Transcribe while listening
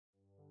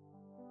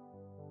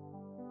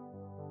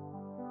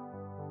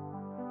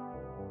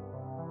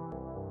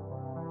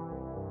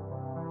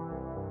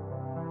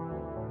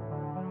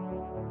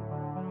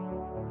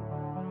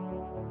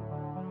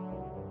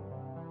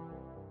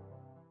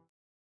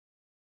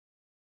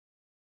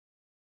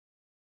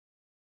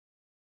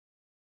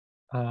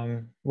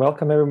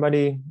Welcome,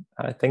 everybody.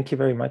 Thank you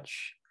very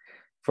much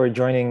for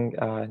joining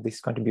this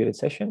contributed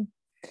session.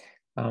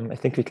 I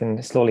think we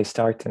can slowly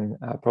start, and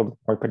probably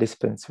more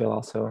participants will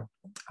also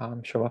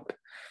show up.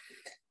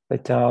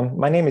 But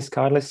my name is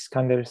Carlos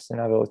Kanders,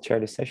 and I will chair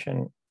the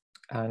session.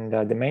 And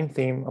the main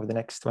theme of the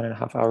next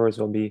 1.5 hours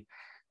will be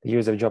the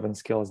use of job and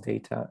skills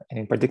data, and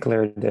in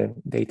particular, the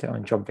data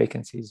on job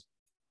vacancies.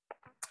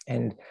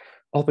 And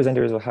all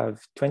presenters will have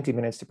 20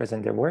 minutes to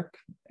present their work,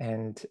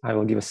 and I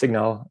will give a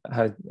signal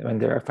when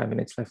there are 5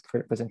 minutes left for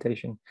the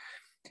presentation.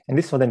 And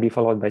this will then be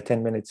followed by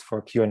 10 minutes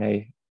for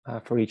Q&A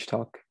for each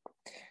talk.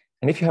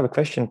 And if you have a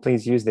question,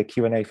 please use the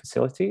Q&A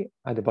facility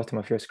at the bottom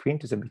of your screen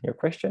to submit your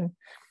question.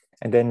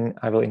 And then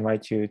I will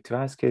invite you to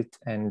ask it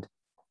in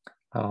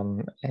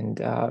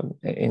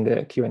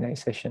the Q&A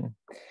session.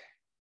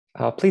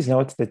 Please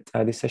note that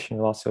this session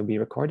will also be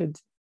recorded.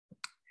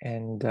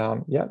 And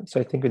yeah, so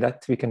I think with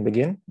that we can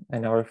begin.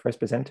 And our first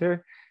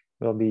presenter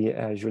will be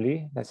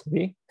Julie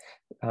Lassaby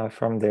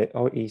from the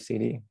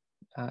OECD.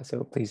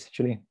 So please,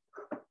 Julie.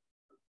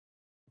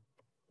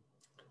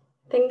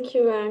 Thank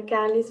you,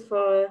 Carlos,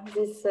 for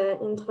this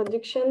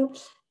introduction.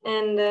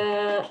 And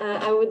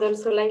I would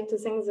also like to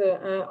thank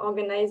the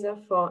organizer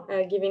for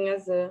giving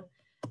us a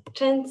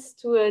chance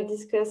to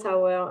discuss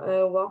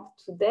our work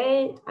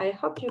today. I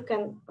hope you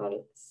can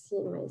all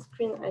see my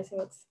screen. I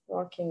think it's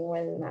working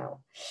well now.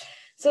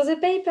 So the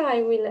paper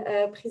I will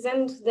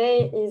present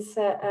today is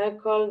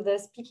called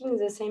Speaking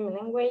the Same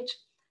Language,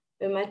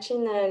 a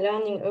machine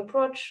learning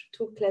approach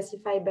to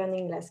classify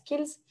burning glass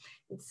skills.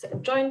 It's a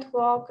joint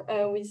work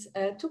with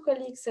two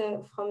colleagues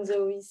from the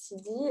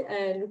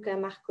OECD, Luca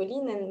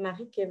Marcolin and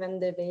Marieke van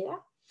de Veer,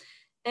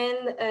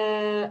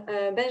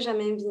 and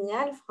Benjamin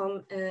Vignal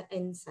from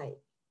ENSCoE.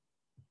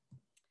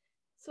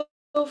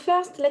 So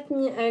first, let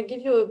me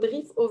give you a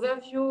brief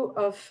overview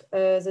of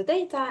the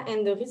data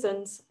and the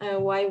reasons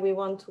why we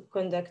want to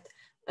conduct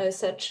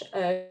such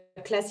a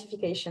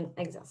classification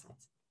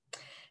exercise.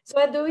 So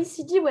at the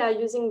OECD, we are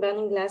using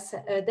burning glass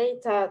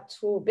data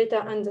to better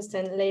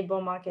understand labor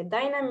market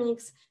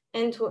dynamics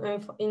and to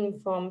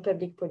inform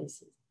public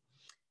policies.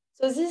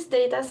 So this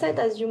data set,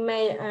 as you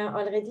may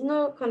already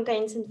know,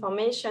 contains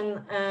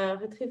information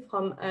retrieved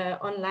from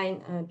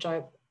online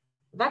job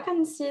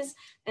vacancies,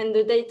 and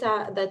the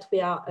data that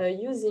we are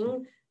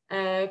using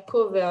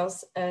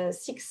covers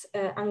 6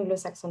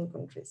 Anglo-Saxon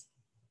countries.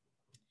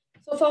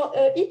 So for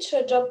each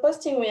job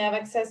posting, we have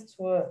access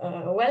to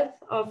a wealth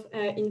of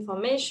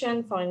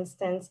information, for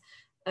instance,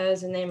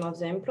 the name of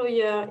the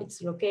employer,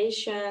 its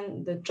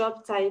location, the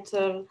job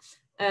title,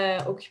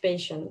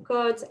 occupation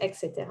codes,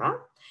 etc.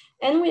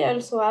 And we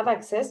also have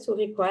access to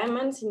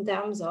requirements in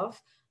terms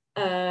of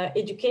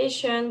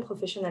education,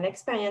 professional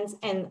experience,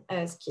 and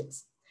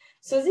skills.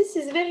 So this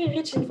is very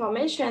rich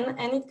information,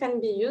 and it can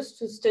be used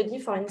to study,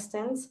 for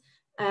instance,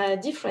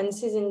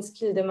 differences in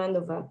skill demand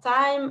over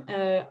time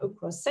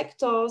across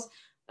sectors,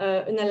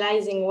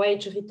 analyzing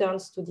wage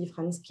returns to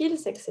different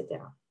skills,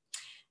 etc.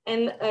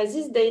 And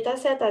this data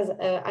set has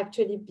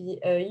actually been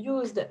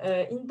used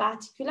in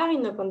particular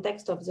in the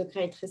context of the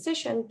Great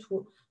Recession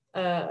to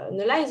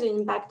analyze the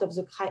impact of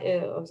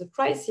the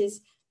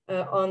crisis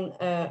on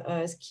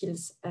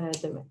skills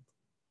demand.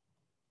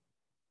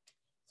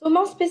 So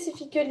more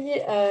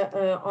specifically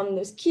on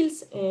the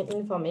skills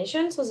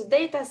information, so the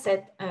data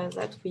set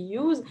that we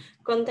use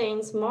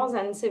contains more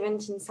than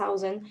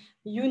 17,000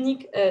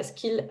 unique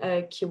skill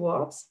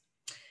keywords.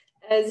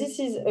 This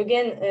is,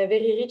 again,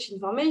 very rich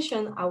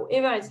information.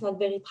 However, it's not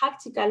very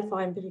practical for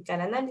empirical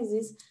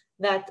analysis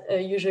that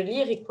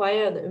usually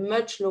required a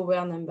much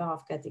lower number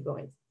of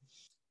categories.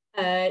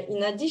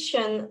 In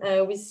addition,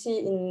 we see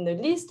in the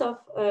list of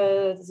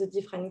the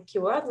different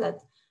keywords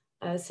that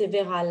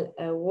several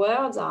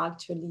words are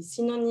actually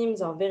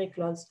synonyms or very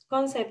close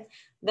concepts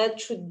that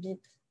should be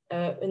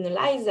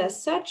analyzed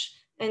as such,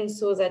 and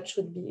so that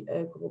should be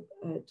grouped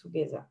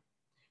together.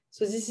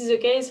 So this is a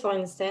case, for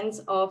instance,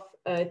 of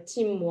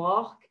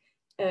teamwork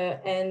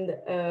and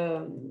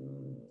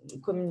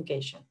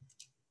communication.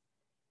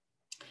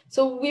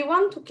 So we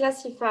want to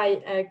classify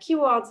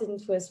keywords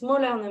into a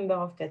smaller number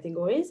of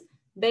categories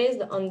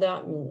based on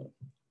their meaning.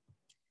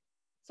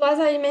 So as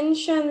I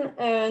mentioned,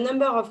 a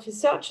number of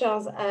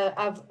researchers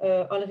have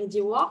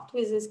already worked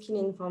with the skill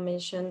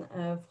information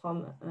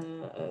from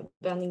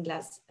burning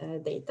glass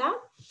data.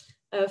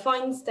 For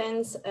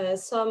instance,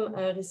 some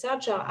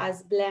researchers,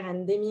 as Blair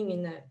and Deming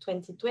in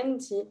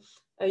 2020,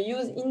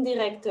 use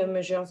indirect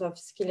measures of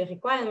skill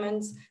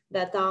requirements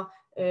that are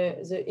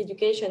the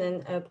education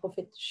and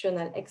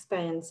professional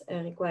experience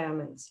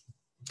requirements.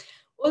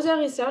 Other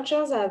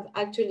researchers have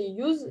actually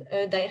used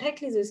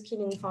directly the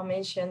skill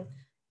information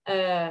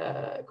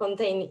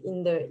contained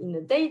in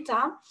the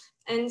data.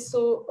 And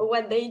so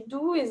what they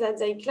do is that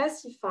they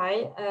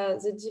classify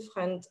the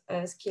different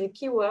skill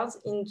keywords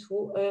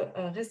into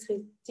a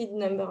restricted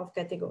number of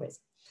categories.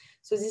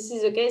 So this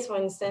is the case, for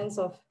instance,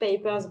 of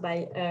papers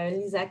by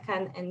Lisa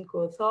Kahn and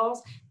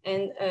co-authors,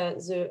 and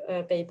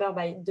the paper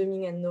by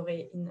Deming and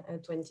Noré in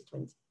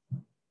 2020.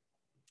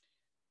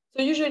 So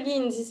So usually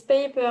in these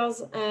papers,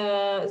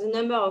 the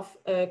number of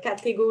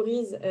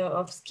categories,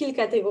 of skill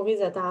categories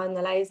that are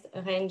analyzed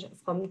range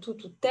from 2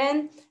 to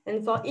 10.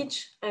 And for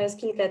each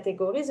skill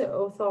category, the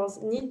authors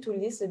need to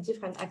list the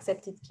different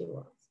accepted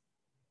keywords.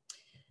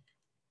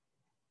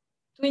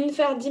 To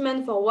infer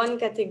demand for one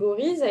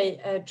category,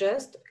 they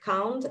just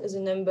count the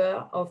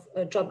number of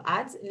job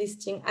ads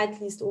listing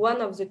at least one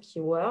of the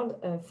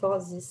keywords for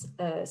this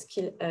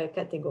skill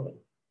category.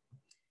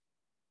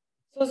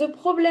 So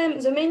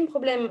the main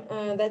problem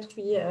that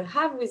we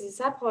have with this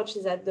approach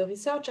is that the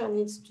researcher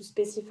needs to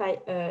specify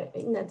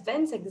in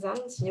advance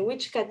exactly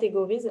which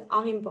categories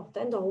are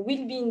important or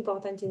will be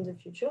important in the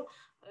future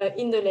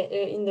in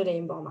the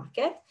labor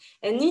market,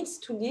 and needs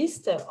to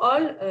list all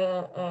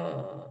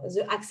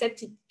the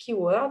accepted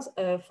keywords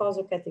for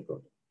the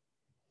category.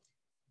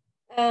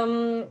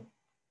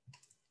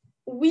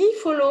 We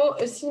follow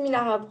a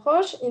similar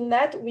approach in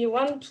that we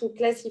want to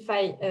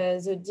classify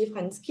the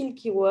different skill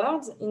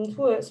keywords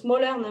into a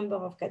smaller number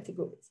of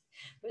categories.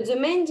 But the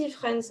main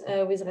difference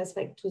with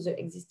respect to the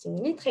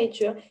existing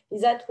literature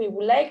is that we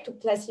would like to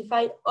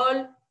classify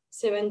all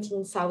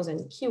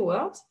 17,000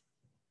 keywords.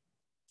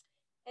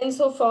 And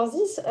so for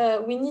this,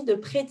 we need a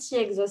pretty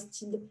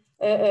exhaustive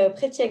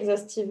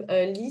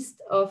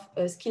list of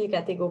skill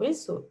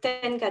categories. So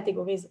 10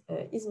 categories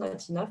is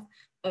not enough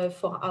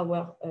for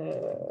our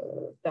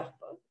purpose.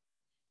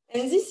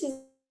 And this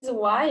is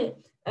why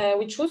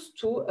we choose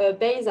to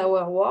base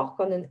our work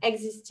on an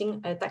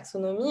existing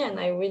taxonomy. And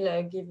I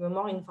will give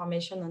more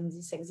information on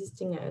this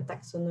existing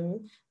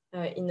taxonomy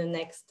in the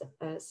next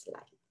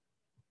slide.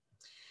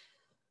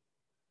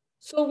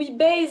 So we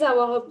base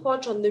our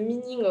approach on the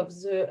meaning of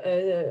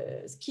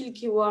the skill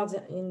keywords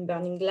in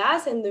burning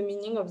glass and the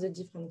meaning of the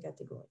different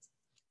categories.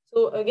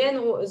 So again,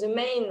 the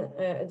main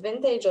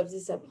advantage of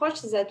this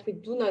approach is that we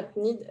do not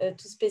need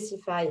to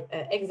specify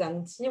ex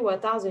ante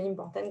what are the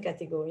important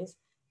categories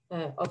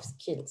of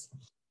skills.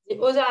 The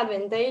other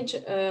advantage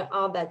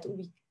are that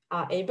we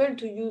are able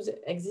to use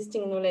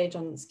existing knowledge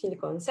on skill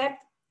concept,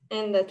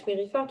 and that we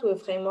refer to a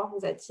framework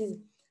that is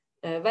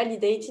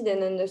validated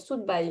and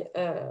understood by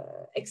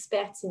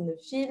experts in the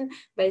field,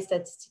 by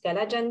statistical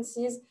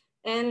agencies,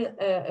 and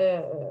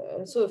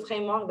also a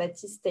framework that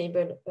is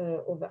stable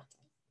over time.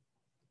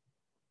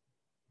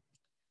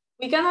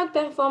 We cannot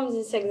perform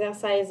this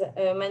exercise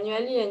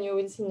manually, and you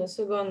will see in a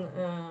second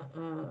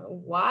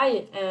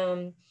why.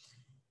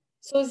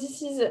 So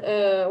this is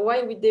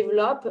why we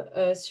develop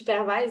a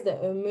supervised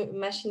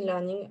machine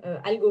learning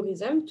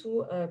algorithm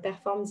to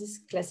perform this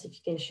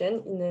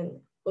classification in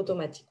an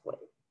automatic way.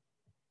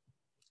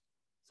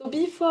 So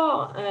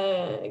before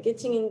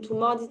getting into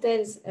more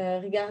details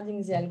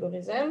regarding the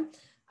algorithm,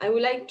 I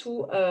would like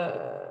to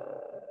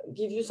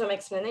give you some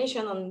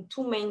explanation on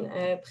two main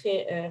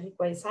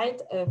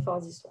prerequisites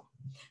for this work.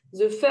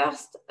 The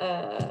first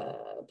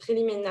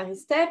preliminary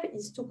step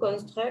is to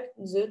construct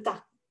the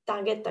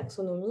target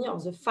taxonomy or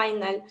the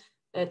final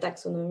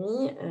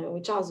taxonomy,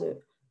 which are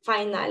the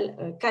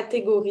final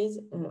categories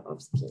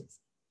of skills.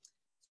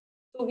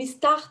 So we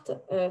start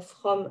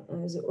from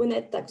the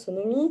ONET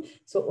taxonomy.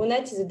 So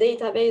ONET is a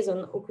database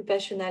on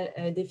occupational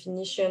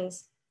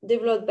definitions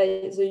developed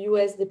by the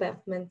US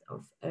Department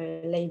of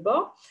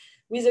Labor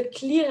with a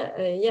clear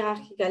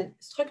hierarchical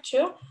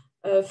structure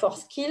for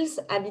skills,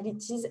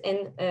 abilities,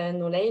 and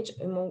knowledge,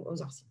 among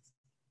other things.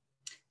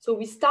 So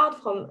we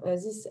start from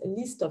this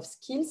list of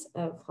skills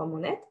from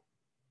ONET,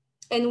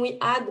 and we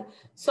add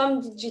some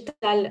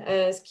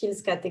digital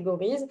skills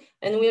categories,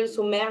 and we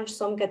also merge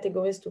some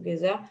categories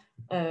together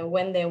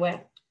when they were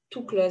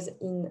too close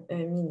in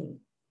meaning.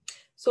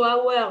 So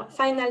our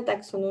final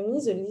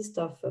taxonomy, the list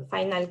of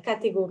final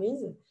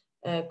categories,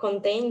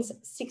 contains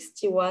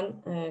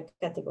 61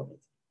 categories.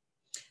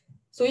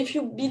 So if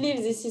you believe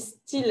this is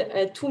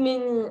still too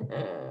many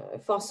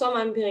for some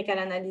empirical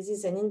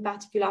analysis, and in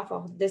particular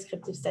for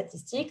descriptive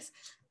statistics,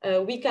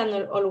 we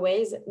can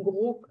always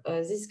group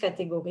these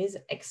categories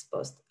ex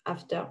post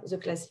after the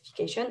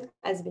classification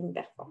has been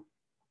performed.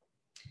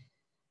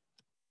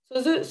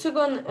 So the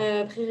second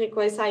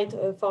prerequisite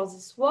for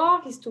this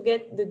work is to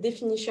get the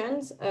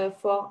definitions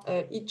for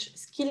each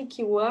skill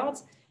keyword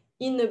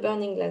in the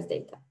burning glass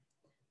data.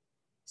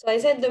 So I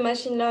said the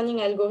machine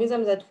learning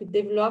algorithm that we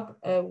develop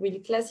will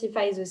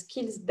classify the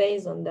skills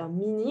based on their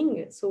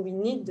meaning. So we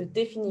need the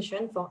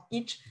definition for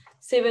each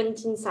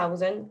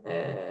 17,000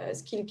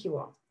 skill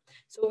keywords.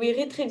 So we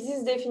retrieve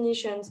these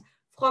definitions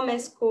from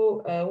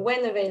ESCoE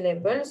when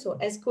available. So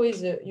ESCoE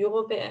is the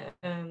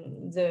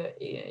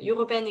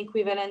European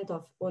equivalent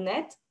of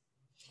ONET.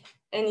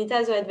 And it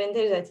has the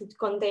advantage that it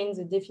contains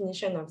the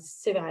definition of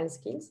several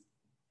skills.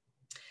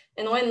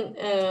 And when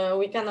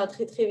we cannot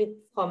retrieve it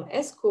from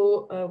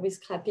ESCoE, we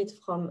scrap it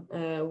from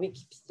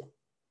Wikipedia.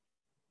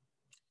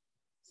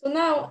 So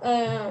now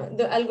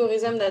the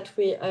algorithm that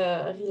we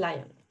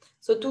rely on.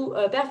 So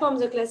to perform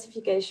the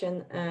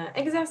classification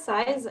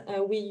exercise,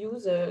 we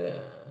use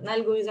an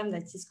algorithm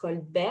that is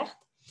called BERT.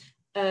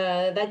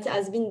 that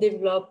has been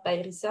developed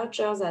by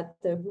researchers at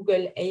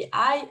Google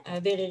AI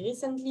very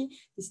recently.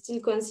 Is still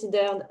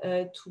considered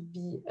to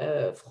be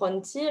a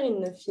frontier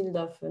in the field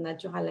of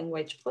natural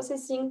language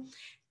processing.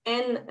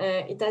 And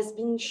it has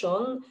been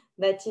shown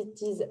that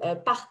it is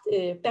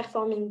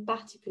performing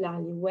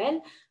particularly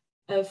well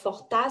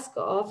for tasks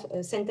of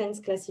sentence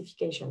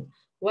classification.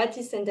 What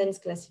is sentence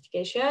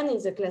classification?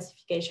 Is a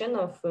classification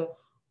of a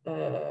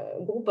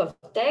group of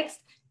text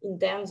in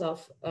terms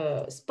of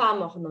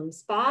spam or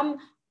non-spam,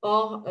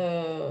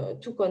 or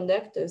to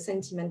conduct a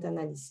sentiment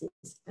analysis,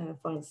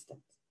 for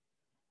instance.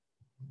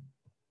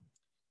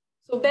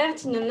 So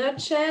BERT in a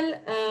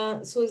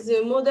nutshell, so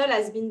the model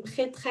has been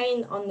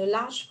pre-trained on a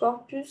large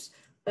corpus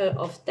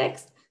of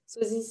text.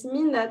 So this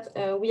means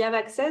that we have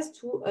access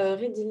to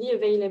readily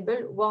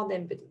available word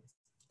embeddings.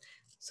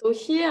 So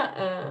here,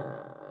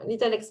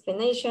 little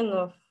explanation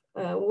of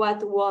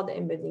what word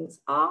embeddings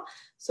are.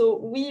 So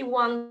we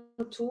want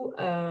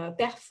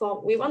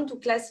to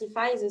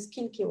classify the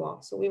skill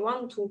keywords. So we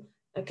want to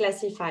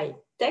classify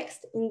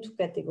text into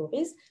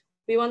categories.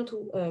 We want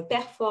to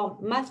perform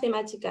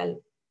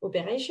mathematical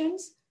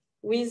operations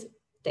with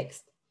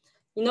text.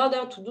 In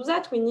order to do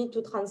that, we need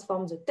to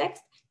transform the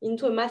text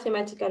into a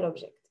mathematical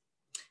object.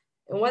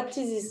 And what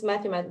is this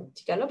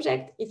mathematical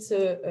object? It's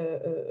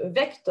a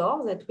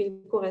vector that will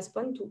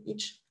correspond to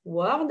each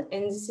word,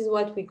 and this is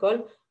what we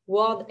call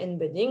word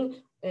embedding.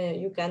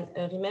 You can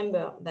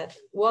remember that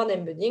word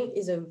embedding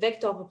is a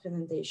vector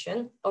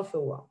representation of a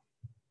word.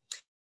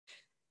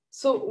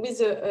 So with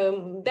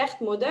the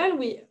BERT model,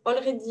 we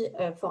already,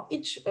 for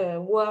each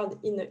word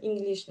in the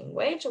English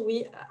language,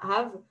 we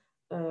have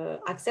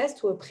access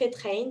to a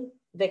pre-trained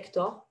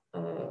vector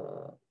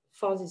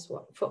for this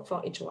word,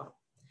 for each word.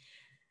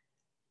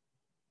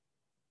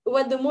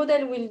 What the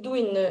model will do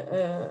in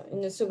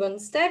the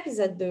second step is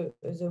that the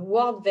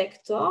word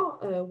vector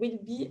will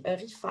be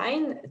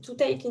refined to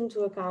take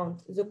into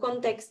account the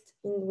context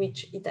in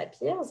which it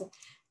appears,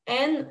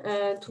 and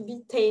to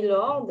be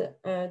tailored,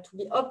 to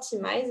be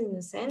optimized in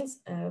a sense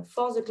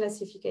for the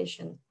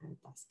classification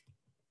task.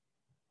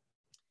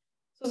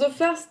 So the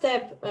first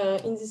step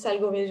in this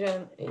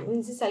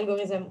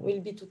algorithm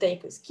will be to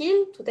take a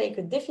skill, to take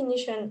a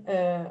definition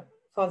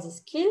for this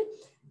skill,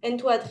 and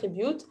to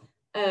attribute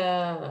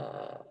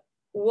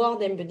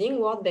word embedding,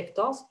 word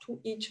vectors to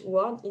each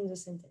word in the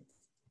sentence.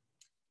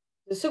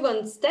 The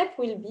second step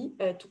will be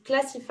to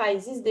classify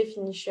this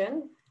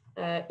definition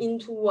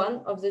into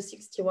one of the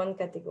 61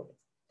 categories.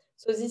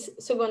 So this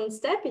second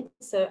step,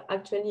 it's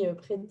actually a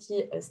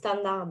pretty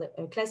standard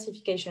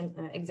classification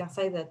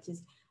exercise that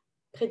is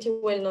pretty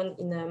well known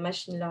in a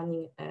machine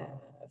learning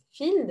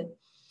field.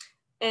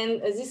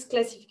 And this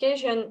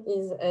classification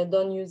is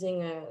done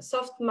using a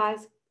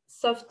softmax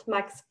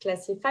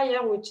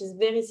classifier, which is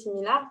very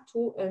similar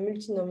to a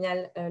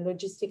multinomial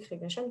logistic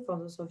regression for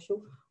those of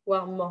you who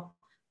are more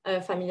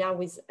familiar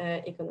with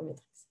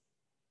econometrics.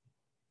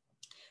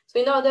 So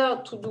in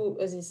order to do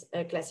this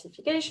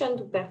classification,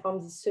 to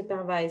perform this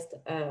supervised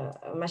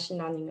machine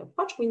learning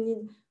approach, we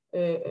need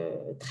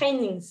a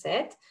training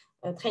set.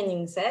 A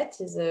training set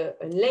is a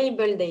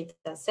labeled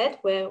data set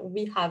where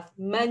we have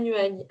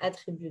manually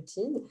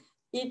attributed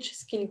each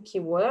skill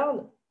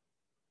keyword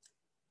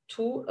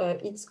to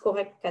its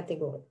correct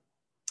category.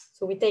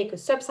 So we take a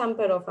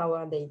subsample of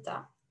our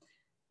data,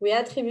 we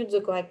attribute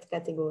the correct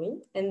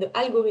category, and the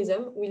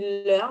algorithm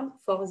will learn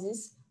for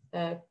this,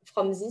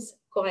 from these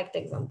correct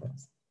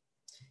examples.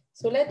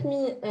 So let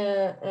me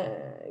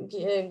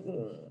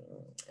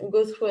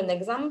go through an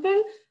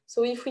example.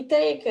 So if we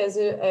take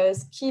the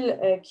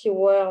skill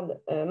keyword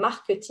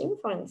marketing,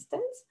 for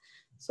instance,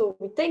 so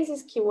we take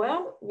this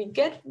keyword, we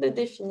get the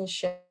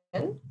definition.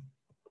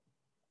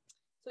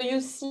 So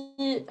you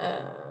see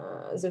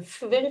the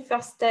very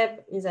first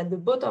step is at the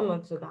bottom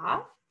of the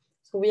graph.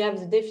 So we have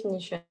the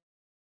definition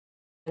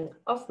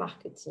of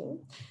marketing.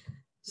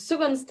 The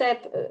second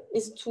step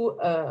is to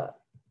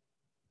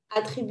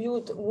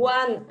attribute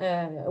one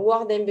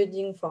word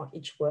embedding for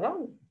each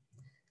word.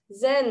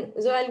 Then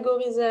the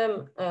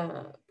algorithm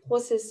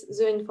processes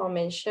the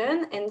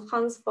information and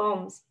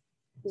transforms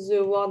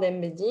the word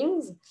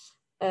embeddings,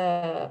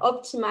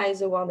 optimize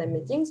the word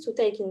embeddings to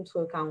take into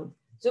account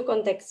the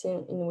context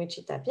in which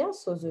it appears,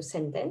 so the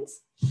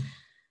sentence.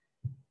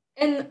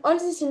 And all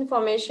this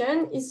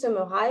information is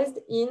summarized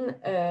in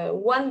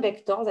one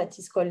vector that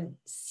is called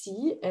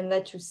C, and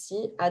that you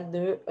see at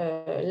the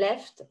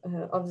left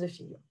of the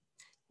figure.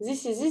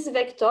 This is this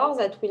vector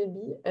that will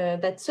be,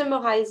 that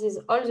summarizes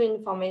all the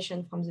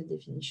information from the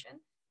definition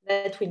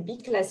that will be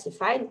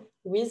classified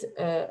with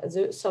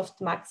the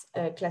softmax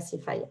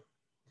classifier.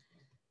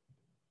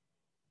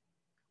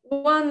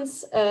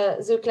 Once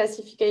the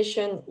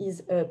classification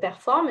is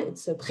performed,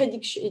 it's a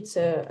prediction, it's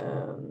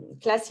a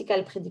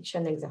classical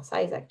prediction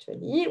exercise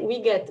actually.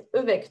 We get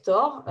a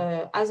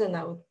vector as an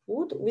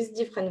output with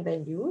different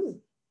values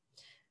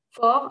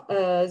for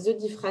the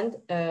different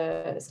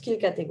skill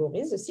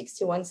categories, the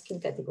 61 skill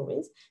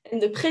categories.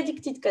 And the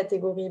predicted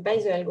category by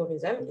the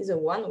algorithm is the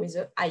one with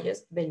the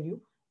highest value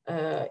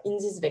in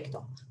this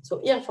vector. So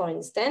here, for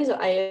instance, the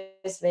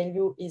highest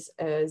value is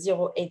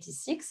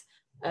 0.86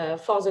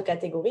 for the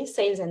category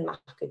sales and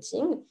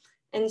marketing.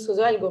 And so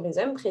the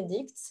algorithm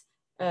predicts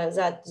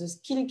that the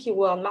skill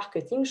keyword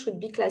marketing should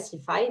be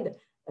classified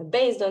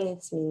based on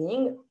its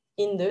meaning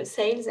in the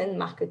sales and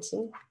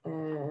marketing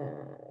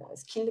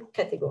skill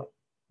category.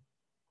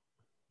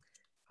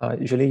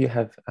 Usually you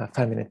have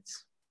 5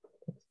 minutes.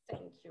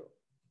 Thank you.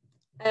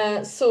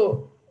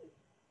 So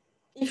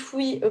if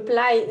we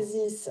apply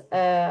this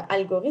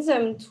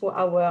algorithm to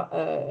our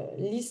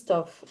list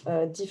of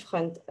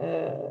different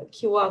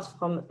keywords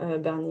from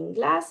Burning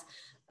Glass,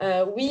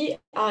 we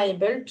are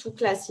able to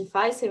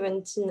classify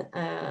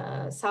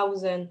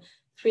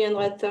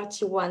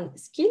 17,331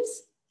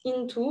 skills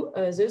into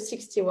the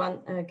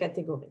 61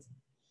 categories.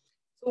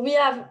 So we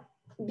have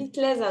a bit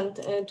less than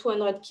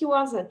 200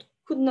 keywords that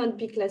could not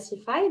be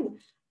classified.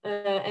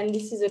 And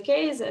this is the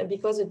case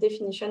because the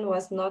definition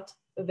was not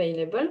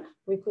available.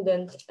 We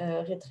couldn't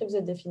retrieve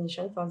the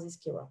definition for this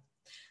keyword.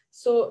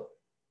 So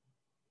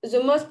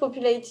the most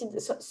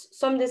populated,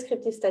 some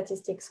descriptive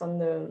statistics on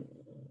the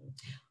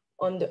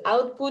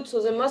output. So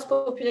the most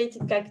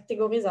populated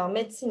categories are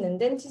medicine and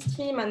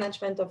dentistry,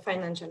 management of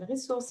financial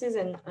resources,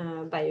 and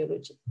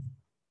biology.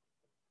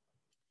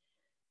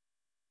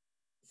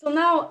 So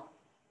now,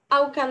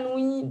 how can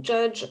we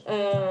judge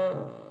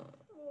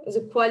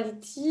the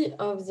quality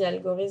of the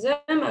algorithm?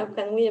 How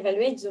can we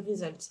evaluate the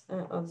results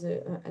of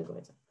the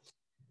algorithm?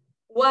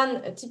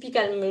 One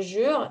typical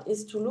measure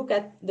is to look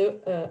at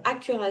the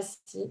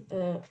accuracy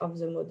of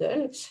the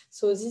model.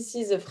 So this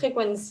is the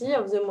frequency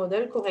of the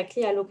model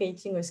correctly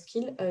allocating a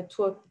skill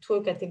to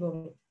a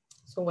category.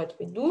 So what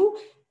we do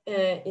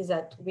is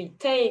that we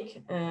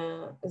take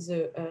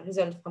the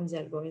result from the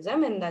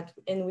algorithm and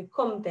we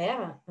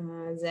compare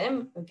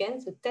them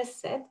against the test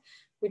set,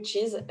 which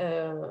is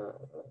a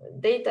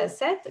data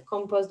set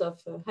composed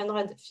of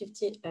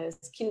 150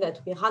 skills that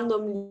we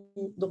randomly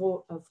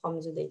draw from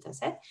the data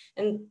set,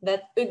 and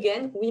that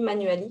again we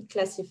manually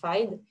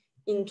classified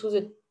into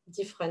the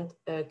different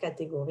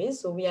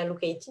categories. So we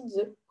allocated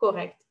the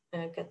correct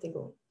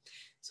category.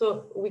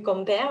 So we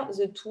compare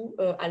the two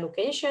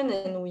allocations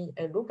and we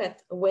look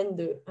at when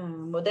the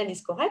model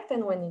is correct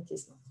and when it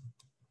is not.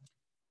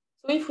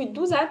 So if we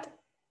do that,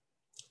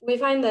 we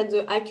find that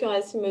the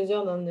accuracy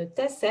measured on the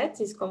test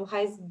set is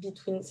comprised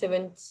between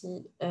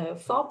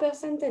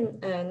 74% and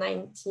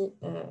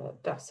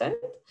 90%.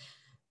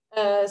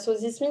 So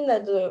this means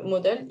that the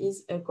model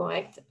is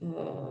correct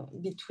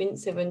between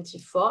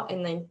 74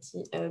 and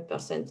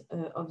 90%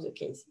 of the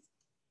cases.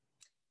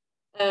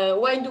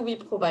 Why do we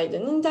provide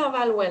an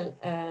interval? Well,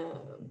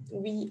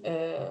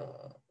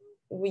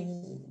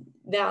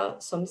 there are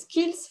some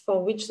skills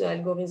for which the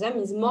algorithm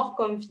is more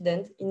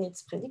confident in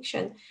its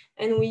prediction.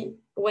 And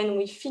when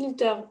we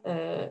filter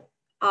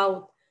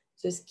out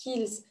the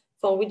skills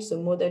for which the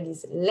model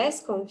is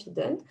less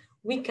confident,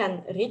 we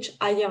can reach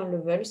higher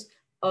levels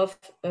of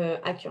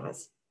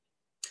accuracy.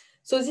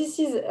 So this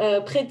is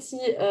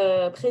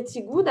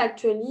pretty good,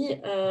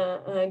 actually,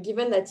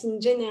 given that in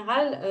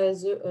general,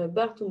 the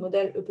BERT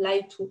model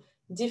applied to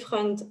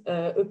different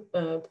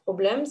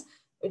problems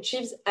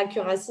achieves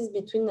accuracies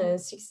between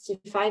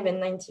 65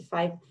 and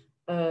 95%.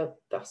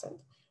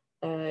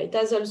 It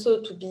has also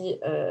to be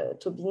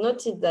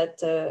noted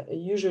that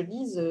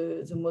usually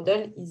the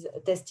model is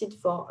tested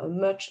for a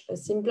much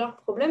simpler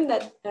problem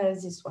than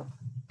this one.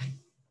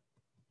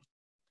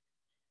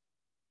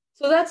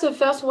 So that's the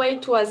first way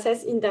to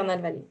assess internal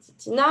validity.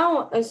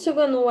 Now, a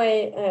second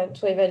way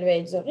to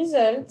evaluate the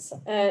results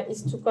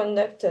is to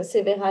conduct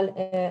several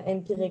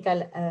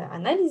empirical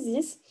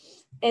analyses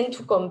and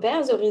to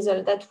compare the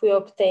result that we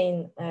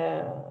obtain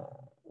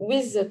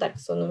with the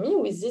taxonomy,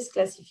 with this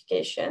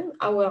classification,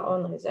 our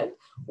own result,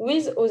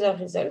 with other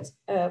results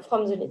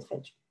from the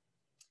literature.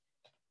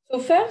 So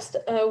first,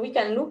 we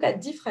can look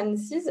at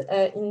differences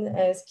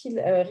in skill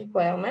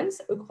requirements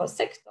across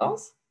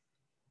sectors.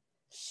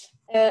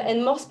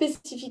 And more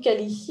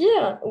specifically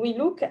here, we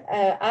look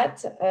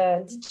at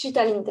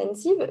digital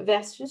intensive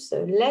versus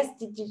less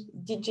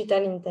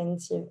digital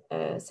intensive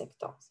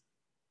sectors.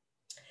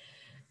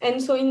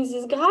 And so in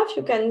this graph,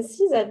 you can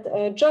see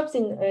that jobs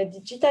in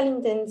digital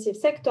intensive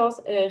sectors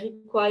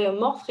require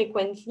more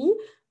frequently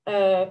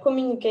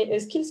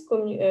skills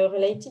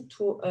related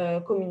to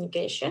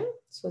communication.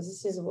 So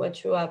this is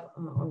what you have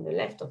on the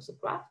left of the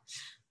graph.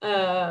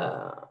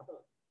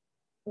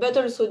 But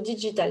also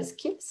digital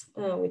skills,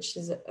 which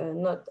is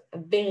not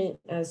very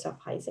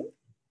surprising,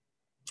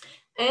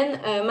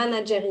 and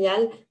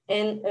managerial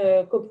and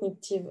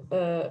cognitive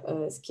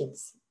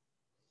skills.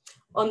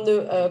 On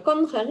the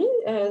contrary,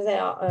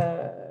 there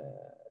are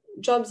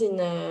jobs in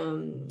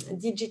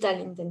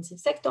digital intensive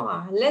sector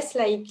are less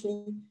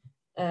likely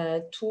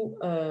to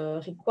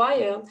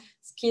require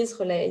skills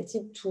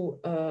related to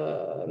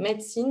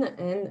medicine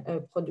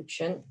and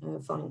production,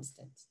 for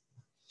instance.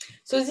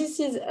 So this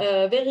is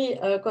very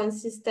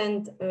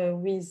consistent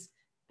with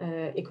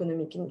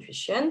economic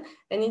intuition,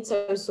 and it's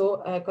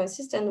also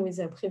consistent with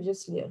the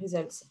previous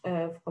results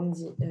from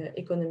the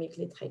economic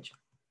literature.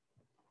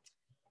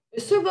 The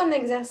second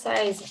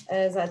exercise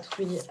that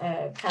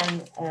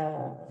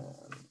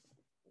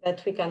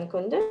we can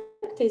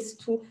conduct is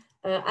to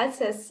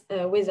assess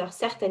whether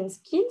certain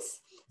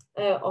skills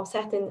or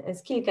certain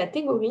skill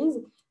categories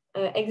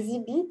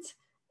exhibit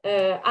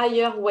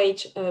higher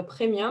wage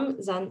premium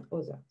than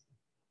others.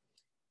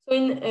 So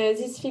in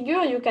this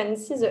figure, you can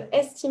see the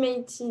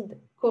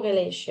estimated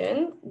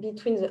correlation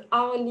between the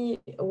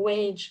hourly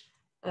wage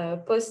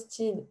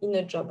posted in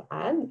a job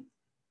ad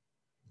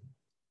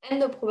and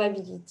the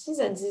probability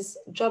that this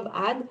job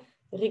ad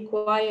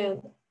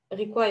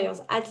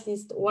requires at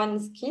least one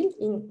skill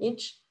in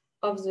each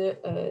of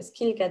the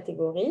skill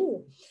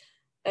categories,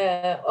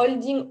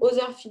 holding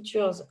other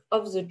features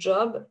of the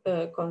job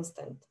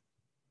constant.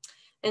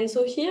 And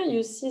so here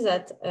you see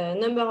that a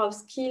number of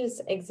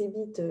skills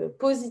exhibit a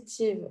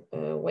positive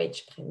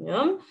wage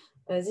premium.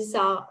 These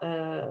are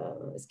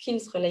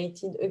skills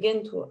related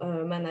again to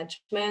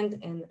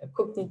management and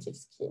cognitive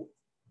skills.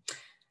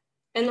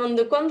 And on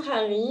the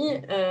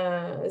contrary,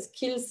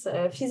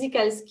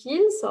 physical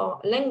skills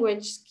or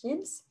language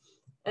skills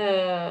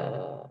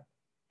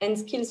and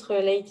skills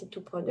related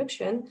to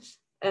production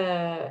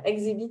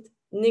exhibit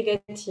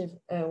negative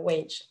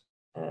wage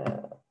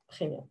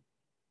premium.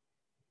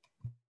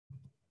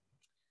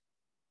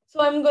 So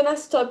I'm gonna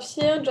stop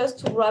here just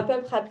to wrap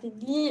up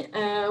rapidly.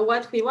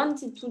 What we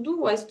wanted to do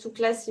was to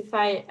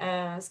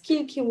classify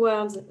skill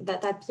keywords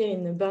that appear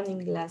in the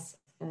Burning Glass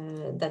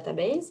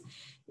database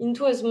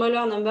into a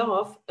smaller number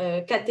of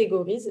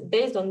categories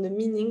based on the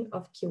meaning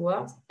of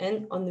keywords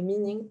and on the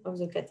meaning of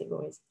the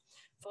categories.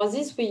 For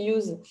this, we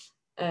use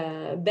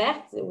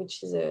BERT,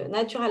 which is a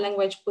natural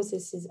language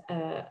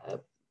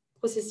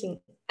processing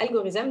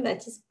algorithm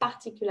that is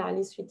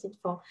particularly suited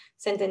for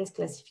sentence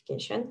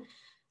classification.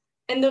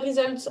 And the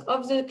results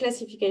of the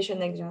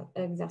classification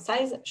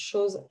exercise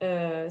shows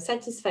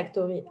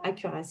satisfactory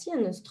accuracy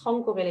and a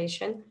strong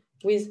correlation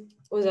with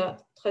other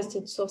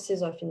trusted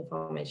sources of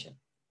information.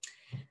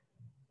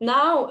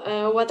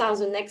 Now, what are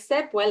the next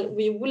steps? Well,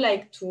 we would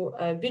like to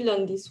build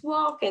on this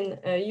work and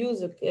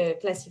use a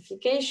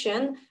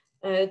classification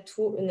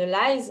to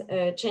analyze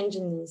change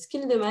in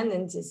skill demand,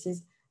 and this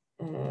is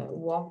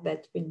work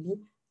that will be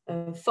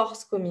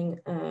forthcoming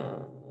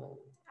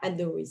at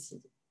the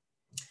OECD.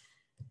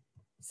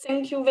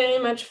 Thank you very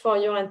much for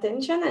your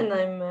attention, and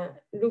I'm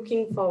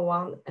looking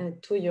forward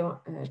to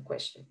your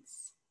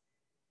questions.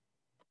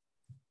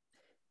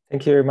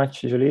 Thank you very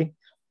much, Julie.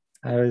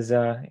 That was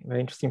a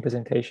very interesting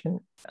presentation.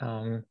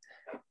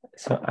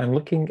 So I'm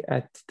looking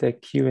at the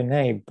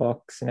Q&A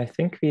box, and I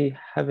think we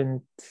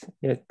haven't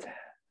yet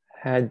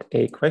had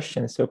a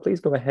question. So please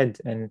go ahead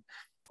and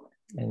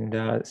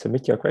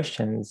submit your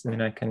questions, and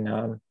then I can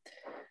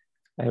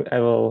I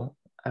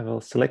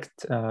will select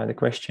the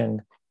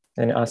question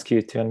and ask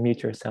you to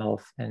unmute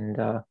yourself and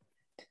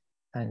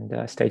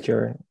state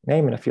your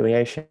name and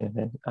affiliation, and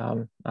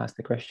then ask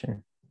the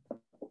question.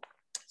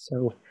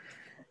 So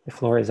the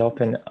floor is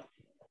open.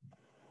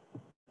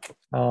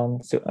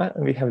 So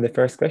we have the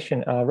first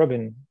question.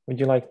 Robin, would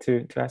you like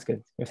to ask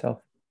it yourself?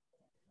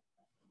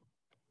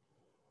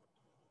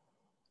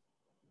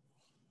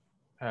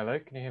 Hello,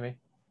 can you hear me?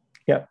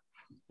 Yeah.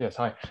 Yes,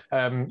 hi.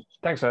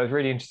 Thanks for that. It was a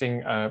really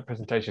interesting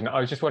presentation. I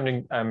was just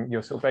wondering,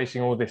 you're sort of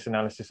basing all this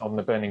analysis on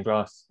the Burning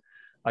Glass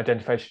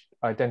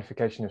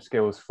identification of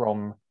skills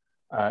from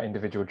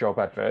individual job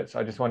adverts.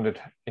 I just wondered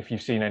if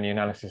you've seen any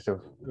analysis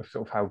of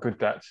sort of how good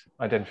that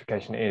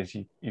identification is.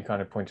 You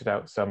kind of pointed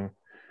out some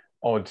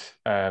odd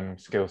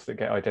skills that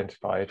get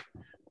identified.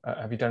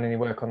 Have you done any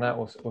work on that,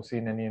 or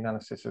seen any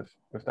analysis of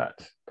that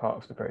part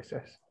of the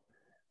process?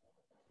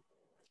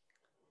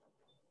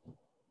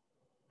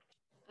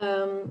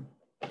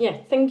 Yeah,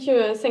 thank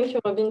you,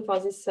 Robin, for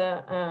this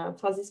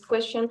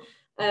question.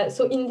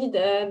 So indeed,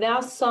 there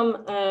are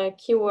some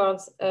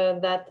keywords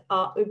that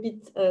are a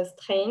bit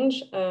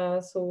strange.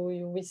 So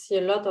we see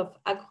a lot of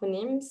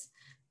acronyms.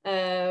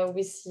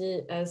 We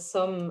see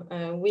some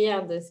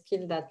weird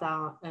skills that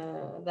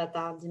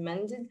are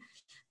demanded,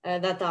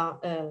 that are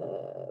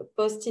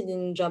posted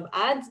in job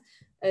ads.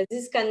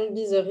 This can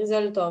be the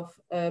result of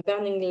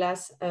Burning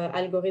Glass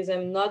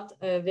algorithm not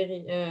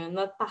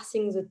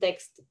parsing the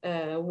text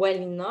well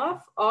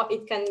enough, or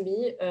it can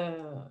be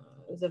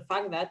the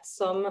fact that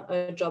some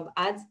job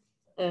ads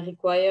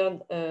required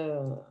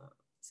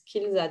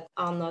skills that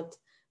are not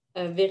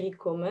very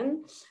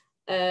common.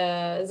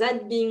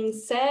 That being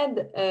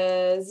said,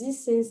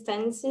 these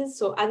instances,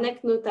 so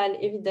anecdotal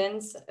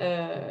evidence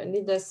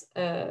lead us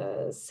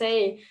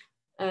say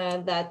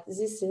that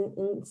these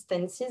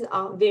instances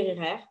are very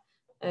rare.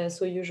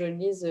 So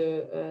usually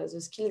the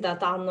skills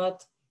that are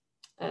not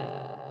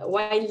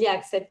widely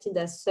accepted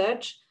as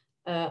such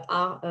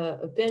are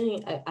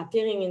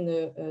appearing in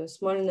a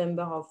small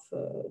number of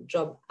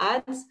job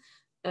ads.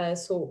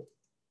 So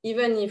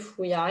even if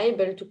we are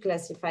able to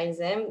classify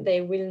them,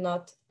 they will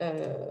not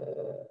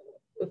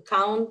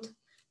account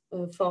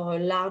for a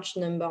large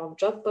number of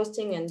job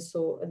postings, and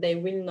so they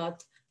will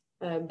not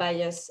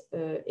bias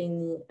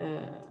any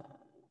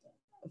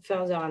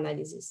further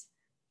analysis.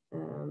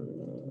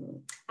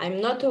 I'm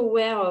not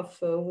aware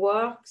of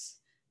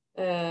works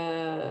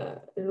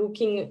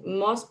looking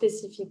more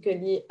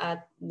specifically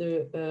at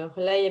the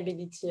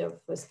reliability of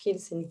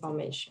skills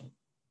information.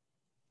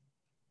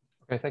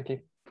 Okay, thank you.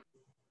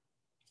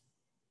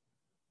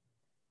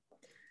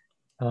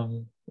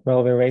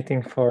 While we're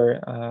waiting for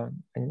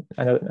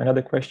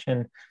another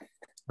question,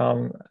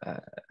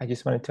 I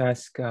just wanted to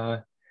ask,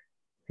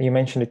 you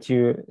mentioned that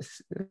you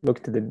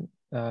looked at the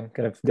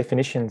kind of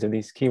definitions of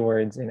these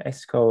keywords in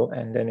ESCoE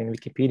and then in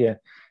Wikipedia.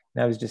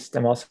 And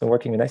I'm also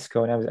working with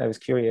ESCoE, and I was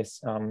curious,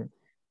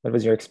 what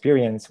was your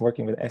experience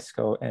working with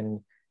ESCoE,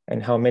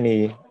 and how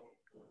many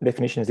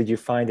definitions did you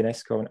find in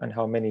ESCoE, and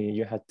how many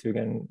you had to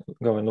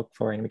go and look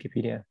for in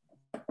Wikipedia?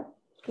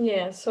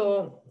 Yeah,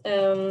 so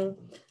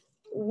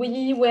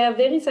we were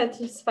very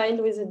satisfied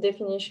with the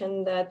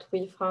definition that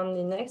we found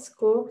in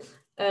ESCoE.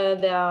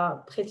 They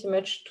are pretty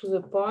much to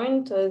the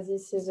point.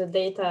 This is a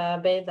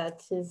database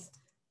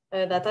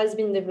that has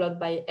been developed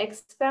by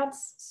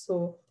experts,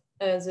 so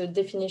the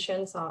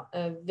definitions are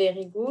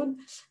very good.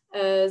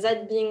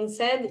 That being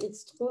said,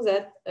 it's true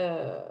that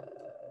a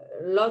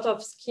lot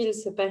of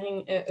skills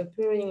appearing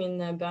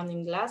in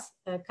Burning Glass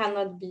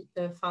cannot be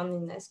found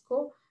in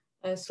ESCoE.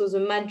 So the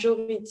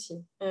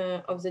majority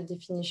of the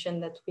definition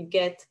that we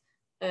get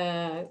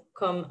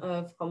come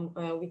from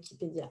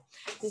Wikipedia.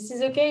 This is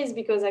the case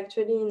because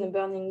actually in the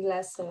Burning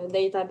Glass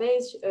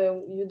database,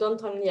 you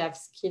don't only have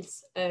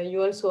skills,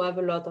 you also have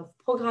a lot of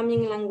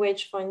programming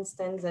language, for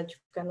instance, that you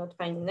cannot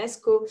find in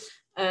ESCoE.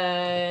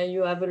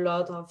 You have a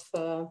lot of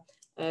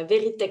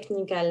very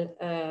technical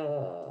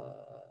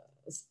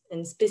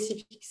and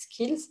specific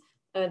skills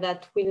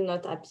that will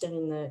not appear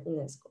in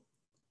ESCoE.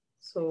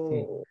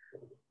 So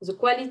the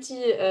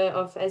quality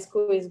of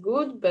ESCoE is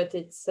good, but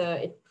it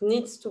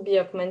needs to be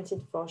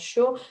augmented for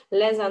sure.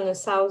 Less than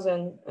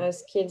 1,000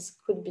 skills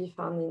could be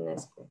found in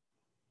ESCoE.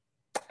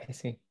 I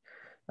see.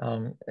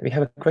 We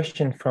have a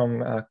question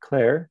from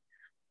Claire.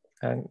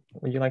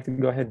 Would you like to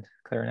go ahead,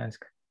 Claire, and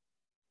ask?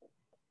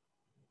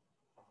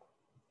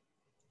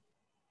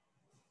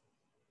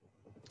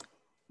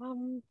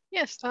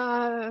 Yes,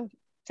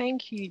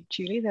 thank you,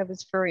 Julie. That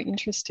was very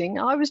interesting.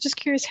 I was just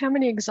curious, how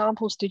many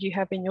examples did you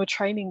have in your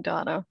training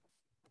data?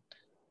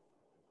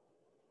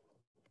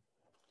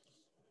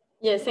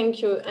 Yeah,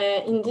 thank you.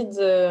 Indeed,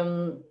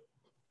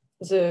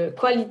 the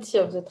quality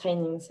of the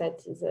training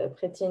set is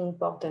pretty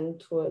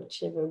important to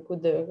achieve a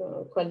good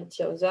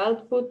quality of the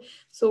output.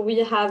 So we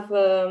have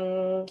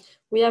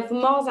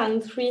more than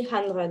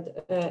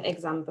 300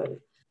 examples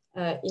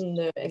in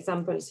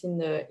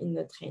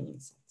the training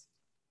set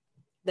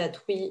that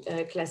we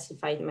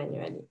classified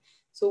manually.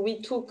 So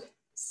we took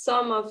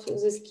some of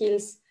the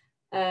skills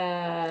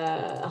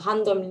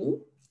randomly.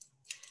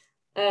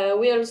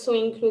 We also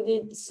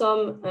included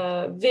some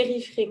very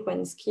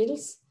frequent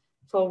skills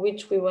for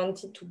which we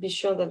wanted to be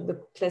sure that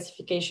the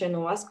classification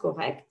was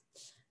correct.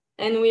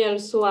 And we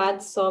also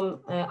had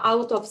some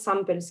out of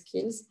sample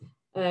skills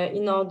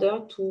in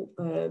order to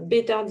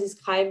better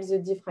describe the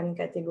different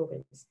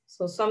categories.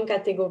 So some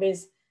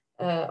categories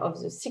of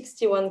the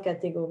 61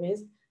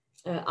 categories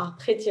are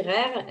pretty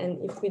rare.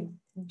 And if we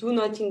do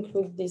not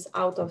include these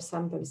out of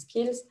sample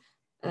skills,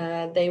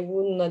 they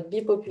would not be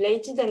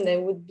populated and they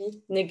would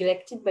be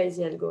neglected by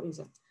the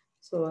algorithm.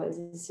 So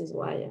this is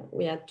why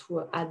we had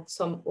to add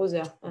some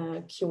other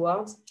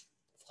keywords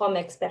from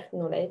expert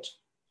knowledge.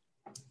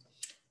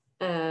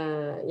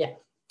 Yeah,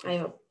 I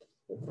hope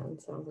it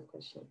answers the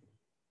question.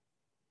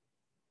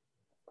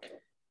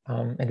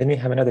 And then we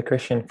have another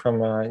question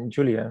from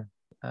Julia.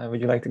 Would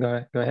you like to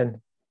go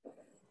ahead?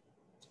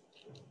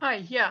 Hi,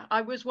 yeah,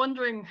 I was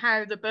wondering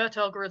how the BERT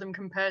algorithm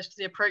compares to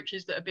the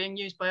approaches that are being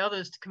used by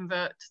others to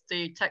convert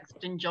the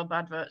text in job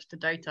adverts to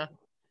data.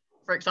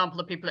 For example,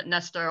 the people at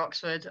Nesta,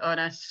 Oxford,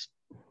 ONS,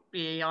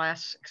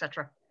 BEIS,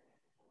 etc.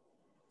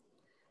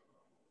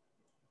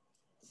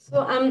 So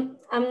I'm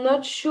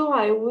not sure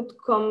I would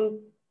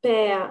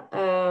compare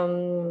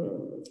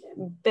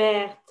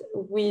BERT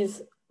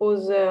with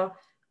other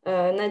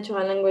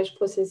natural language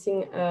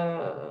processing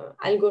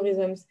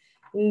algorithms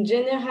in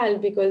general,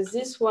 because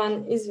this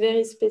one is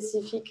very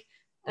specific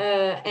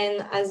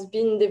and has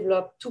been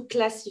developed to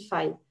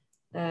classify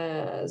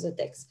the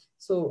text.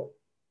 So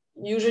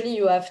usually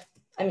you have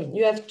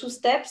two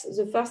steps.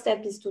 The first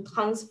step is to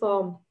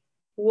transform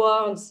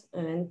words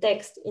and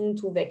text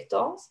into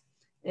vectors.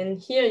 And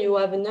here you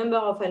have a number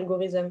of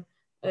algorithms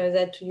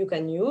that you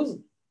can use.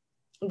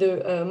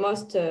 The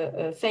most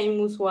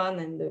famous one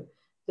and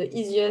the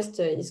easiest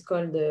is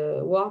called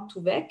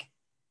word2vec.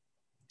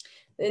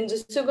 And the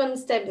second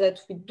step that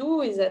we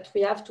do is that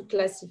we have to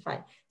classify.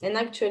 And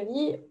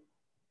actually,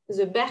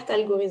 the BERT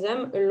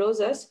algorithm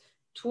allows us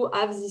to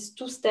have these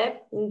two steps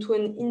into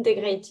an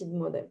integrated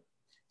model.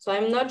 So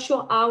I'm not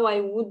sure how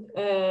I would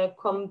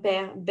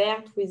compare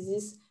BERT with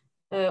this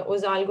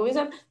other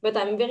algorithm, but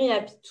I'm very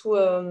happy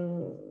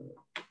to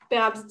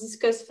perhaps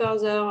discuss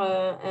further.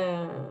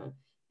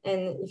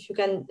 And if you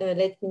can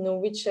let me know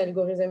which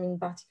algorithm in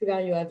particular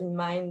you have in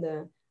mind,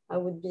 I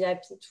would be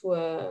happy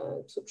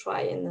to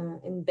try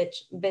and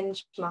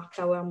benchmark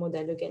our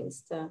model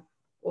against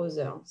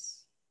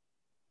others.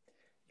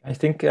 I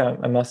think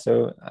I'm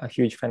also a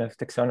huge fan of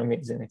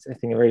taxonomies, and it's, I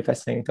think, a very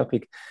fascinating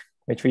topic,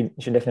 which we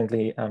should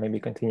definitely maybe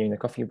continue in the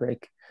coffee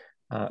break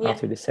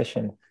after this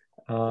session.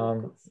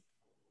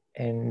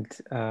 And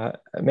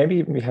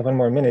maybe we have one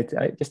more minute.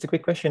 Just a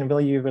quick question: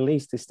 will you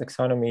release this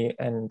taxonomy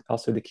and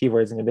also the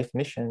keywords and the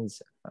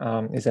definitions?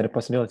 Is that a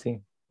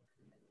possibility?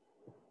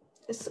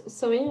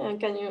 Sorry,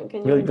 can you?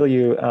 Will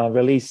you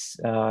release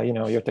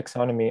your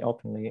taxonomy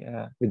openly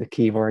with the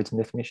keywords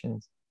and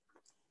definitions?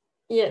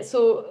 Yeah,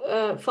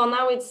 so for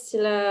now it's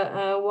still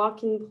a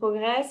work in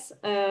progress.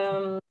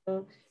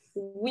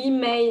 We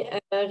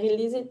may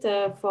release it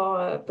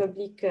for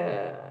public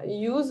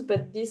use,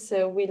 but this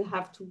will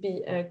have to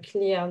be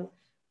cleared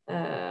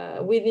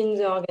within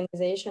the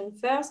organization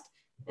first.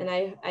 And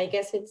I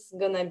guess it's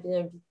gonna be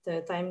a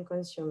bit time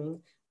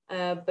consuming.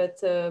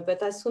 But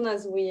as soon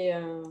as we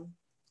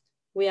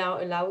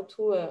are allowed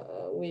to,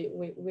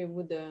 we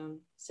would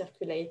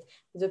circulate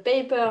the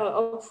paper.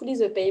 Hopefully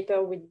the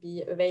paper will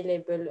be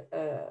available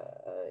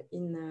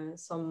in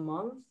some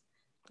months.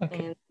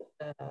 Okay. And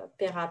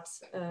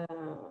perhaps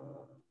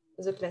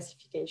the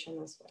classification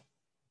as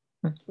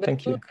well.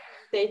 Thank you.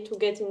 Stay to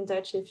get in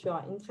touch if you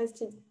are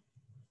interested.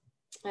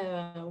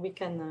 We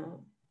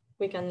can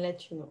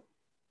let you know.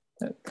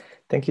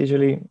 Thank you,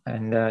 Julie,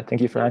 and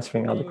thank you for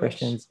answering all the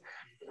questions.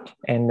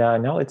 And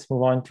now let's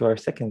move on to our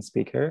second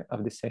speaker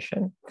of this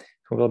session,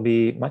 who will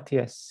be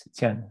Matthias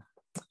Tian.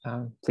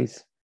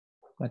 Please,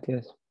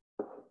 Matthias.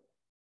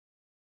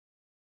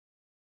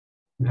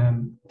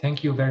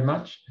 Thank you very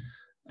much.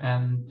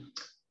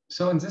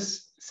 So in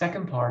this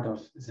second part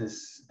of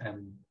this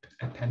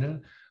panel,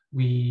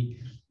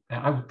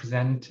 I would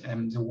present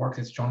the work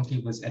that's jointly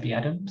with Abby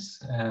Adams,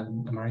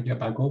 Amaria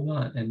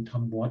Balgova, and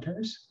Tom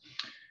Waters,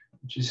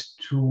 which is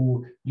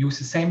to use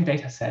the same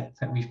data set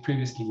that we've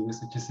previously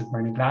used, which is the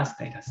burning glass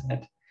data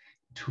set,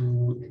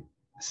 to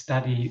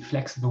study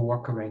flexible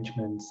work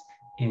arrangements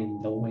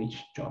in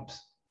low-wage jobs.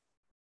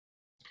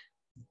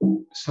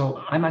 So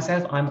I'm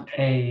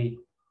a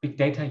big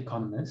data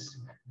economist,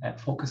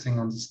 focusing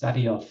on the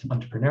study of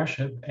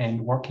entrepreneurship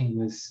and working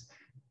with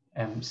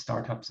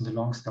startups and the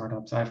long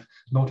startups. I've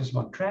noticed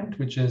one trend,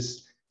 which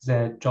is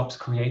that jobs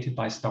created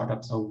by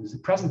startups over the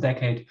present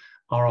decade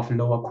are of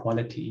lower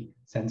quality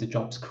than the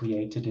jobs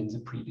created in the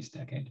previous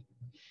decade.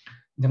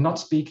 And I'm not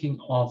speaking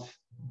of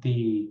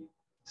the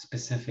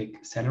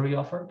specific salary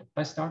offered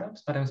by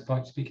startups, but I was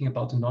speaking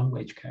about the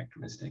non-wage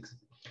characteristics.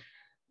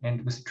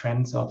 And with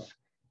trends of,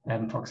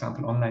 for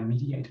example, online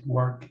mediated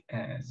work,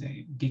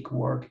 the gig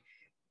work,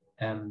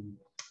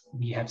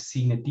 we have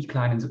seen a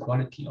decline in the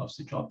quality of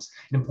the jobs.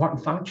 An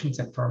important functions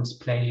that firms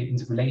play in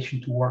the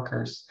relation to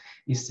workers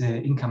is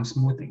the income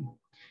smoothing,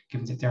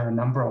 given that there are a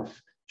number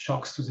of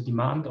shocks to the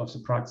demand of the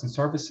products and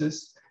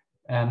services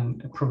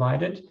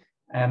provided.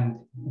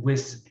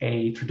 With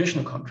a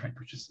traditional contract,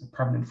 which is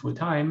permanent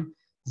full-time,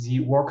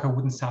 the worker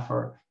wouldn't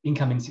suffer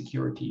income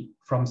insecurity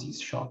from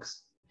these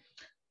shocks.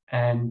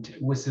 And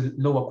with the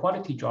lower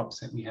quality jobs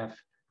that we have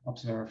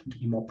observed to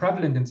be more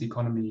prevalent in the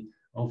economy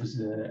over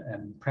the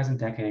present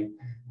decade,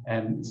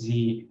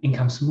 the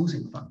income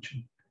smoothing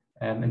function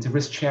and the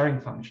risk sharing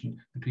function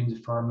between the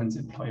firm and the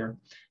employer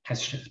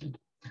has shifted.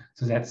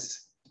 So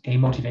that's a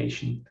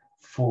motivation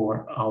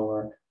for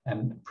our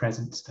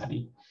present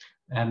study.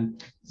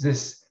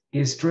 This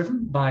is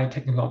driven by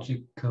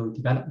technological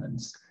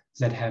developments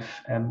that have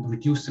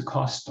reduced the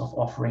cost of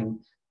offering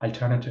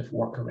alternative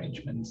work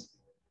arrangements.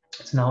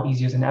 It's now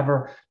easier than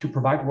ever to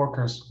provide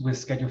workers with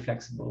schedule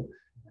flexible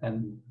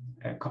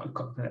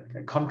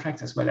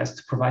contracts, as well as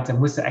to provide them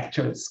with the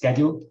actual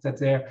schedule that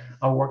they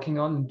are working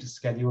on, and to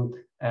schedule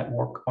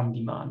work on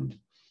demand.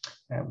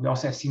 We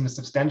also have seen a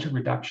substantial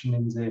reduction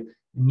in the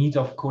need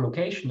of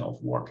co-location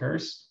of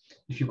workers.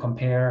 If you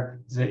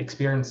compare the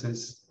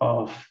experiences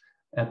of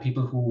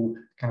people who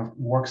kind of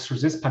work through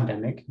this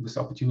pandemic with the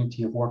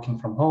opportunity of working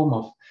from home,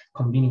 of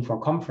convening for a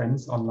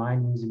conference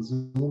online using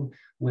Zoom,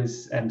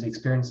 with the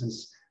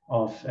experiences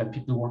of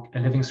people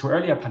living through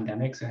earlier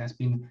pandemics, there has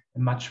been a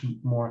much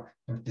more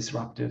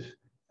disruptive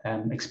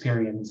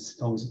experience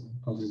over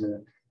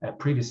the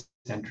previous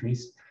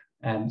centuries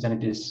than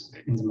it is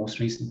in the most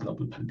recent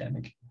global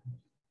pandemic.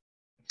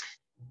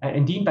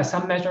 Indeed, by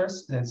some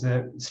measures,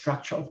 the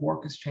structure of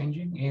work is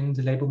changing in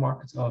the labor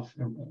markets of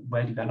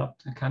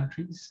well-developed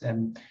countries.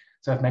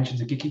 So I've mentioned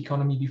the gig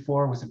economy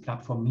before, with the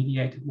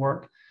platform-mediated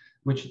work,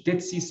 which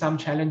did see some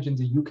challenge in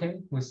the UK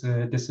with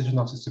the decision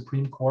of the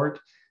Supreme Court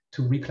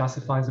to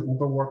reclassify the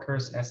Uber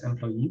workers as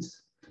employees.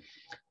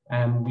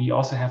 We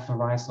also have the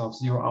rise of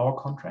zero-hour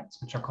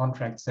contracts, which are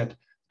contracts that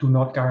do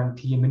not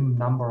guarantee a minimum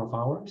number of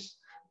hours,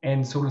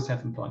 and solo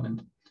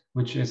self-employment,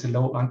 which is a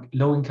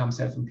low-income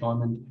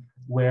self-employment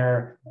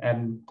where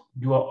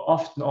you are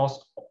often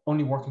also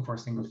only working for a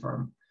single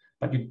firm,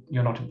 but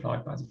you're not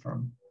employed by the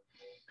firm.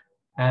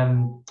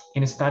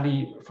 In a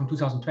study from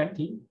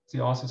 2020, the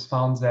authors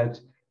found that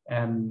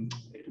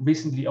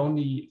recently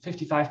only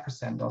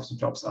 55% of the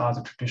jobs are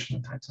the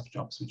traditional types of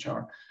jobs, which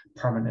are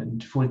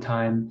permanent,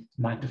 full-time,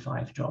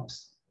 9-to-5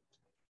 jobs.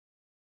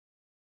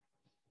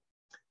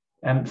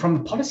 From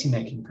the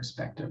policymaking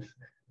perspective,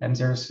 And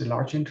there's a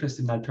large interest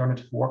in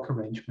alternative work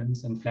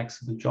arrangements and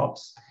flexible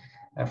jobs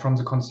from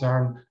the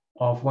concern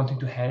of wanting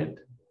to help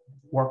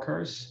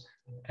workers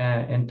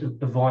and to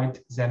avoid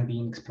them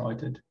being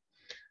exploited.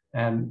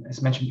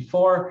 As mentioned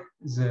before,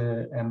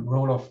 the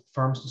role of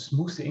firms to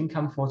smooth the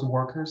income for the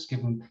workers,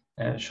 given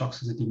shocks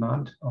to the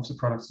demand of the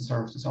products and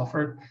services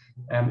offered,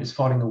 is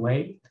falling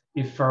away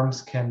if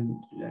firms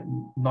can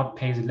not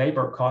pay the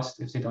labor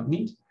cost if they don't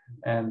need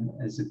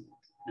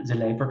the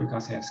labor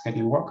because they have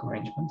scheduled work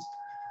arrangements.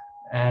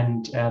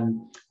 And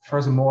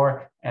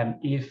furthermore,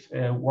 if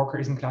a worker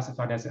isn't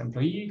classified as an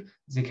employee,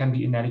 they can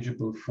be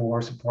ineligible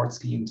for support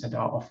schemes that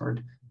are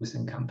offered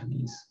within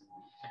companies.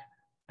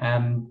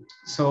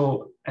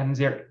 So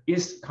there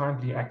is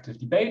currently active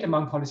debate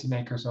among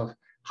policymakers of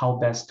how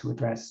best to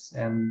address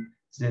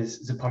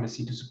the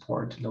policy to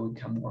support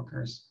low-income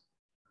workers.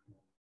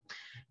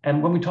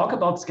 And when we talk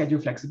about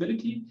schedule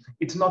flexibility,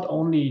 it's not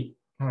only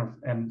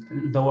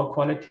lower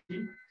quality,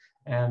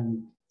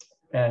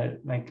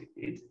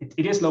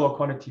 it is lower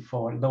quality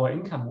for lower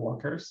income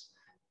workers,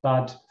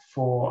 but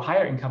for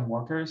higher income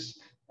workers,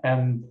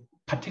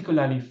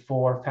 particularly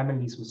for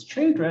families with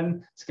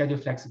children, schedule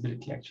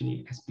flexibility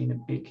actually has been a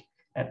big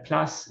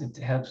plus. It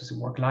helps with the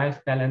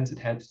work-life balance. It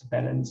helps to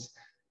balance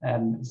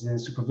the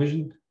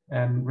supervision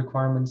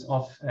requirements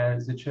of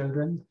the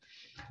children,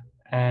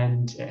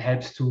 and it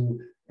helps to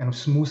kind of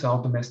smooth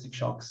out domestic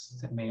shocks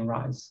that may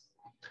arise.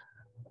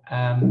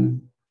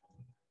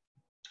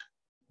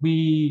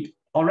 We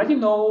already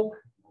know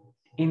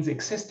in the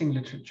existing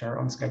literature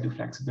on schedule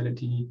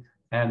flexibility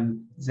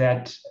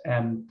that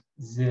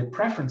the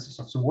preferences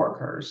of the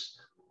workers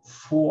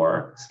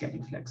for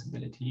schedule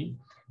flexibility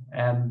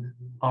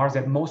are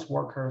that most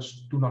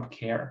workers do not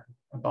care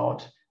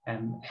about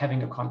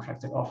having a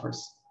contract that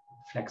offers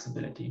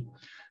flexibility.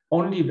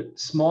 Only a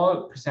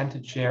small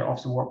percentage share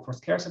of the workforce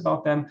cares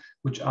about them,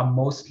 which are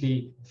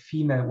mostly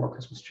female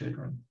workers with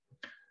children.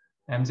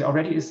 There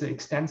already is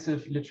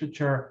extensive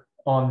literature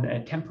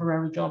on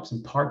temporary jobs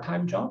and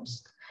part-time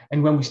jobs.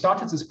 And when we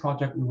started this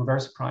project, we were very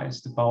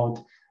surprised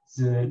about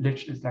the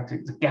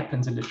gap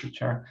in the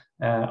literature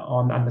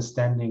on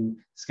understanding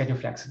schedule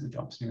flexible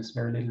jobs, because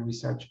very little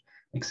research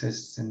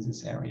exists in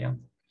this area.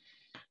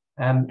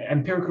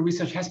 Empirical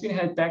research has been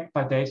held back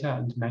by data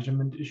and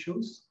measurement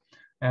issues.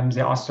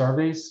 There are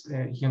surveys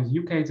here in the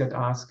UK that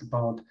ask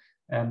about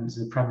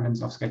the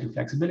prevalence of schedule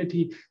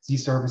flexibility.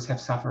 These surveys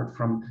have suffered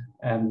from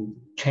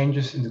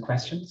changes in the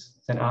questions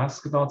that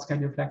ask about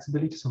schedule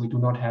flexibility, so we do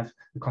not have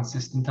a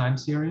consistent time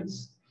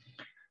series.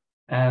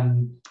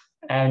 The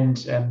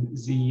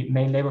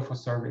main labour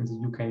force survey in the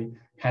UK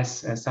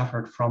has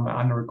suffered from an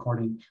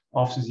under-recording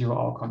of the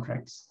zero-hour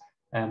contracts,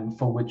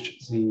 for which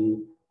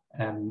the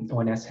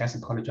ONS has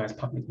apologized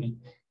publicly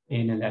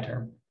in a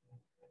letter.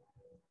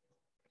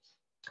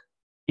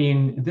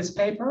 In this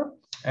paper,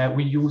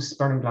 we use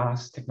burning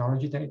glass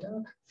technology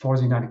data for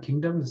the United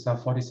Kingdom. These are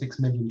 46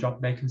 million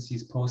job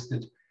vacancies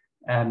posted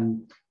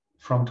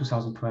from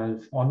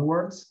 2012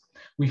 onwards.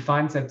 We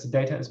find that the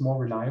data is more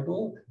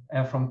reliable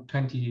from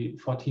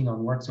 2014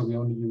 onwards, so we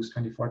only use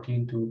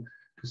 2014 to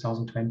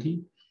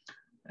 2020.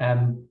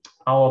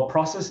 Our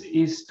process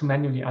is to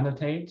manually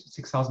annotate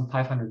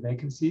 6,500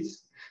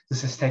 vacancies.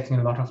 This is taking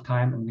a lot of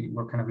time, and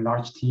we're kind of a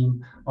large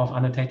team of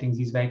annotating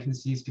these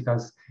vacancies,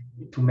 because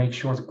to make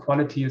sure the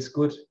quality is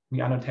good,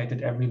 we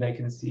annotated every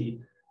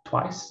vacancy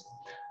twice,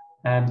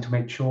 and to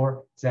make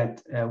sure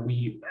that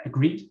we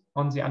agreed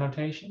on the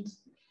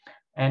annotations.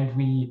 And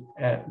we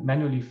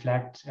manually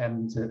flagged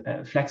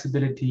the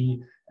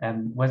flexibility,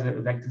 whether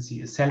a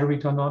vacancy is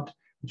salaried or not,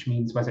 which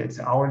means whether it's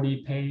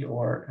hourly pay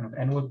or kind of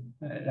annual,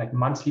 like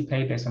monthly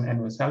pay based on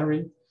annual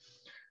salary,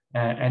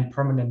 and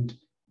permanent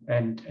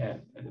and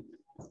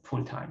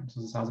full-time.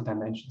 So these are the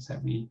dimensions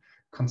that we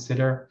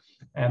consider.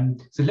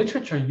 The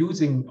literature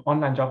using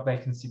online job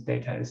vacancy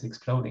data is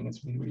exploding.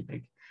 It's really, really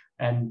big.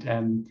 And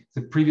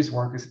the previous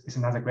work is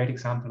another great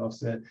example of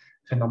the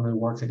phenomenal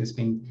work that is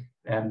being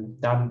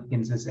done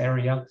in this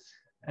area.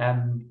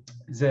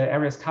 The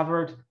areas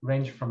covered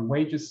range from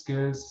wages,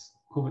 skills,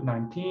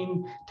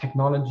 COVID-19,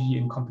 technology,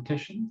 and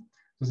competition.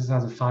 So these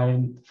are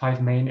the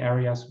five main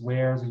areas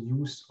where the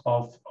use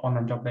of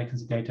online job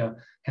vacancy data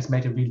has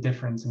made a real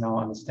difference in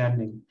our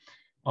understanding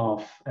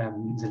of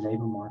the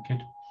labor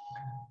market.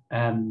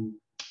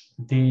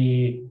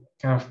 The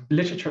kind of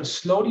literature is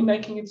slowly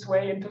making its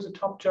way into the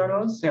top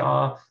journals. There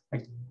are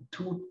like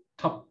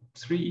top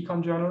three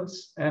econ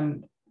journals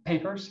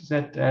papers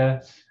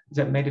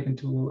that made it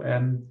into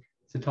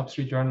the top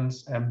 3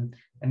 journals, and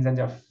then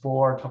there are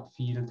 4 top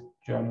field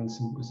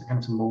journals. And kind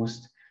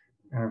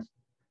of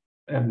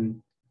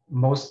the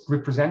most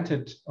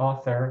represented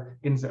author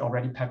in the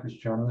already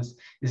published journals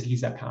is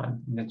Lisa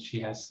Kahn, and that she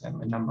has a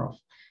number of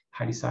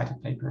highly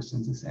cited papers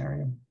in this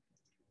area.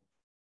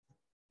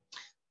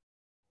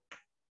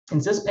 In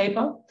this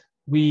paper,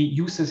 we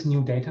use this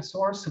new data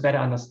source to better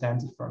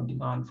understand the firm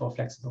demand for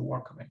flexible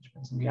work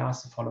arrangements. And we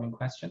ask the following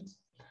questions.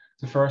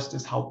 The first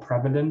is, how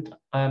prevalent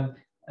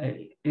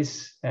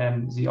is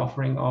the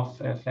offering of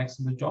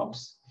flexible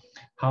jobs?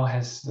 How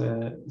has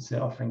the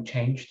offering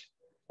changed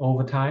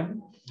over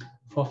time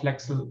for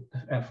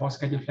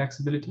schedule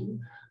flexibility?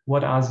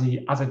 What are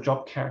the other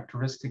job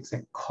characteristics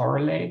that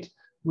correlate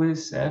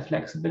with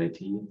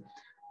flexibility?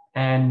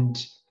 And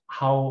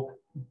how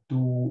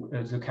do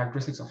the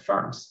characteristics of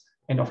firms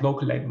and of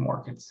local labor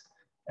markets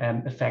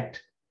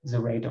affect the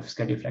rate of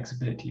schedule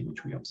flexibility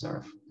which we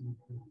observe?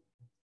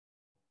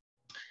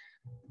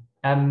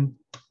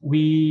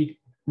 We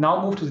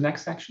now move to the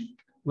next section,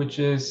 which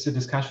is the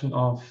discussion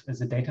of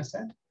the data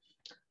set.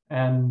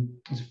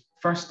 The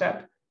first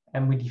step,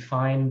 we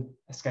define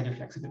schedule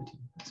flexibility.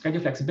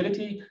 Schedule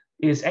flexibility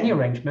is any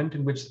arrangement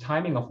in which the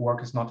timing of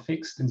work is not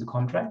fixed in the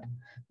contract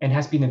and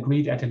has been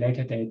agreed at a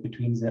later date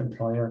between the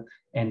employer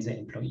and the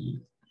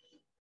employee.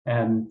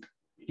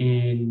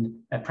 In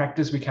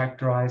practice, we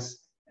characterize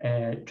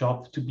a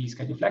job to be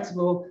schedule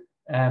flexible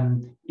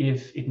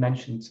if it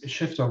mentions a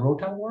shift or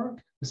rota work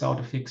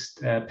without a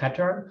fixed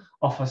pattern,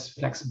 offers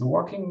flexible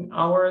working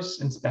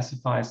hours, and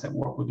specifies that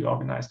work will be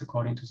organized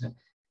according to the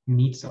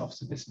needs of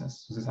the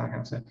business. So these are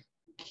kind of the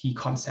key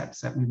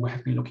concepts that we will have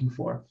to be looking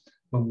for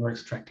when we're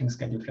extracting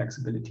schedule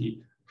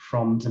flexibility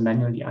from the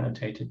manually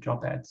annotated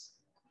job ads.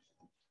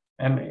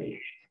 An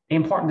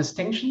important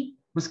distinction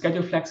with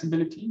schedule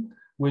flexibility,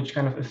 which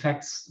kind of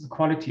affects the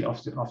quality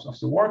of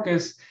the work,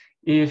 is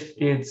if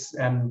it's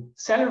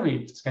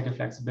salaried schedule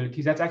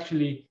flexibility, that's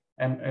actually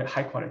a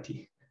high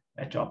quality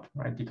job,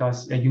 right?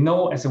 Because you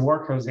know as a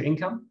worker the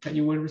income that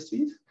you will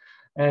receive,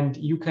 and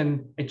you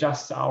can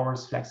adjust the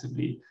hours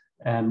flexibly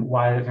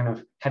while kind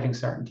of having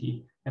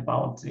certainty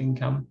about the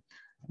income.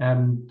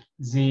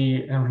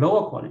 The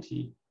lower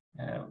quality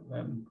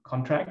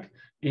contract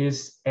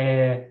is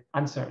an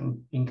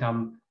uncertain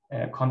income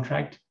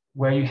contract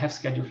where you have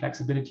schedule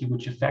flexibility,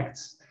 which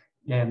affects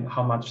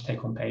how much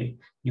take-home pay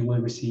you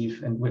will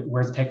receive, and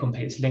where the take-home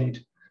pay is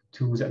linked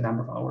to the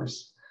number of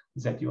hours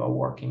that you are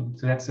working.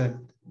 So that's a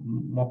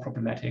more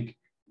problematic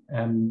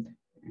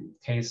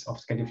case of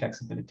schedule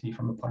flexibility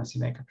from a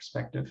policymaker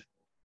perspective.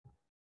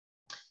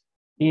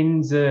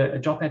 In the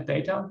job ad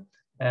data,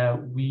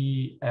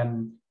 we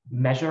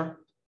measure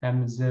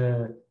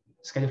the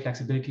schedule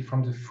flexibility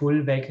from the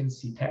full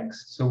vacancy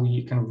text. So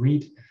we can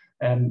read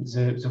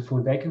the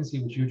full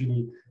vacancy, which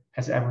usually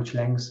has average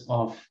length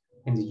of,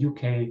 in the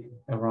UK,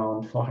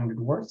 around 400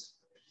 words.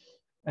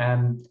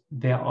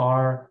 There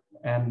are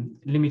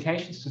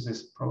limitations to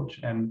this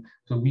approach.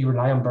 So we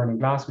rely on Burning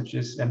Glass, which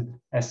is,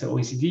 as the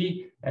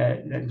OECD,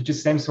 which is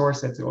the same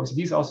source that the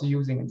OECD is also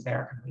using, and they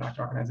are kind of a large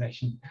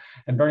organization.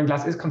 And Burning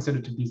Glass is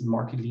considered to be the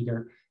market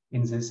leader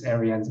in this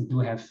area, and they do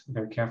have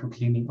very careful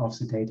cleaning of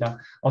the data.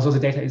 Also, the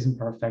data isn't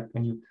perfect.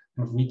 When you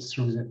kind of read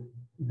through the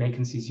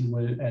vacancies, you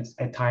will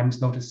at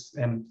times notice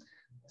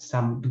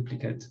some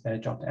duplicate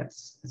job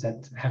ads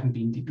that haven't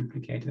been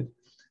deduplicated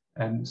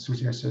through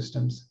their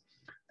systems.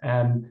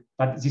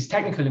 But these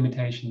technical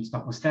limitations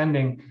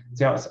notwithstanding,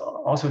 there are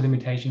also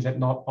limitations that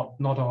not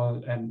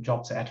all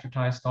jobs are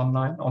advertised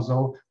online,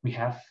 although we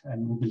have,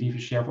 we believe, a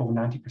share of over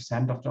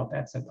 90% of job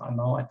ads that are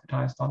now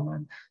advertised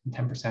online, and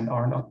 10%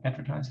 are not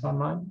advertised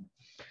online.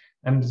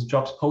 And the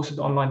jobs posted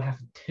online have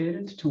a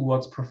tilt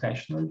towards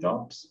professional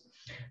jobs,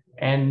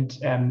 and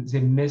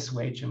they miss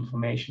wage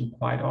information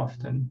quite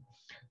often.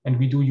 And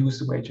we do use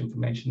the wage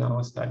information in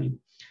our study.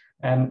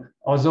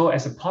 Although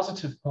as a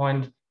positive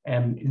point,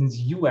 in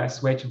the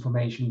US, wage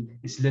information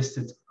is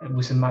listed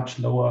with a much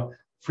lower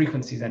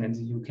frequency than in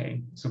the UK.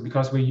 So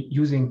because we're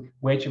using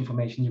wage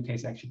information,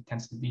 UK actually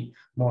tends to be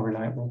more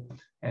reliable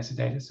as a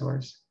data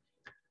source.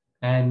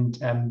 And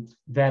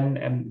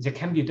then there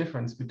can be a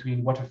difference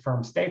between what a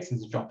firm states in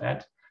the job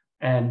ad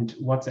and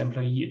what the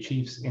employee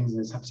achieves in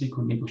the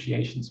subsequent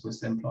negotiations with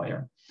the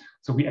employer.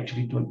 So we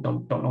actually don't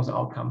know the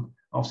outcome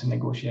of the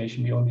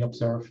negotiation. We only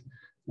observe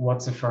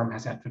what the firm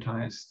has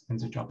advertised in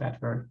the job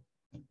advert.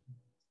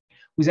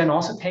 We then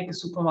also take a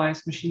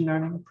supervised machine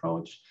learning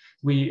approach.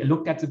 We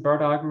looked at the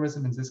BERT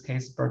algorithm. In this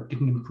case, BERT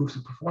didn't improve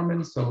the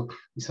performance. So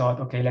we thought,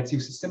 okay, let's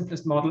use the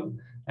simplest model.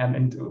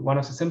 And one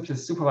of the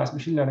simplest supervised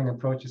machine learning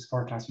approaches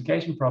for a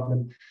classification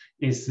problem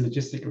is the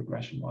logistic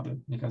regression model,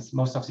 because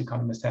most of the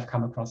economists have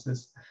come across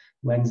this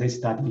when they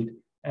studied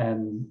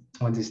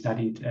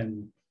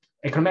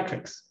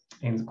econometrics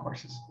in the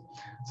courses.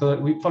 So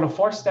we follow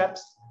 4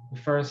 steps. We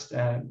first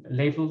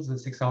label the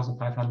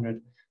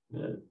 6,500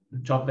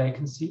 job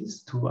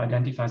vacancies to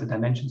identify the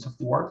dimensions of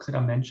work that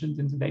are mentioned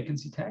in the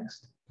vacancy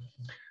text.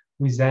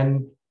 We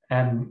then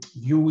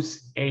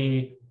use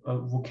a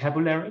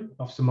vocabulary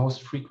of the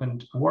most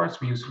frequent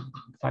words. We use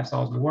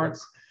 5,000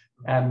 words.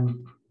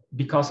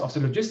 Because of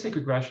the logistic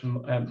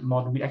regression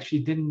model, we actually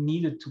didn't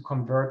need it to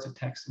convert the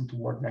text into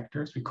word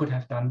vectors. We could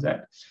have done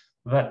that,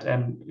 but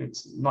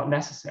it's not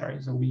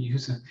necessary. So we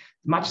use a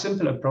much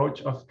simpler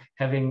approach of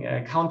having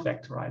count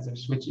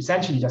vectorizers, which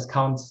essentially just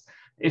counts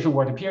if a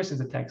word appears in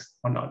the text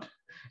or not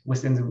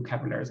within the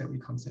vocabularies that we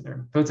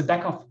consider. So it's a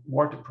back of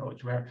word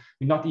approach where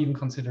we not even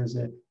consider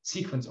the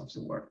sequence of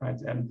the word, right?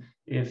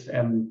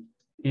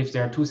 If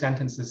there are 2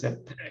 sentences that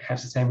have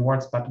the same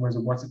words, but where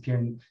the words appear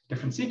in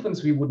different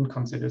sequence, we wouldn't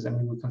consider them.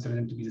 We would consider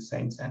them to be the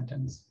same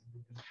sentence.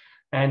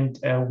 And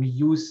we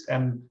use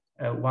 1,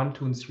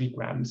 2, and 3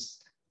 grams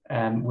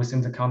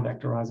within the count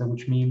vectorizer,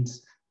 which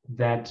means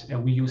that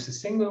we use a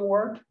single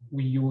word,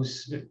 we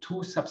use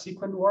 2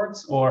 subsequent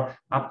words, or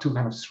up to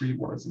kind of 3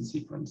 words in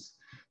sequence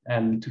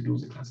to do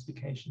the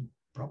classification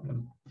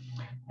problem.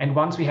 And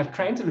once we have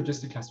trained the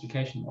logistic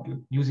classification model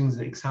using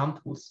the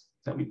examples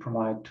that we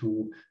provide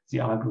to the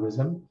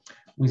algorithm,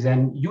 we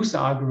then use the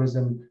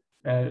algorithm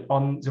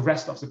on the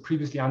rest of the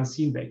previously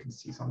unseen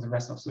vacancies, on the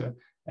rest of the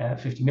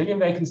 50 million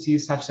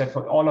vacancies, such that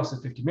for all of the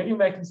 50 million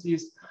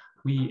vacancies,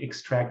 we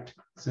extract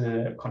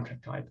the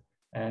contract type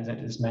that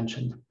is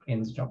mentioned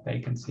in the job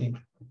vacancy.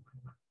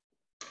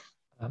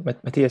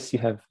 Matthias, you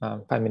have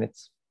 5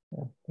 minutes.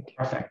 Thank you.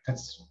 Perfect.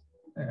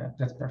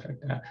 That's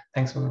perfect.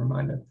 Thanks for the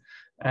reminder.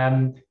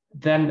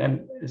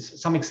 Then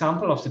some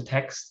example of the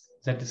text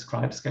that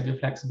describes schedule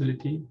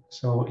flexibility.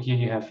 So here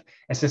you have,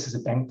 as this is a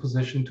bank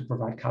position to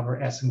provide cover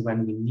as and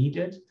when we need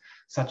it,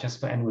 such as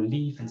for annual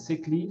leave and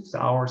sick leave,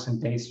 the hours and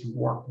days you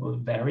work will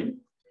vary.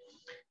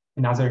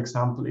 Another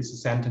example is a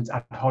sentence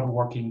ad hoc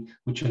working,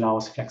 which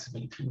allows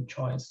flexibility in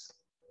choice.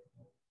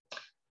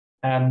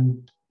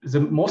 The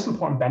most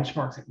important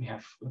benchmarks that we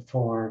have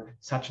for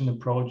such an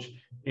approach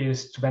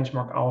is to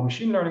benchmark our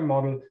machine learning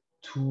model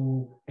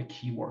to a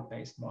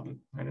keyword-based model.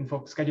 Right? And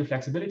for schedule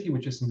flexibility,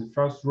 which is in the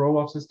first row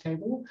of this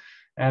table,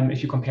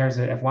 if you compare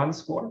the F1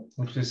 score,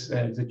 which is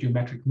the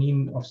geometric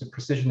mean of the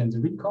precision in the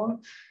recall,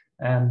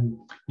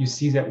 you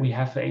see that we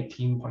have an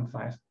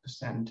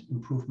 18.5%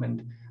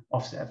 improvement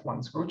of the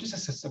F1 score, which is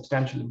a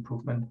substantial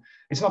improvement.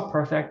 It's not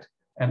perfect,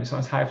 it's not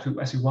as high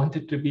as we want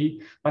it to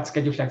be, but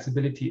schedule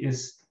flexibility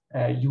is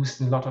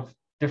used in a lot of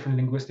different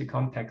linguistic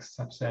contexts,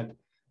 such that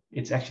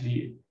it's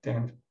actually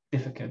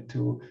difficult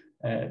to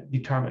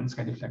determine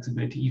schedule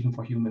flexibility even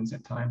for humans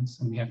at times.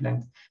 And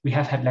we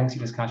have had lengthy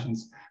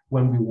discussions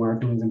when we were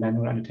doing the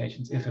manual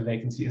annotations if a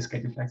vacancy is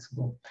schedule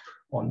flexible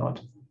or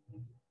not.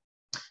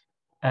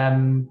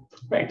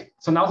 Great.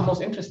 So now the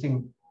most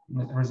interesting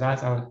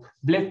results, I'll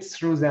blitz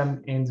through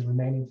them in the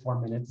remaining 4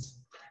 minutes.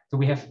 So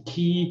we have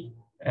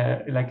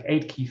like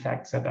 8 key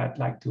facts that I'd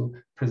like to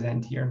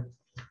present here.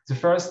 The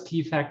first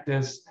key fact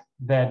is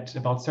that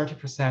about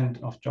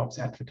 30% of jobs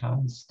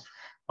advertised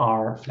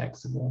are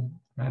flexible.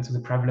 Right? So the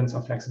prevalence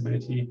of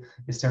flexibility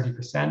is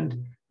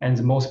 30%. And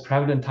the most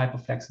prevalent type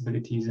of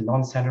flexibility, the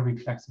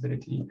non-salaried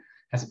flexibility,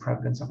 has a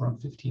prevalence of around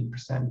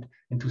 15%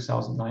 in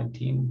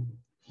 2019.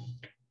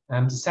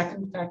 The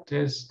second fact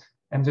is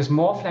there's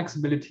more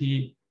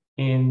flexibility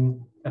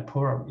in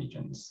poorer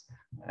regions.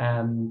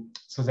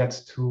 So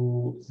that's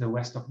to the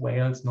west of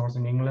Wales,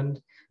 northern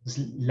England. There's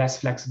less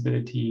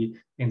flexibility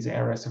in the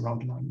areas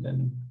around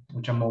London,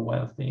 which are more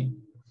wealthy.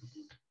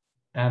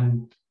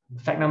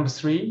 Fact number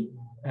 3,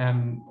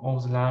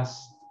 over the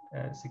last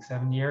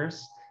 6-7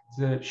 years,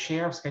 the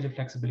share of schedule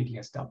flexibility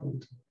has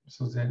doubled.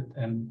 So that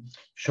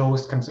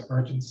shows kind of the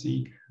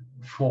urgency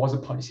for the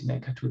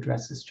policymaker to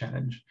address this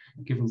challenge,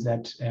 given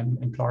that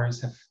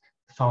employers have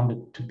found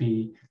it to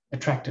be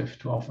attractive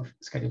to offer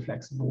schedule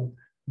flexible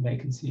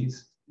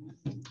vacancies.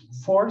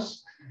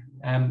 Fourth,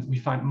 we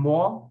find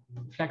more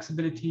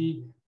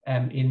flexibility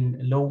in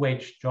low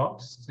wage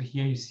jobs. So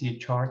here you see a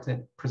chart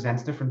that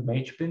presents different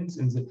wage bins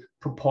in the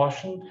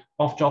proportion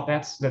of job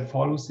ads that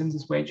fall within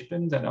this wage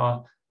bin that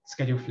are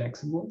schedule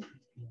flexible.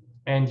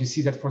 And you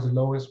see that for the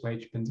lowest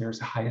wage bin, there's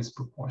the highest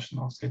proportion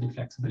of schedule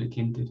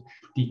flexibility, and it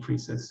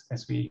decreases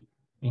as we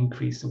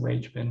increase the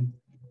wage bin.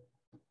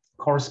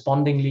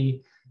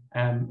 Correspondingly,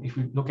 if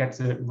we look at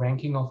the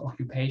ranking of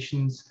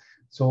occupations,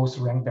 those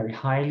rank very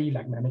highly,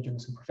 like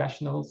managers and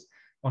professionals,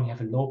 only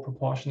have a low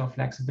proportion of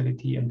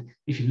flexibility. And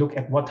if you look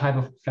at what type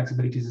of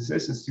flexibility this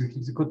is, it's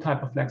usually a good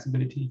type of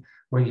flexibility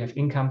where you have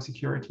income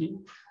security,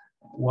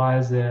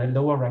 while the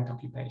lower ranked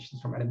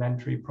occupations from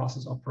elementary,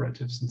 process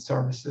operatives, and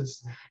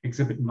services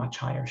exhibit much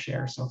higher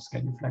shares of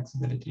schedule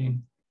flexibility.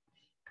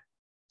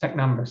 Fact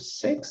number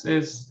 6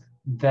 is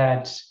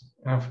that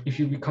if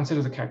you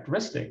consider the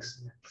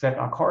characteristics that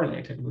are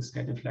correlated with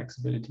schedule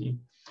flexibility,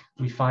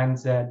 we find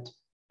that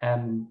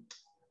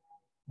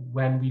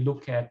when we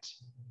look at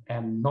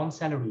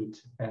non-salaried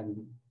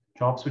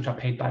jobs which are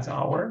paid by the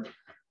hour,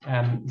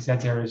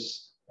 that there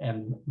is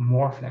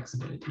more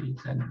flexibility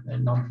than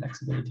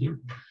non-flexibility.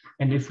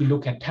 And if we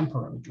look at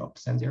temporary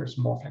jobs, then there is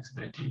more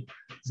flexibility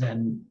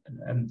than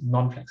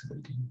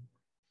non-flexibility.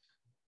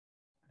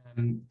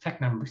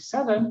 Fact number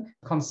 7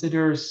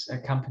 considers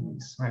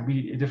companies. Right?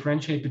 We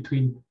differentiate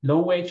between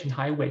low-wage and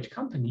high-wage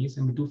companies,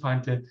 and we do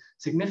find the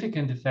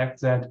significant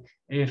effect that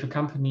if a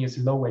company is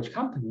a low-wage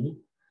company,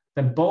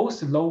 then both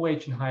the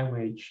low-wage and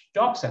high-wage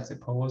jobs that they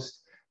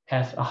post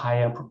have a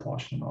higher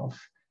proportion of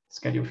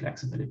schedule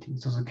flexibility.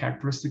 So the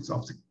characteristics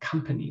of the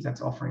company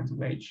that's offering the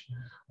wage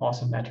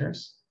also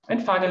matters.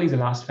 And finally, the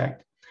last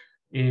fact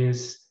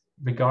is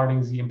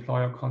regarding the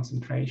employer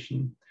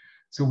concentration.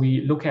 So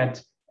we look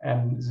at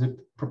the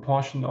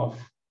proportion of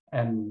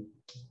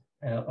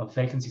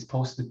vacancies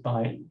posted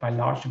by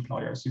large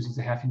employers using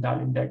the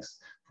Herfindahl index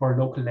for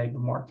a local labor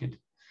market.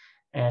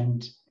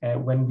 And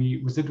when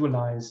we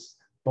residualize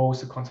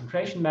both the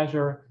concentration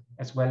measure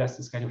as well as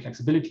the schedule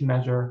flexibility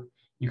measure,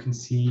 you can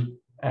see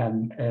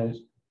a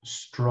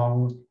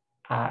strong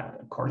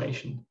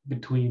correlation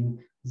between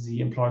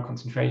the employer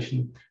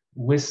concentration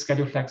with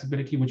schedule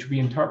flexibility, which we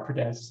interpret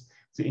as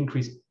the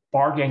increased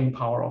bargaining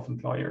power of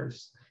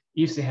employers.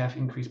 If they have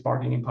increased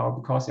bargaining power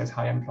because there's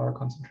high employer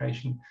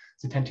concentration,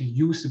 they tend to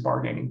use the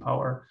bargaining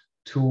power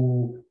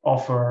to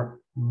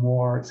offer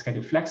more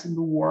schedule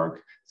flexible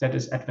work that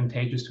is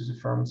advantageous to the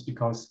firms,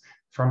 because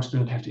firms do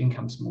not have the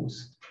income smooth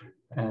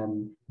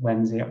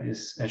when there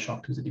is a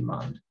shock to the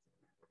demand.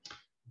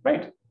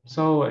 Great.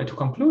 So to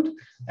conclude,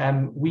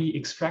 we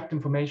extract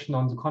information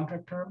on the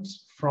contract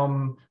terms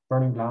from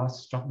Burning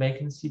Glass job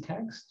vacancy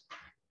text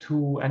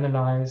to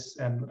analyze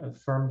a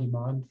firm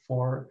demand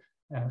for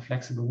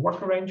flexible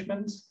work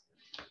arrangements.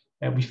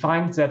 We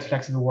find that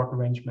flexible work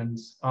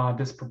arrangements are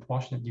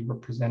disproportionately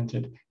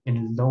represented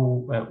in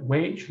low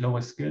wage,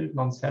 lower skilled,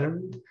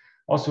 non-salaried,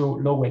 also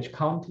low wage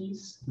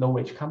counties, low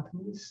wage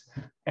companies,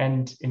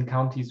 and in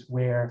counties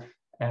where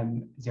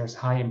there's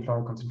high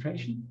employer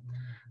concentration.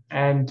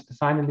 And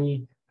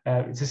finally,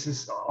 this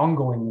is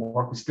ongoing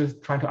work. We're still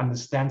trying to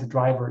understand the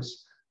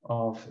drivers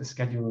of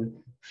schedule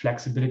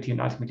flexibility, and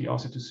ultimately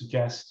also to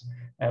suggest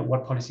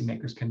what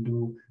policymakers can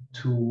do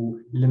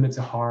to limit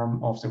the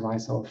harm of the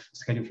rise of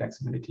schedule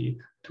flexibility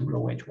to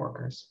low-wage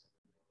workers.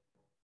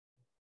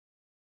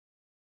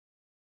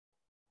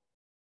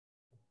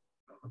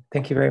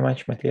 Thank you very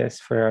much, Matthias,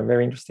 for a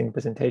very interesting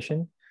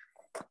presentation.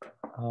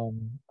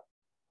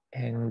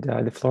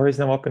 The floor is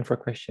now open for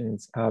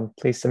questions.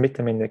 Please submit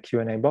them in the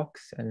Q&A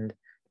box, and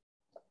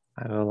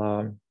I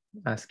will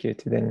ask you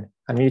to then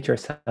unmute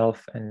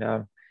yourself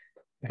and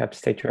perhaps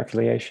state your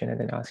affiliation and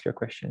then ask your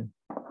question.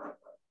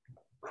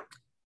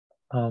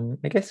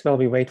 I guess while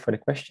we wait for the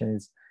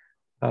questions,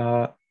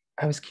 I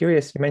was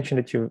curious, you mentioned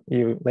that you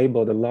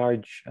labeled a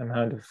large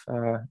amount of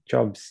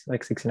jobs,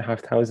 like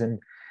 6,500.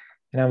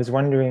 And I was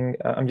wondering,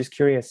 I'm just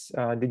curious,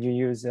 did you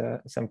use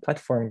some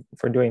platform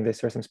for doing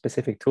this or some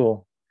specific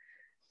tool?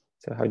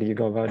 So how do you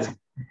go about it?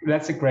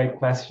 That's a great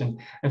question.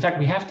 In fact,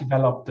 we have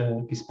developed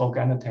the bespoke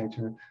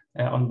annotator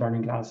on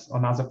Burning Glass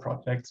on other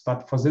projects,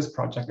 but for this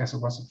project, as it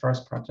was the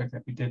first project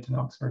that we did in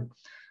Oxford,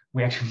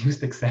 we actually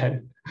used Excel.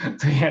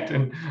 So we had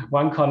in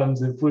one column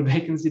the full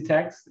vacancy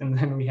text, and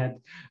then we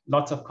had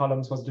lots of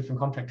columns for different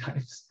contract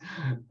types.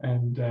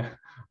 And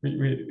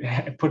we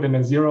put in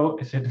a 0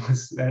 if it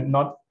was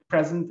not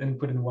present, and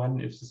put in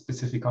 1 if the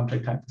specific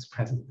contract type is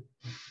present.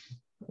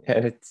 Yeah,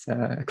 it's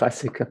a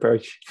classic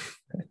approach.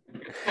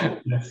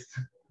 Yes.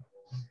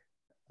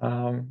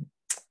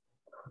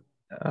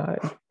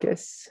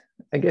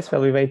 I guess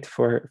while we wait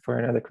for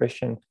another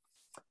question,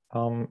 we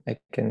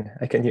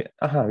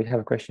have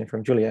a question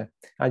from Julia.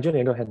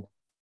 Julia, go ahead.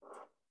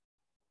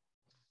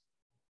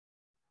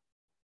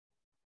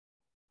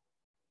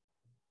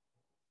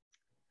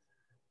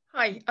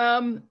 Hi,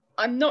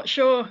 I'm not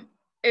sure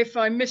if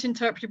I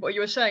misinterpreted what you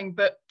were saying,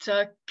 but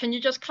can you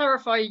just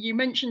clarify, you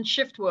mentioned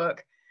shift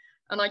work,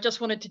 and I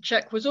just wanted to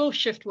check, was all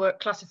shift work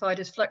classified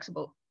as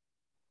flexible?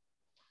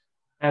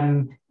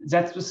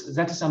 That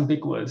is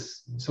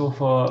ambiguous. So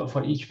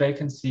for each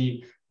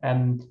vacancy,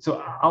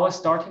 so our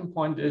starting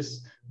point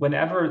is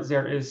whenever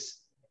there is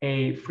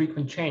a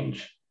frequent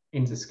change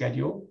in the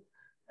schedule,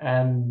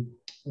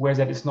 where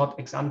that is not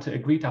ex ante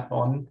agreed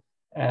upon,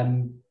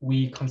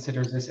 we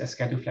consider this as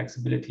schedule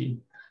flexibility.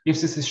 If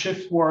this is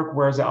shift work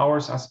where the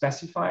hours are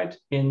specified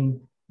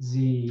in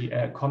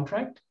the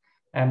contract,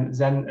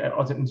 then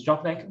in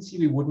job vacancy,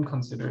 we wouldn't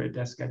consider it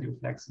as schedule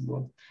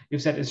flexible.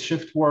 If that is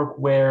shift work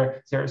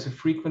where there is a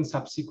frequent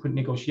subsequent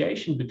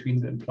negotiation between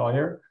the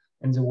employer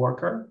and the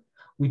worker,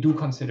 we do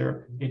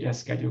consider it as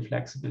schedule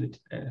flexible.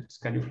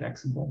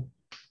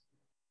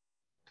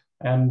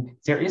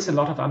 There is a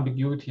lot of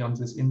ambiguity on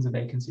this in the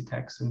vacancy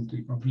text, and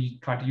we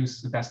try to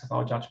use the best of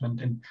our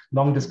judgment in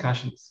long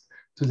discussions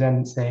to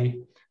then say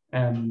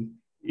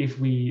if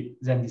we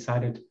then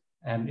decided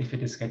if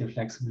it is schedule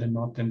flexible or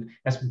not. And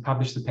as we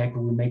publish the paper,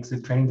 we make the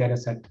training data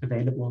set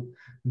available.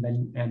 And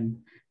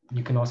then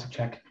you can also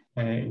check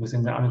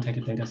within the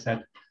annotated data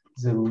set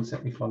the rules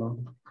that we follow.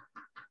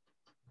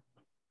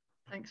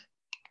 Thanks.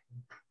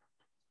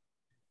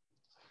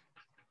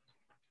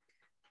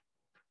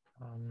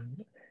 I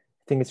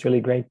think it's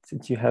really great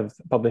that you have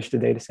published the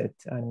data set.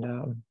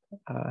 And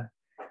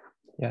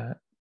yeah,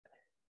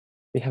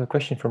 we have a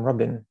question from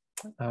Robin.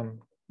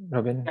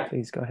 Robin,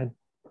 please go ahead.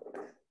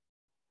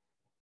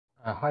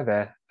 Hi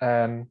there.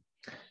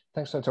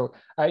 Thanks for that talk.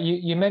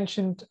 You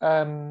mentioned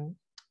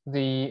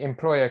the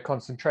employer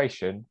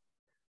concentration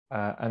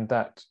and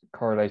that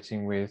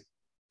correlating with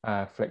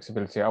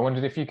flexibility. I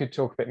wondered if you could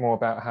talk a bit more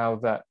about how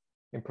that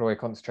employer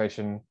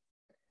concentration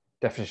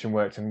definition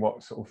worked and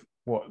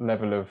what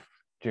level of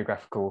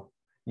geographical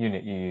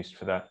unit you used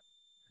for that.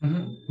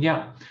 Mm-hmm.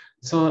 Yeah,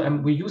 so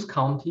we use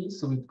counties,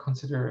 so we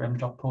consider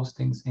job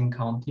postings in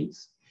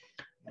counties.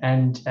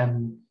 And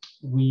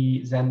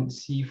we then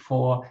see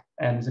for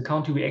the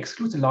county, we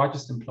exclude the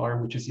largest employer,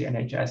 which is the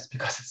NHS,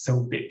 because it's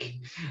so big.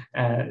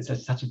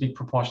 It's such a big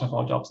proportion of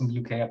all jobs in the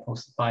UK are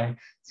posted by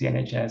the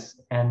NHS.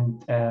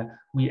 And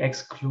we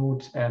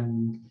exclude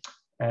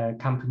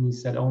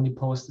companies that only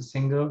post a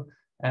single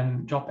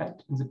job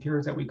ad in the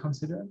period that we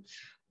consider.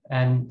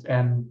 And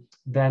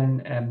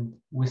then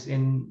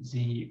within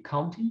the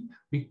county,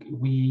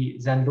 we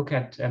then look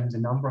at the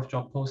number of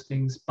job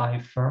postings by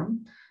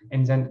firm,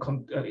 and then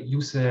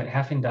use a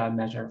Herfindahl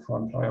measure for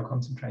employer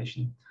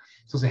concentration.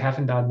 So the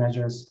Herfindahl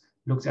measures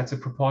looks at the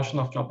proportion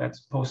of job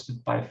ads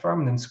posted by firm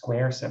and then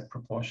squares that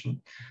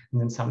proportion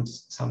and then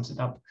sums it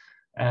up.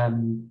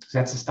 So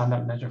that's the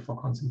standard measure for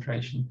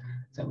concentration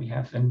that we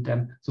have.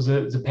 And so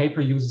the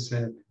paper uses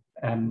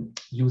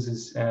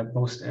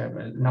both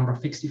number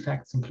of fixed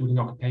effects, including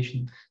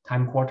occupation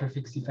time quarter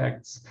fixed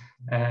effects,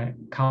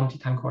 county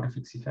time quarter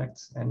fixed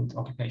effects, and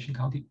occupation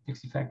county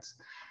fixed effects.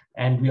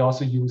 And we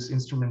also use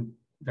instrument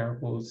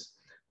variables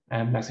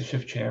like the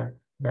shift share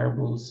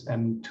variables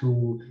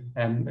to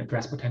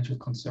address potential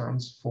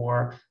concerns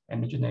for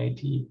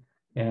heterogeneity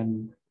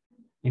in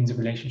the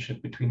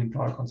relationship between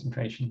employer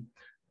concentration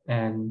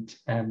and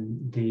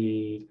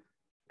the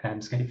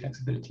schedule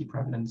flexibility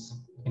prevalence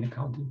in a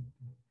county.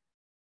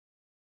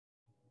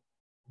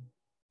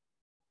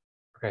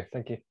 Okay,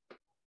 thank you.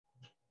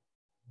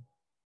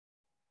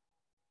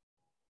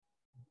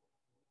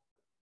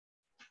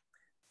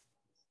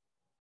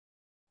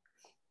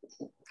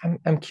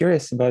 I'm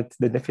curious about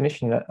the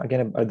definition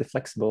again about the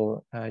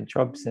flexible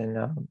jobs, and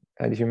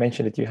as you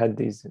mentioned that you had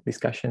these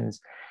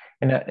discussions,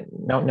 and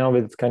now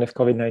with kind of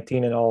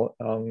COVID-19 and all,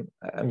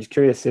 I'm just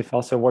curious if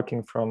also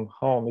working from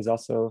home is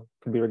also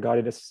could be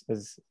regarded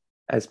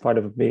as part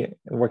of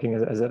working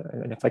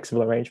in a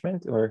flexible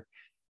arrangement, or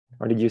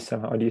did you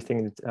somehow, or do you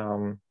think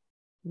that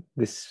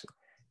this?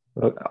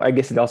 Well, I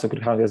guess it also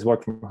could count as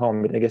work from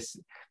home, but I guess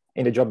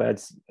in the job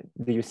ads,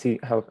 do you see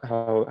how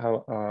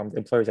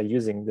employers are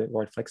using the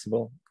word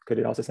flexible? Could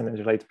it also sometimes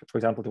relate, for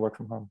example, to work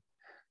from home?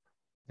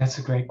 That's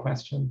a great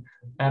question.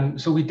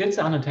 So we did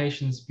the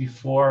annotations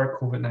before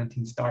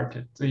COVID-19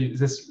 started. So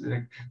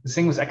the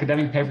thing with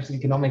academic papers in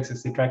economics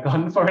is they drag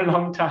on for a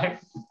long time,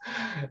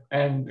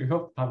 and we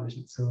hope to publish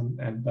it soon.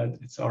 But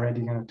it's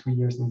already kind of 2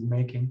 years in the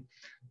making.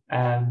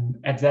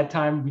 At that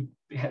time,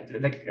 we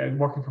had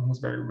working from home was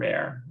very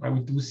rare. Right?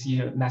 We do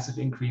see a massive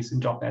increase in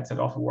job ads that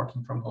offer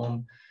working from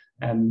home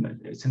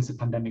since the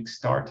pandemic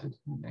started.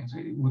 So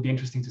it would be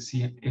interesting to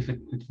see if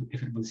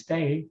it will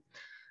stay.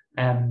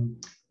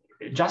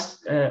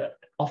 Just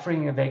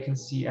offering a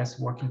vacancy as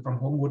working from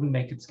home wouldn't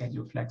make it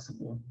schedule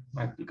flexible,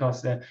 right?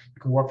 Because you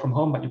can work from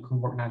home, but you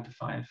can work 9 to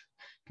 5.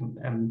 You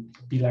can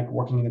be like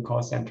working in a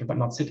call center, but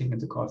not sitting in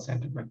the call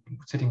center, but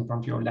sitting in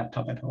front of your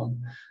laptop at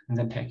home and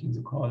then taking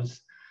the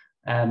calls.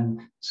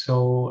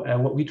 So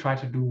what we tried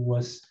to do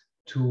was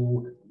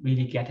to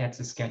really get at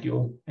the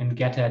schedule and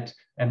get at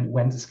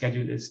when the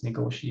schedule is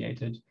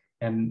negotiated.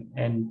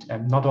 And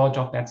not all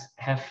job ads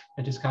have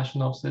a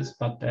discussion of this,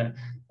 but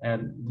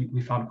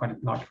we found quite a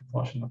large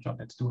proportion of job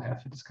ads do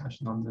have a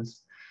discussion on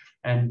this.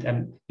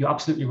 And you're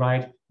absolutely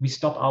right. We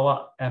stopped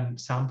our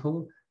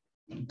sample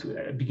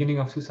to beginning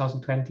of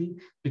 2020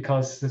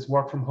 because this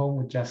work from home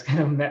would just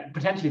kind of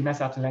potentially mess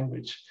up the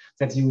language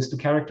that's used to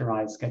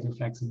characterize schedule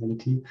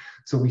flexibility.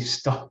 So we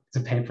stopped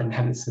the paper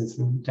analysis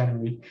in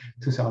January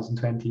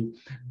 2020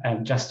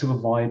 just to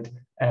avoid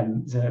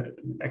the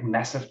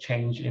massive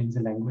change in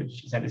the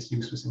language that is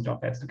used within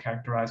job ads to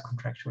characterize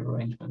contractual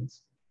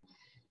arrangements.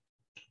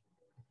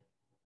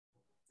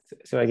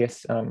 So I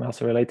guess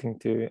also relating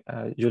to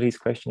Julie's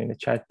question in the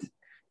chat,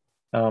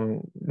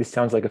 this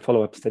sounds like a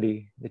follow-up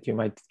study that you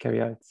might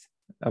carry out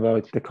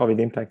about the COVID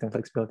impact on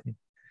flexibility.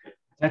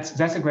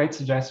 That's a great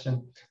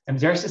suggestion. And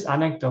there's this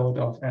anecdote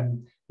of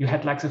you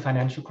had like the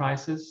financial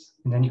crisis,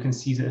 and then you can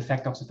see the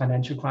effect of the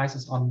financial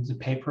crisis on the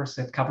papers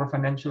that cover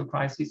financial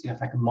crises. You have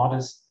like a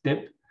modest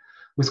dip.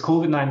 With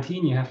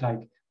COVID-19, you have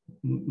like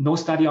no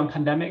study on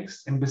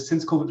pandemics, and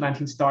since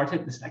COVID-19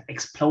 started, this like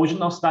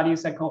explosion of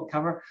studies that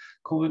cover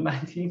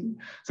COVID-19.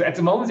 So at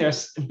the moment,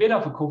 there's a bit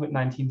of a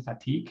COVID-19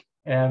 fatigue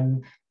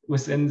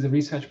within the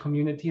research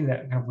community.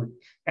 That kind of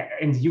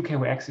in the UK,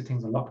 we're exiting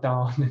the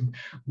lockdown, and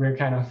we're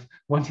kind of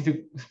wanting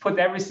to put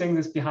everything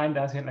that's behind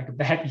us. We had like a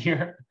bad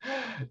year.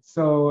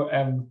 So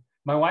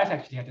my wife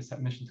actually had a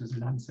submission to the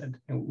Lancet,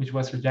 which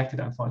was rejected,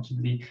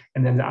 unfortunately.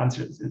 And then the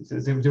answer,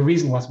 the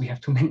reason was we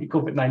have too many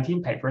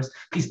COVID-19 papers.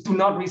 Please do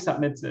not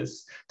resubmit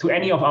this to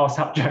any of our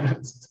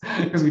subjournals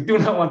because we do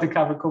not want to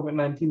cover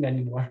COVID-19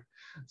 anymore.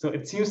 So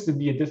it seems to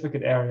be a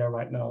difficult area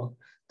right now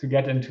to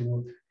get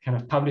into kind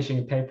of publishing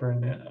a paper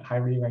in a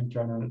highly ranked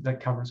journal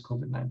that covers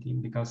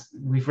COVID-19 because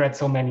we've read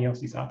so many of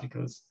these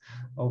articles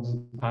over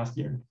the past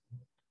year.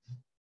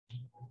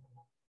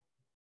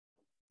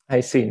 I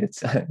see.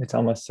 It's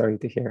almost sorry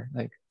to hear.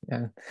 Like,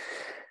 yeah.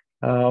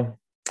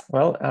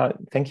 Well,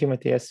 thank you,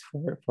 Matthias,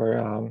 for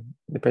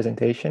the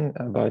presentation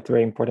about a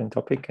very important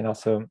topic and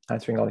also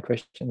answering all the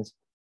questions.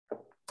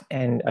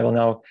 And I will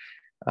now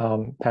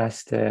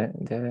pass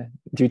the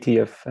duty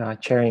of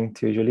chairing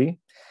to Julie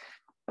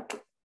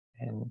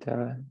and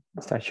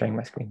start sharing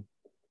my screen.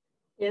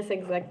 Yes,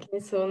 exactly.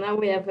 So now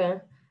we have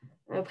a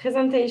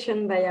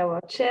presentation by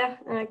our chair,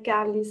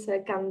 Carlis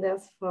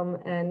Kanders from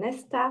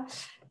Nesta.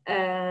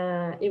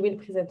 He will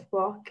present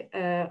work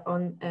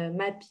on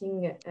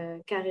mapping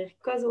career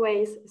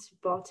causeways,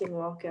 supporting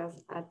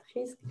workers at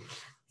risk.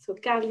 So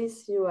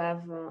Carlis, you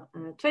have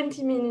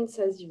 20 minutes,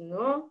 as you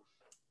know,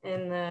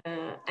 and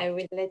I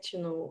will let you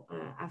know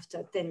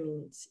after 10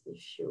 minutes,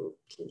 if you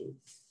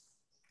please.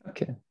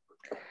 Okay,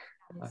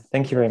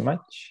 thank you very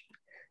much.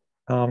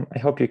 I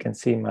hope you can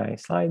see my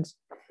slides,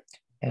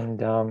 and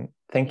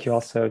thank you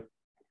also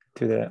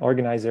to the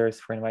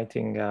organizers for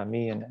inviting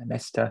me and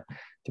Nesta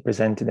to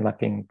present the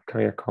Mapping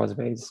Career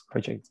Causeways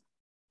project.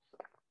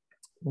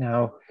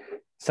 Now,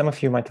 some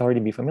of you might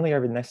already be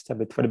familiar with Nesta,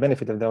 but for the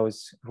benefit of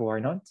those who are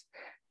not,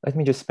 let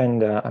me just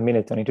spend a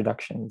minute on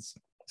introductions.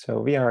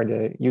 So we are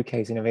the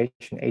UK's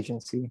innovation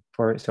agency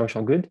for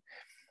social good,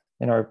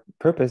 and our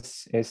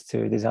purpose is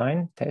to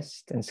design,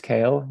 test, and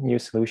scale new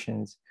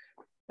solutions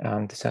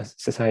to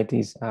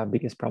society's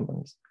biggest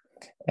problems.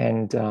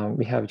 And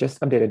we have just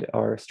updated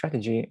our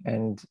strategy,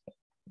 and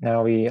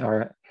now we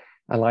are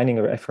aligning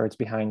our efforts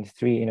behind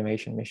 3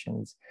 innovation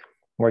missions,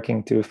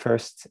 working to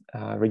first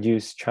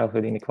reduce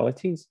childhood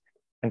inequalities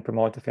and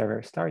promote a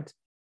fairer start.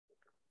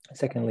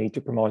 Secondly,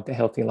 to promote a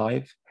healthy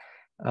life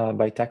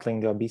by tackling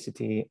the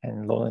obesity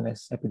and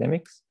loneliness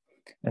epidemics.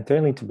 And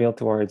thirdly, to build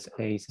towards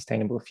a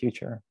sustainable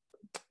future.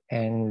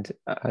 And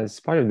as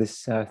part of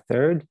this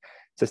third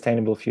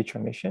sustainable future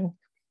mission,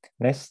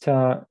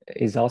 Nesta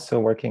is also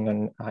working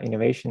on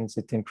innovations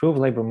that improve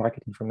labor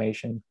market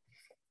information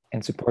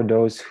and support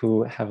those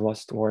who have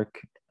lost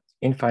work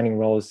in finding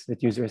roles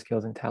that use their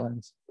skills and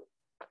talents.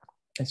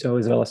 And so,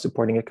 as well as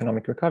supporting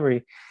economic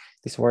recovery,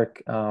 this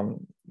work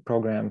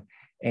program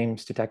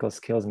aims to tackle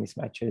skills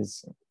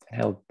mismatches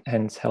and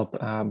hence help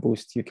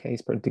boost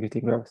UK's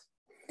productivity growth.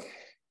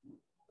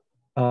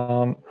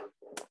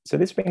 So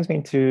this brings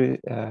me to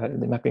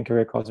the Mapping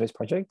Career Causeways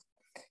project,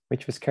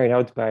 which was carried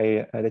out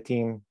by the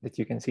team that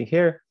you can see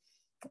here,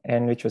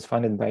 and which was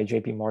funded by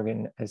JP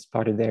Morgan as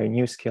part of their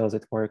New Skills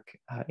at Work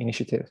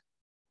initiative.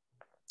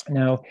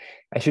 Now,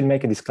 I should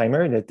make a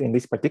disclaimer that in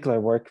this particular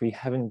work, we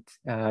haven't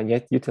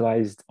yet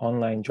utilized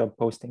online job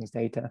postings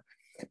data,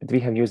 but we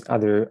have used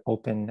other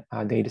open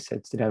data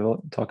sets that I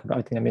will talk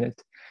about in a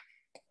minute.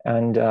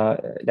 And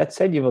that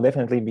said, you will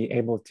definitely be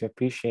able to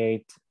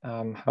appreciate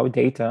how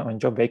data on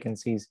job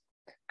vacancies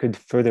could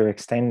further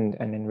extend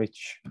and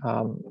enrich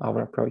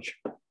our approach.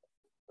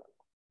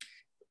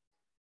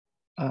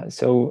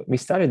 So we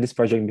started this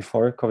project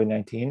before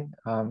COVID-19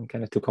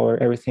 kind of took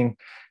over everything.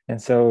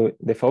 And so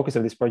the focus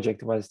of this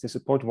project was to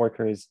support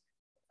workers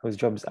whose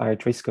jobs are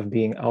at risk of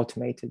being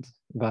automated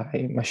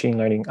by machine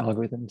learning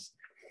algorithms.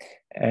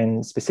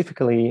 And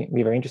specifically,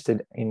 we were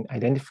interested in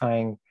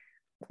identifying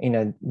in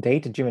a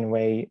data-driven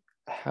way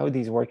how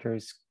these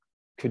workers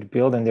could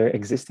build on their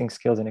existing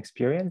skills and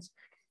experience,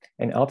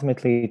 and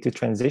ultimately to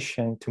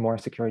transition to more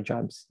secure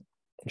jobs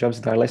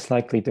that are less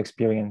likely to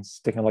experience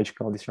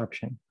technological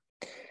disruption.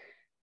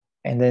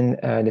 And then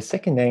the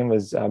second aim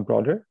was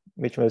broader,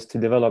 which was to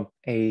develop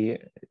a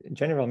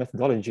general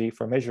methodology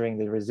for measuring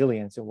the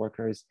resilience of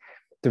workers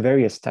to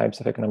various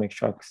types of economic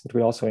shocks that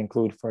we also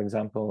include, for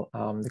example,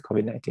 the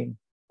COVID-19.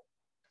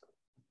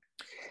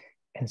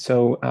 And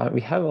so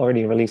we have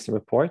already released a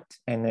report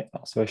and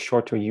also a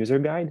shorter user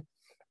guide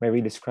where we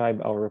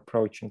describe our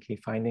approach and key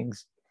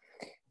findings.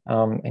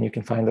 And you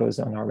can find those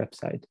on our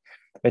website.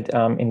 But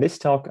in this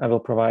talk, I will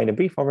provide a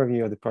brief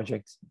overview of the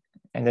project,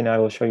 and then I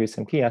will show you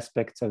some key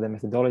aspects of the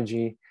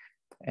methodology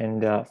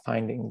and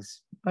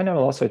findings. And I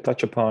will also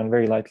touch upon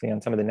very lightly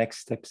on some of the next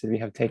steps that we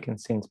have taken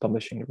since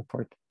publishing the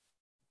report.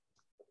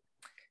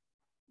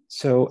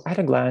 So at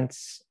a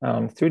glance,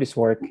 through this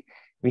work,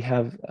 we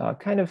have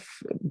kind of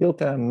built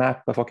a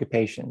map of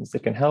occupations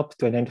that can help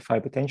to identify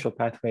potential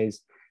pathways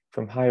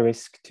from high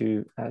risk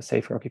to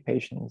safer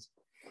occupations.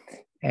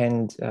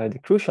 And the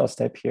crucial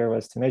step here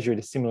was to measure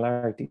the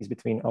similarities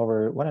between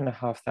over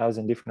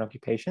 1,500 different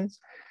occupations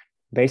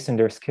based on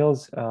their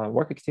skills,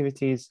 work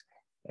activities,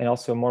 and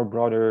also more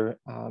broader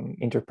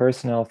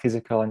interpersonal,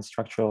 physical, and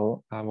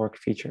structural work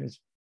features.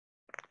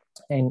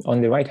 And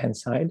on the right-hand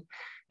side,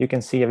 you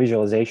can see a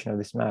visualization of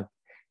this map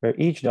where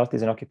each dot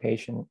is an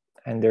occupation,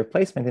 and their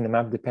placement in the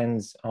map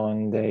depends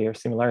on their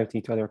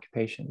similarity to other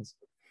occupations.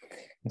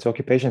 And so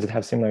occupations that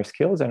have similar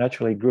skills are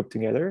naturally grouped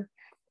together,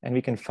 and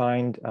we can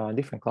find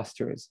different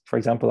clusters. For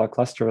example, a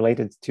cluster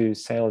related to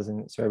sales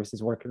and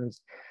services workers.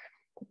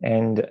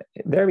 And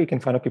there we can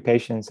find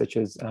occupations such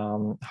as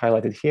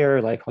highlighted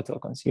here, like hotel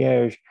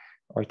concierge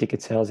or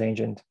ticket sales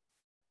agent.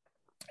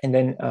 And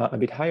then a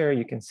bit higher,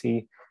 you can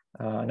see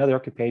another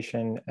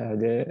occupation,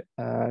 the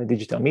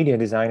digital media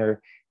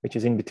designer, which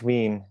is in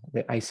between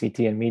the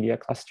ICT and media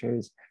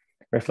clusters,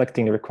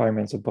 reflecting the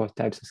requirements of both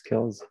types of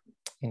skills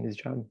in this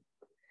job.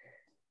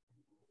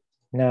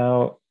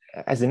 Now,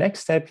 as the next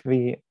step,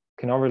 we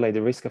can overlay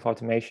the risk of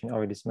automation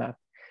over this map,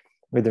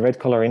 with the red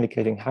color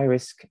indicating high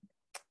risk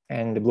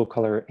and the blue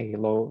color a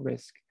low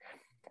risk.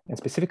 And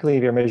specifically,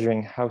 we are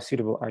measuring how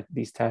suitable are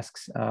these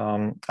tasks,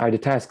 are the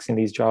tasks in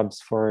these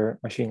jobs for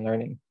machine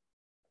learning.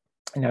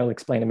 And I will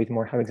explain a bit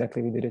more how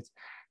exactly we did it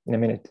in a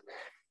minute.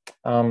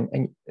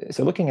 And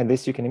so looking at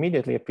this, you can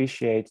immediately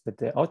appreciate that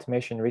the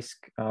automation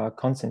risk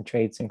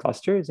concentrates in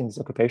clusters in this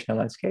occupational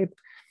landscape.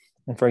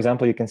 And for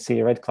example, you can see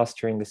a red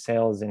cluster in the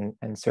sales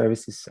and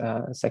services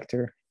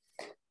sector,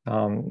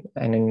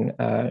 and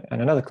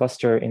another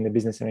cluster in the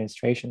business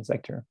administration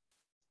sector.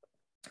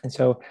 And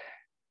so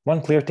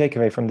one clear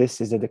takeaway from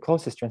this is that the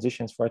closest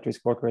transitions for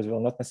at-risk workers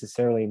will not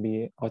necessarily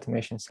be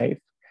automation safe.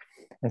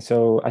 And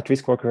so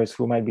at-risk workers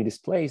who might be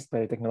displaced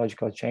by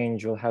technological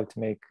change will have to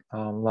make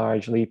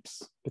large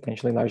leaps,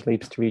 potentially large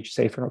leaps, to reach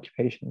safer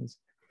occupations.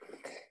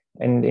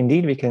 And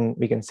indeed, we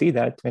can see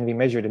that when we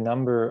measure the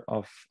number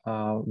of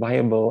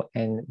viable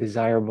and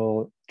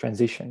desirable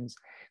transitions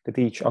that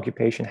each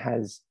occupation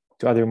has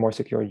to other more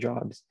secure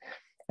jobs.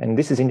 And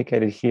this is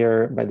indicated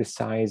here by the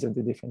size of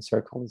the different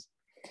circles.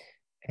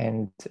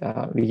 And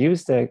we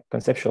used a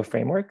conceptual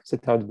framework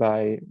set out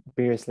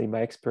previously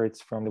by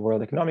experts from the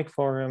World Economic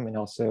Forum and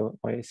also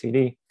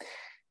OECD,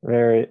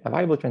 where a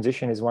viable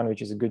transition is one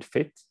which is a good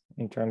fit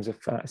in terms of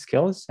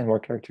skills and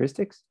work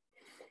characteristics.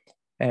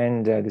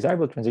 And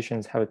desirable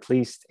transitions have at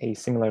least a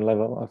similar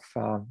level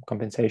of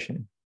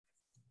compensation.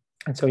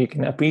 And so you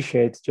can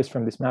appreciate just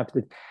from this map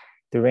that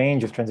the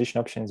range of transition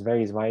options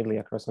varies widely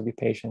across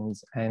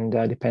occupations and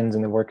depends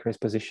on the worker's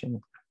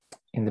position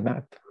in the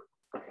map.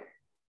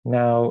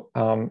 Now,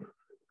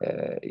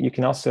 you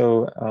can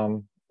also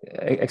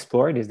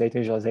explore this data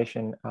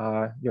visualization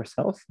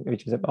yourself,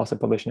 which is also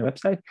published on the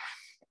website.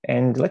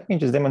 And let me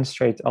just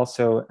demonstrate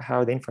also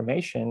how the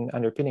information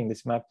underpinning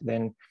this map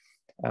then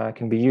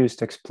can be used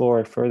to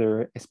explore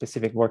further a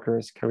specific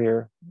worker's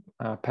career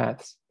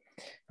paths,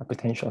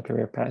 potential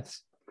career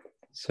paths.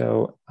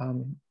 So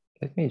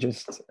let me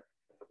just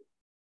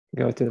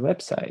go to the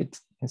website.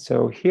 And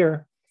so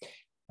here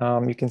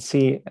you can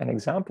see an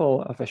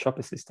example of a shop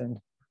assistant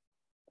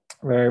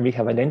where we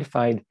have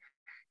identified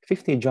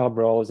 50 job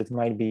roles that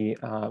might be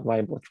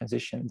viable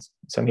transitions.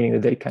 So meaning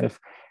that they kind of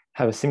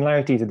have a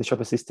similarity to the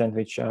shop assistant,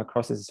 which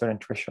crosses a certain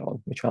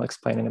threshold, which I'll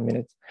explain in a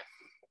minute.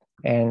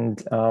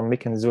 And we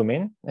can zoom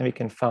in and we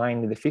can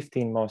find the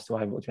 15 most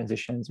viable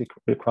transitions. We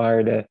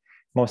require the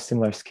most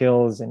similar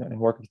skills and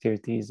work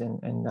activities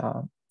and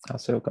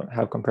also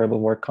have comparable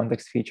work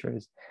context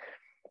features.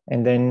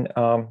 And then,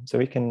 so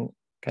we can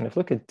kind of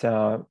look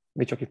at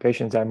which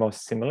occupations are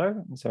most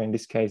similar. So in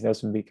this case,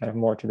 those would be kind of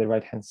more to the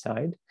right-hand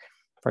side.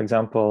 For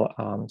example,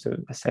 so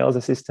a sales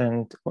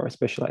assistant or a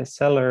specialized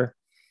seller.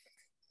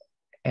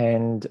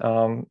 And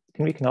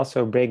we can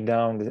also break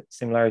down the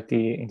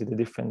similarity into the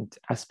different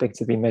aspects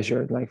that we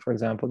measured, like, for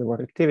example, the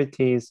work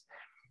activities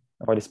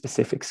or the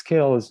specific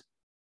skills.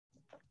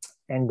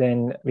 And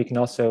then we can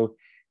also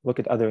look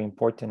at other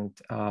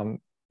important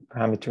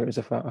parameters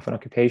of an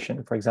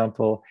occupation. For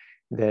example,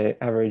 the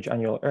average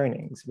annual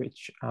earnings,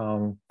 which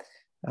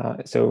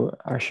so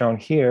are shown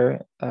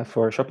here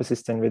for a shop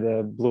assistant with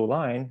a blue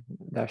line,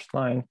 dashed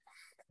line.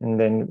 And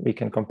then we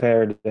can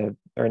compare the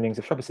earnings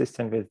of shop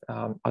assistant with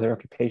other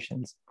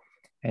occupations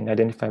and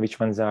identify which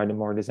ones are the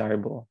more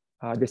desirable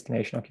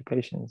destination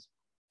occupations.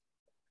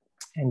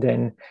 And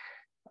then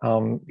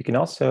we can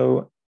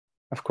also,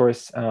 of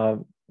course,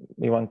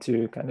 we want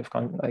to kind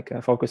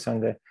of focus on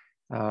the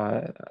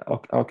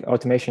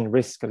automation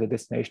risk of the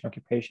destination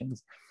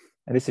occupations.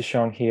 And this is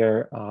shown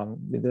here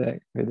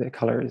with the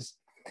colors.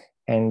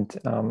 And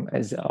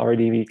as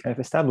already we kind of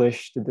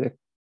established, the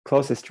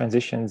closest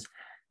transitions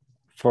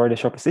for the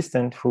shop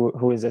assistant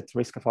who is at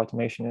risk of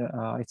automation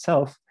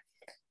itself,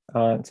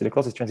 so the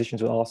closest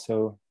transitions will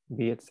also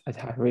be at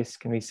high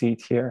risk, and we see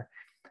it here.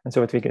 And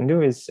so what we can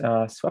do is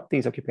swap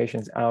these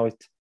occupations out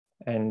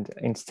and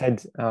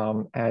instead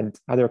add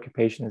other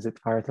occupations that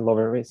are at a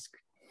lower risk.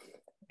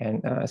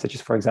 And such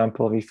as, for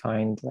example, we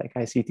find like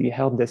ICT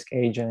help desk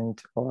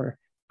agent or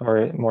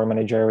more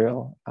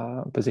managerial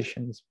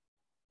positions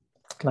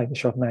like the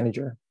shop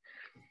manager.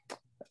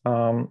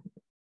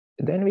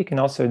 Then we can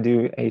also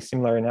do a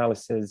similar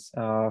analysis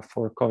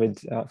for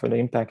COVID, for the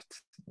impact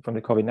from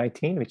the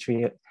COVID-19, which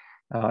we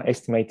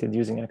estimated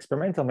using an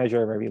experimental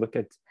measure where we look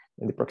at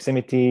the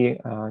proximity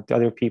to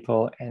other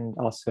people and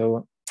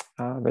also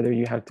whether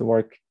you have to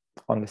work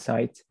on the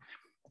site.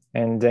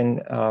 And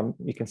then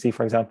you can see,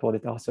 for example,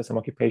 that also some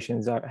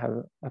occupations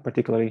have a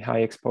particularly high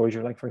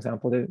exposure, like, for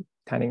example, the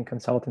tanning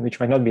consultant, which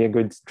might not be a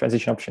good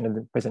transition option at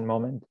the present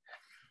moment.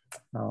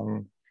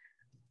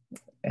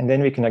 And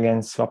then we can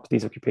again swap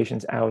these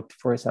occupations out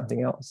for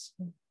something else.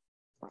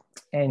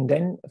 And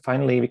then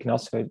finally, we can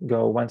also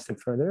go one step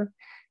further.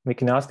 We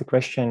can ask the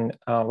question,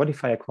 what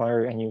if I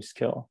acquire a new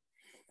skill?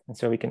 And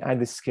so we can add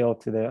this skill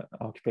to the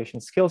occupation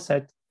skill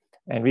set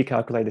and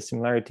recalculate the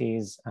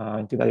similarities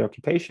to the other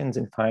occupations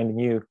and find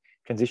new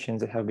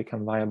transitions that have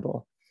become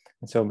viable.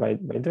 And so by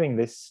doing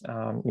this,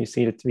 you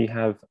see that we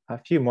have a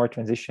few more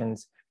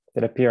transitions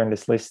that appear on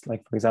this list,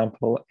 like, for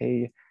example,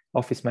 a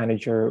office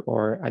manager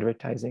or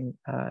advertising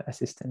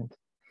assistant.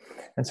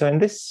 And so in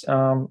this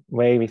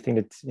way, we think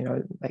that, you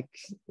know, like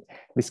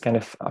this kind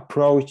of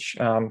approach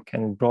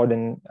can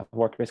broaden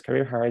workers'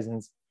 career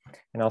horizons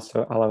and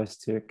also allow us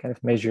to kind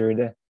of measure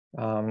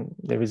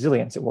the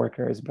resilience of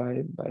workers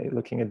by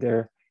looking at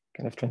their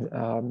kind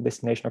of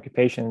destination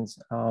occupations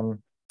and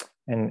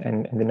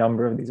the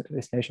number of these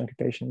destination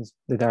occupations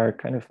that are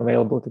kind of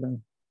available to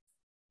them.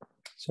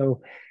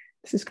 So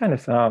this is kind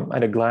of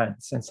at a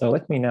glance. And so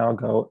let me now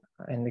go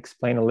and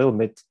explain a little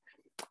bit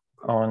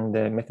on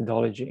the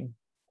methodology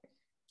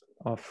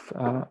of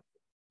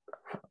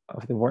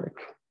the work.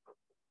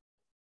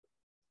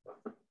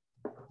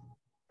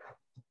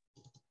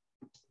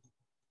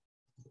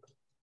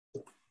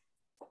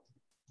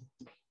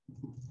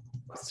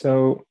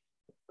 So,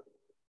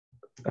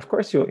 of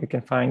course, you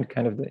can find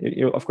kind of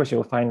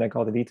you'll find like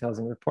all the details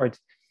in the report.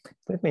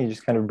 Let me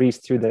just kind of breeze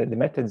through the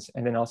methods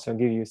and then also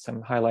give you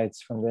some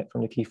highlights from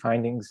the key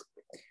findings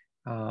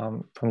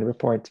from the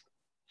report.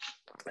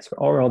 So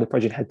overall, the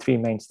project had 3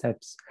 main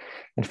steps.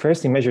 And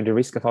first, we measured the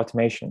risk of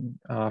automation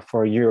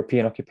for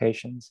European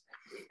occupations.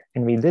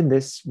 And we did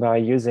this by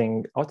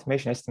using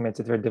automation estimates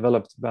that were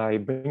developed by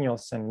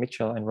Brynjolfsson,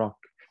 Mitchell, and Rock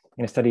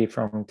in a study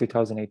from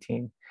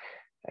 2018.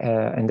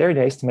 And there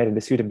they estimated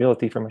the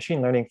suitability for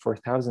machine learning for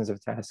thousands of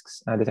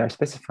tasks that are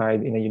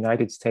specified in a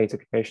United States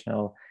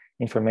Occupational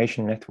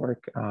Information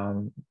Network,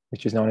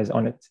 which is known as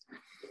ONIT.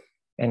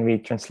 And we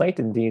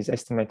translated these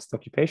estimates to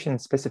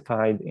occupations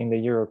specified in the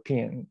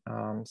European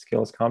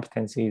skills,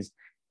 competencies,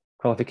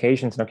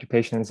 qualifications, and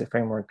occupations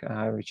framework,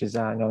 which is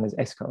known as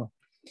ESCoE.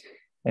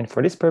 And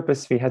for this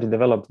purpose, we had to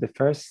develop the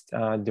first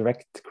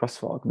direct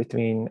crosswalk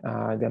between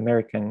the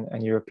American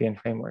and European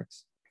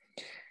frameworks.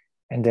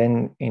 And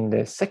then in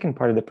the second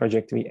part of the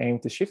project, we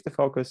aimed to shift the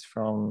focus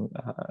from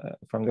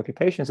the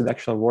occupations to the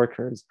actual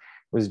workers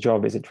whose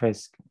job is at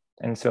risk.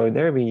 And so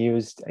there we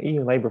used an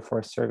EU labor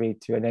force survey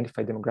to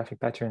identify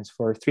demographic patterns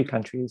for 3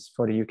 countries,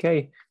 for the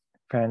UK,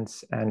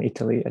 France, and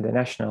Italy at the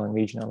national and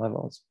regional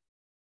levels.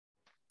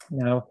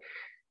 Now,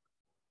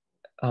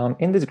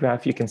 in this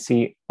graph, you can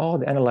see all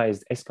the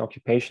analyzed ESCoE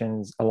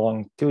occupations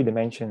along 2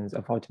 dimensions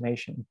of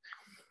automation.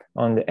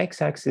 On the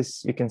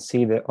x-axis, you can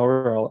see the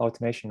overall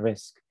automation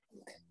risk.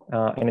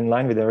 And in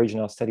line with the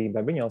original study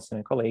by Brynjolfsson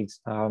and colleagues,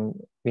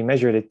 we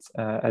measured it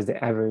as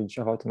the average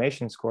of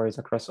automation scores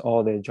across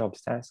all the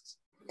jobs tasks.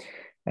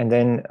 And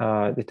then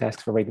the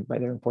tasks were rated by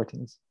their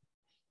importance.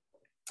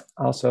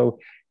 Also,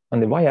 on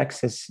the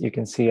y-axis, you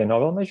can see a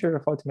novel measure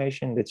of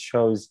automation that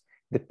shows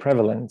the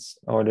prevalence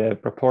or the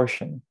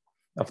proportion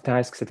of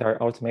tasks that are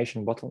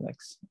automation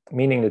bottlenecks,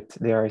 meaning that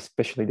they are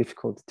especially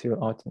difficult to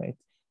automate.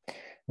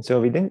 And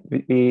so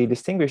we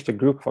distinguished a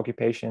group of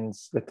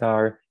occupations that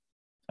are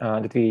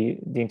that we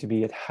deem to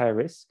be at high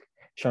risk,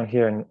 shown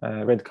here in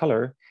red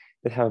color,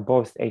 that have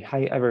both a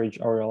high average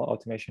overall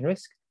automation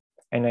risk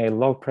and a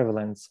low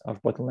prevalence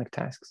of bottleneck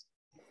tasks.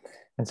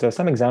 And so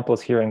some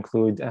examples here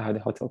include the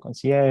hotel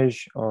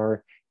concierge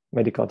or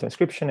medical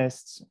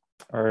transcriptionists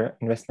or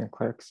investment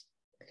clerks.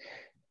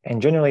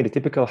 And generally, the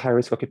typical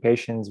high-risk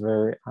occupations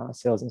were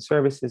sales and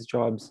services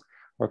jobs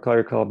or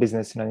clerical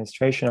business and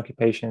administration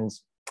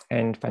occupations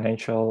and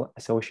financial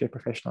associate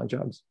professional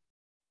jobs.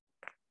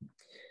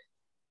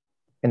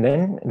 And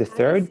then the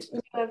third...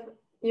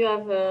 You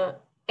have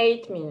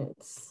 8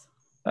 minutes.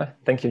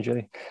 Thank you,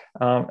 Julie.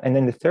 And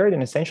then the third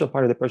and essential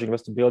part of the project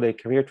was to build a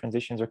career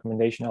transitions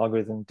recommendation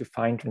algorithm to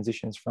find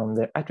transitions from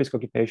the at-risk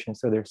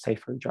occupations to their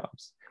safer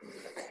jobs.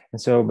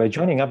 And so by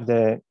joining up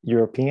the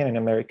European and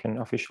American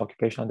official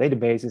occupational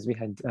databases, we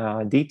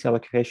had detailed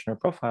occupational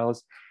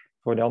profiles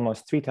for the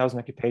almost 3,000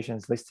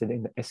 occupations listed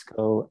in the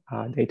ESCoE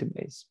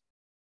database.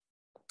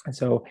 And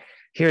so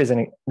here is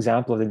an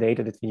example of the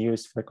data that we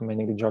used for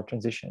recommending the job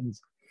transitions.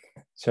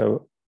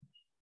 So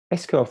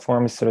ESCoE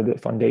forms sort of the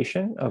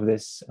foundation of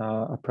this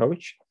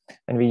approach,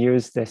 and we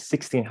use the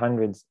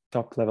 1,600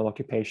 top-level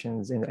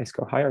occupations in the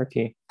ESCoE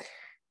hierarchy,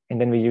 and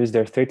then we use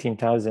their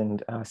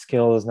 13,000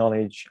 skills,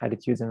 knowledge,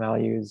 attitudes, and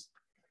values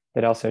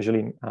that also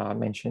Julie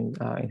mentioned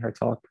in her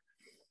talk.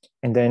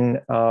 And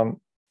then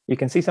you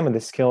can see some of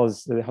the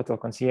skills that the hotel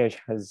concierge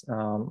has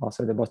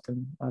also at the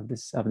bottom of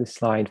this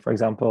slide. For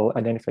example,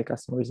 identify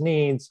customers'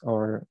 needs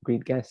or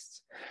greet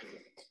guests.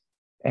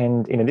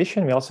 And in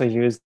addition, we also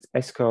used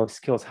ESCoE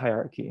skills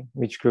hierarchy,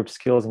 which groups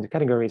skills into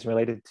categories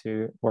related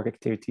to work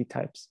activity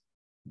types.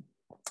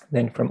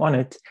 Then from on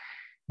it,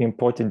 we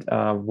imported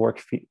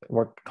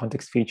work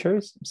context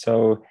features.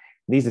 So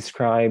these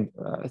describe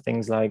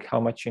things like how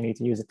much you need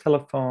to use a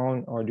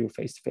telephone or do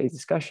face-to-face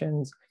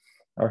discussions,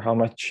 or how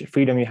much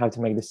freedom you have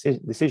to make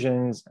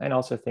decisions, and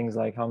also things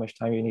like how much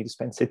time you need to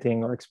spend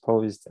sitting or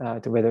exposed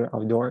to weather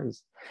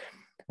outdoors.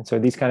 And so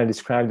these kind of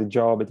describe the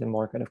job at a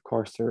more kind of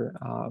coarser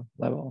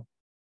level.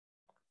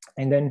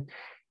 And then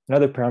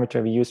another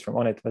parameter we used from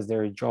ONIT was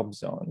their job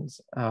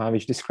zones,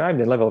 which describe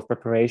the level of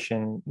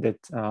preparation that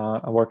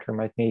a worker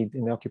might need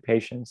in the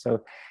occupation.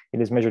 So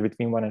it is measured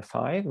between 1 and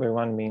 5, where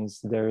 1 means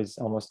there is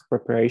almost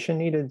preparation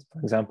needed.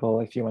 For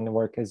example, if you want to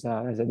work as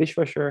a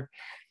dishwasher.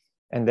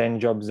 And then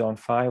job zone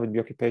 5 would be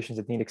occupations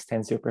that need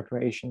extensive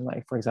preparation,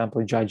 like, for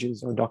example,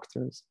 judges or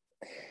doctors.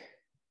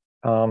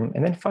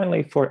 And then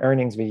finally, for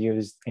earnings, we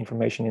used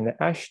information in the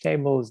ASH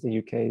tables, the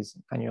UK's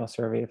annual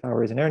survey of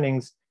hours and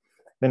earnings.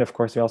 Then, of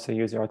course, we also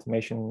use our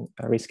automation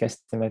risk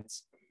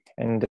estimates.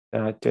 And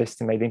to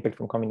estimate the impact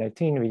from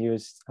COVID-19, we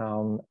used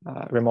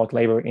remote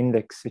labor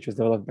index, which was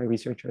developed by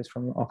researchers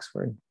from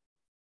Oxford.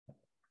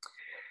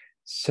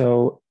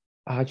 So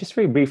just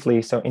very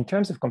briefly, so in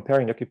terms of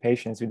comparing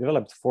occupations, we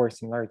developed 4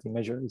 similarity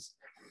measures.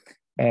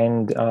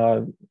 And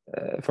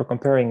for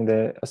comparing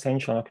the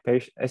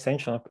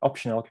essential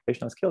optional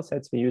occupational skill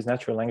sets, we use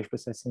natural language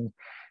processing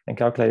and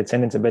calculated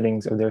sentence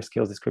embeddings of their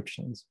skills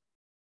descriptions.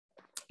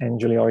 And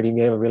Julie already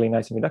gave a really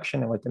nice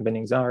introduction on what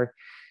embeddings are.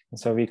 And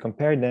so we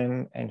compared them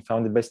and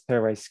found the best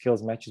pairwise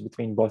skills matches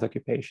between both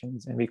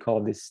occupations. And we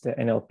call this the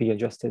NLP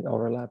adjusted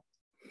overlap.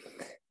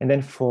 And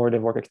then for the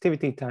work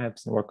activity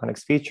types and work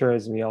context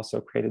features, we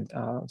also created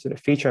sort of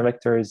feature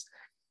vectors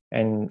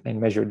and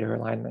measured their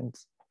alignment.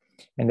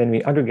 And then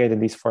we aggregated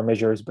these 4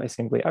 measures by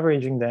simply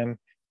averaging them.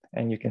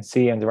 And you can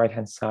see on the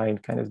right-hand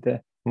side kind of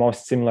the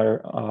most similar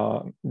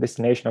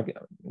destination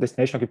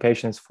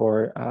occupations for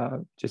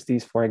just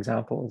these 4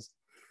 examples.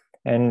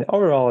 And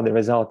overall, the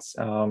results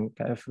kind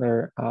of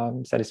were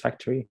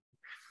satisfactory.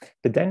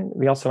 But then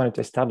we also wanted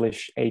to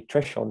establish a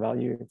threshold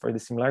value for the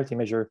similarity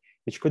measure,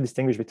 which could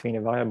distinguish between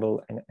a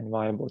viable and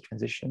viable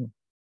transition.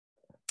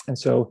 And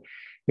so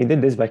we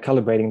did this by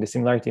calibrating the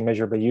similarity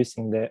measure by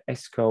using the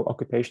ESCoE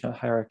occupational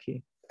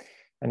hierarchy.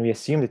 And we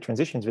assumed the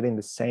transitions within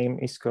the same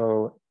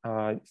ESCoE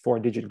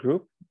 4-digit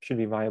group should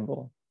be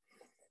viable.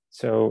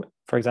 So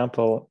for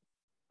example,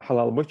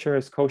 halal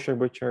butchers, kosher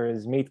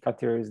butchers, meat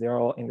cutters, they're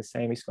all in the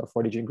same ESCoE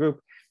 4-digit group.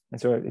 And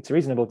so it's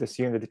reasonable to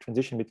assume that the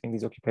transition between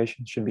these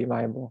occupations should be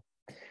viable.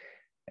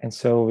 And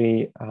so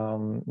we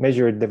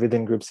measured the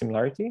within group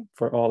similarity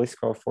for all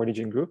ESCoE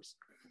 4-digit groups.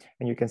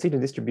 And you can see the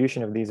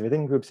distribution of these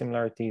within group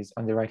similarities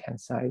on the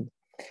right-hand side.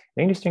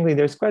 And interestingly,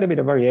 there's quite a bit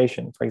of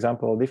variation. For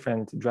example,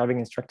 different driving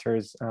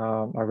instructors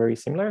are very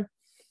similar,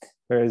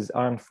 whereas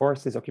armed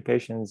forces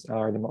occupations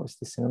are the most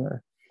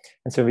dissimilar.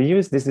 And so we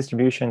use this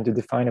distribution to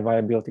define a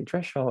viability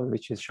threshold,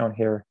 which is shown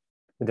here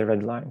with the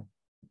red line.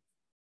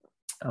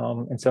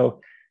 And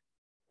so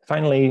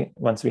finally,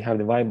 once we have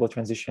the viable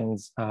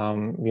transitions,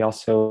 we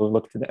also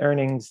looked at the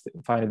earnings,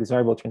 find the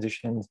desirable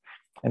transitions,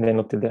 and then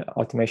looked at the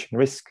automation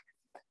risk,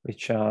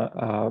 which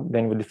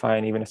then would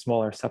define even a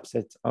smaller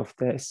subset of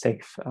the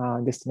safe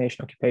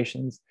destination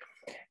occupations.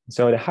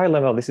 So at a high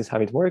level, this is how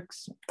it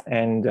works.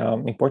 And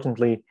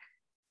importantly,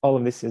 all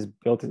of this is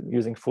built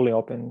using fully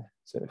open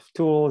sort of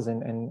tools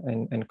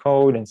and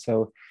code. And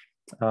so,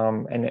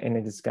 and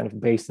it is kind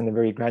of based on a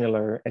very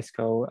granular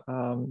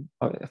ESCoE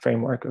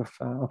framework of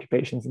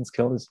occupations and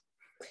skills.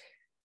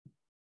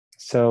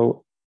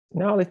 So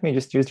now let me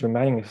just use the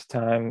remaining of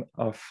time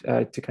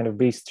to kind of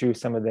breeze through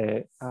some of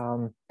the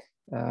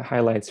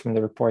highlights from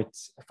the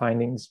report's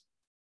findings.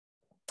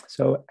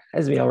 So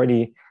as we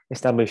already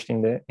established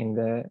in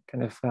the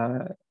kind of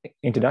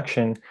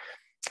introduction,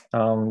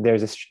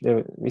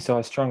 we saw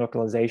a strong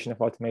localization of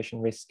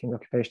automation risk in the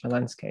occupational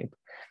landscape.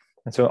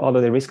 And so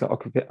although the risk of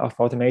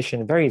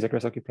automation varies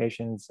across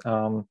occupations,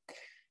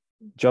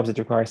 jobs that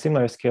require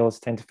similar skills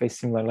tend to face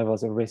similar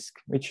levels of risk,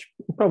 which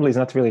probably is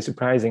not really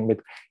surprising, but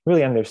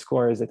really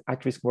underscores that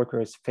at-risk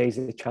workers face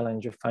the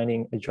challenge of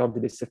finding a job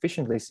that is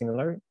sufficiently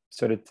similar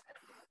so that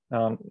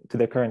to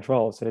their current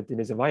role, so that it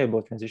is a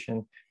viable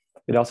transition,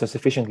 but also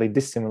sufficiently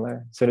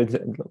dissimilar so that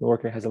the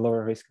worker has a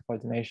lower risk of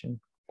automation.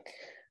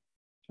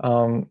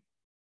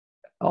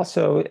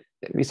 Also,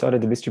 we saw that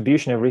the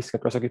distribution of risk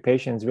across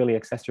occupations really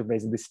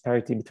exacerbates the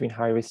disparity between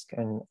high risk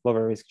and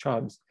lower risk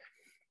jobs.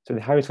 So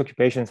the high risk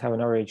occupations have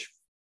on average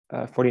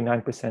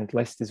 49%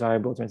 less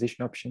desirable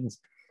transition options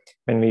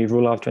when we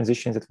rule out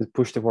transitions that would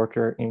push the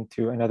worker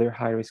into another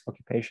high risk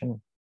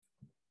occupation.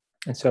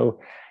 And so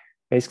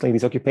basically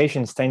these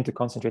occupations tend to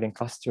concentrate in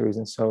clusters.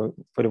 And so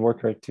for the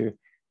worker to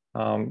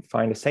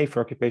find a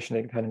safer occupation,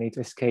 they kind of need to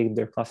escape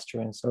their cluster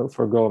and so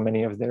forego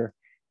many of their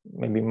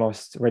maybe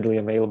most readily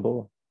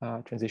available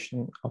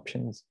transition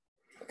options.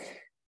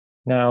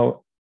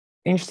 Now,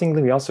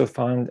 interestingly, we also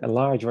found a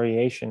large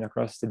variation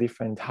across the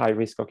different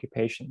high-risk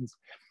occupations,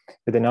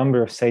 with the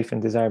number of safe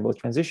and desirable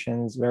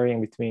transitions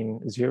varying between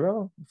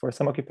 0 for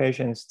some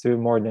occupations to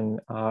more than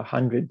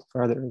 100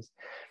 for others.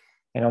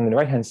 And on the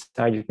right-hand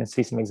side, you can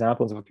see some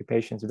examples of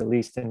occupations with the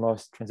least and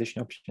most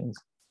transition options.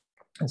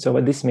 And so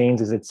what this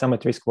means is that some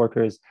at-risk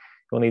workers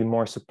will need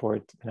more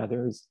support than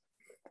others.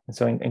 And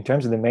so in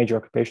terms of the major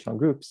occupational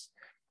groups,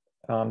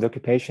 the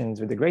occupations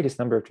with the greatest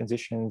number of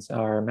transitions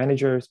are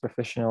managers,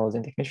 professionals,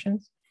 and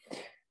technicians,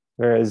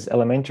 whereas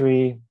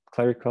elementary,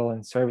 clerical,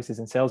 and services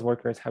and sales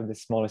workers have the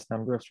smallest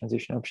number of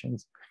transition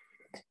options,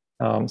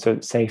 so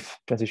safe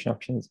transition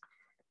options.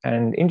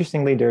 And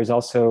interestingly, there is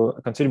also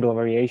a considerable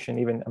variation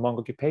even among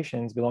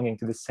occupations belonging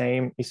to the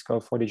same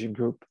ESCoE 4-digit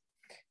group.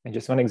 And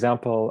just one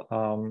example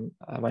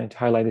I wanted to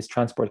highlight is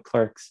transport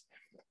clerks,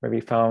 where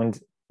we found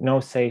no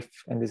safe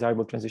and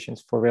desirable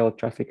transitions for rail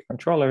traffic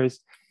controllers,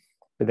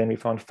 but then we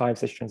found 5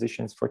 such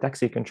transitions for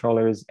taxi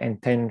controllers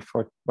and 10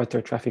 for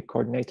water traffic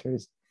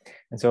coordinators.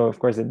 And so, of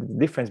course, the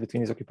difference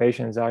between these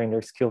occupations are in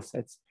their skill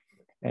sets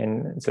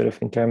and sort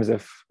of in terms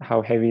of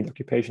how heavy the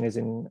occupation is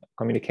in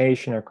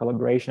communication or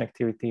collaboration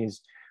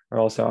activities, or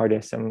also are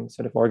there some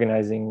sort of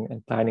organizing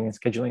and planning and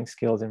scheduling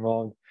skills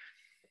involved.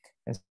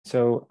 And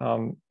so,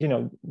 you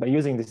know, by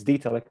using this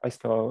detailed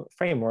ESCoE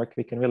framework,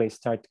 we can really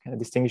start kind of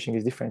distinguishing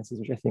these differences,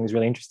 which I think is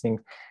really interesting,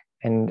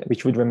 and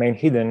which would remain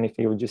hidden if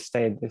you would just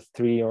stay at the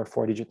 3 or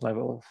 4-digit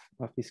level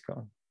of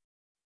ESCoE.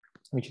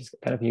 which is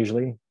kind of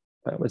usually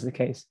was the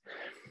case.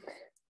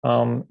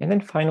 And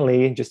then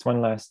finally, just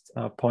one last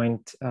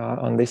point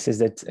on this is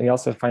that we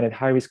also find that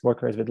high-risk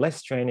workers with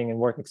less training and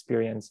work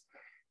experience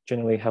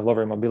generally have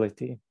lower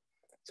mobility.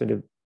 So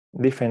the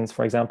difference,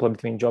 for example,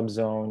 between job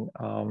zone,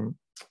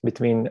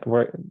 between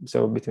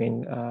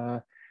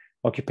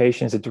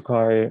occupations that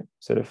require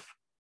sort of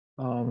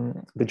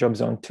the job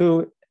zone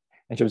 2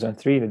 and job zone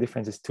 3, the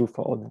difference is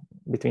twofold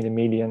between the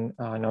median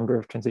number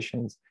of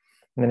transitions.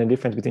 And then the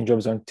difference between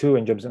job zone 2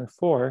 and job zone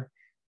 4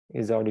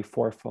 is already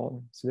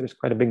fourfold. So there's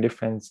quite a big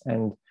difference.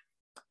 And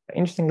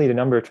interestingly, the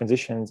number of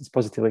transitions is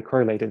positively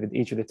correlated with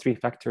each of the 3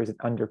 factors that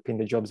underpin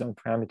the job zone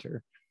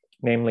parameter,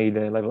 namely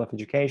the level of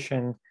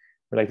education,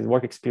 related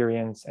work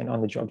experience, and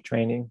on-the-job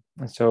training.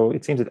 And so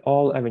it seems that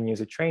all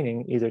avenues of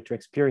training, either to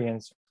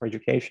experience or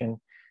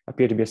education,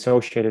 appear to be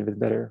associated with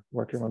better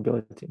worker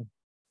mobility.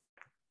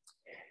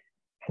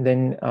 And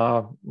then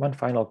one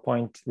final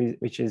point,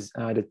 which is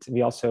that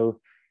we also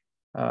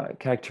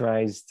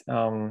characterized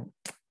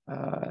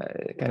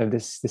kind of the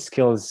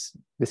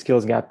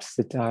skills gaps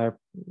that are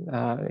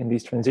in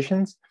these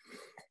transitions.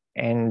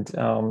 And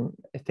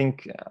I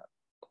think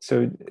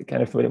so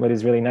kind of what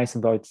is really nice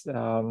about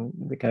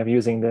the kind of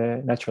using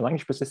the natural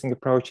language processing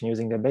approach and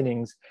using the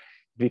embeddings,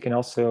 we can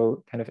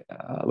also kind of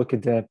look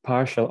at the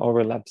partial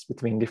overlaps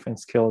between different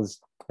skills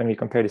when we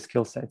compare the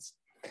skill sets.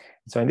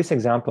 So in this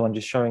example, I'm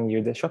just showing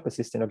you the shop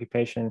assistant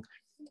occupation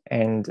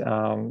and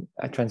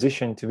a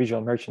transition to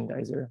visual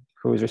merchandiser,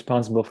 who is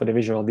responsible for the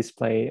visual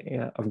display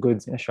of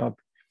goods in a shop.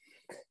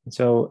 And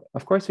so,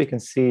 of course, we can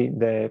see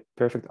the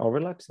perfect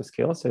overlaps of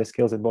skills, so the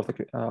skills that both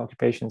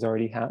occupations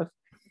already have.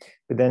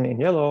 But then in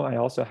yellow, I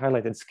also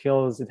highlighted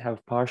skills that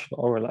have partial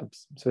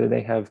overlaps, so that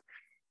they have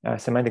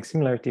semantic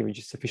similarity, which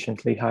is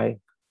sufficiently high,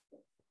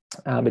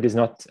 but they're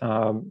not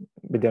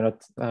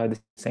the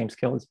same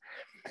skills.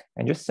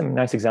 And just some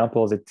nice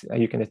examples that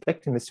you can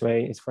detect in this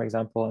way is, for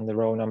example, in the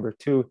row number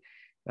 2,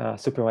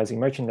 supervising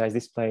merchandise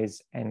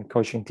displays and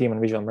coaching team on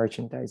visual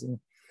merchandising.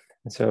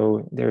 And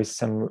so there is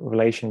some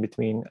relation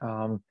between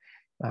the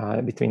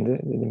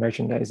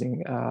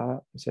merchandising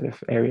sort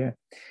of area.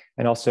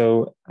 And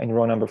also in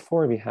row number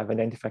 4, we have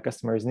identify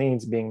customers'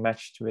 needs being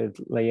matched with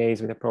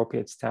liaise with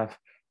appropriate staff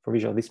for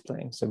visual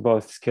displaying. So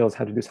both skills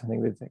have to do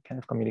something with the kind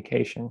of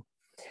communication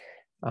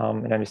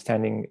and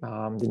understanding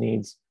the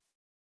needs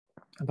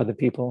of other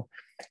people.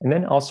 And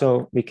then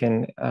also we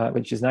can,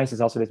 which is nice,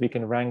 is also that we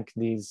can rank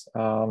these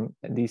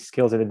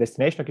skills at the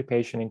destination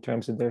occupation in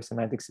terms of their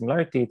semantic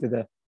similarity to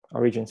the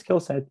origin skill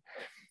set.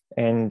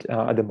 And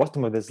at the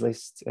bottom of this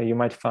list, you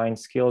might find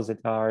skills that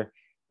are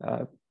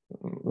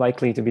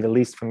likely to be the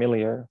least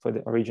familiar for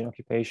the origin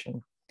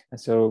occupation. And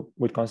so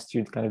would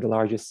constitute kind of the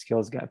largest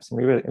skills gaps.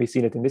 And we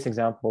see that in this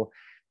example,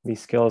 these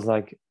skills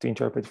like to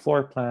interpret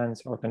floor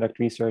plans or conduct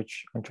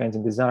research on trends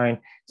in design.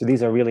 So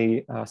these are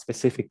really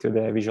specific to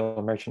the visual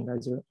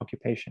merchandiser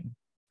occupation.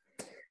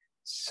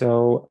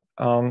 So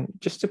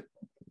just to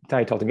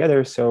tie it all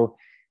together, so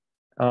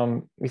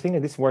we think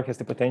that this work has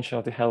the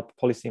potential to help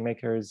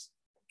policymakers,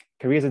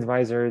 careers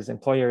advisors,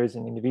 employers,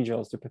 and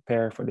individuals to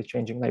prepare for the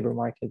changing labor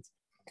market.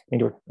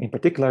 In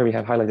particular, we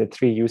have highlighted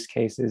 3 use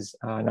cases.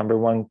 Number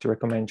 1, to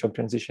recommend job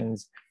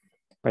transitions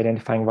by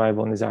identifying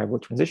viable and desirable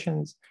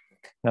transitions.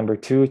 Number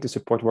 2, to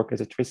support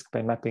workers at risk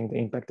by mapping the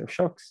impact of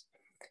shocks.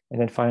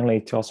 And then finally,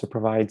 to also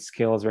provide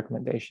skills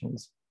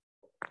recommendations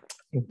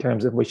in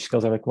terms of which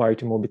skills are required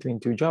to move between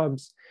 2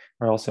 jobs,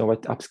 or also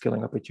what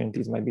upskilling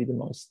opportunities might be the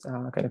most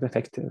kind of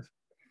effective.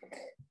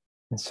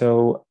 And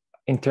so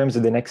in terms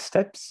of the next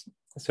steps,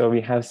 so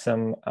we have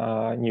some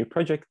new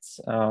projects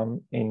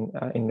in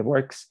the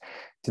works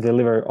to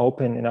deliver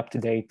open and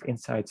up-to-date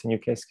insights on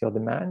UK skill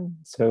demand.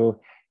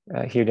 So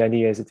here the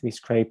idea is that we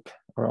scrape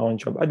our own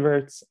job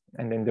adverts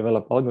and then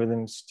develop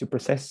algorithms to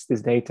process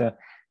this data,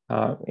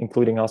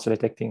 including also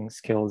detecting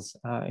skills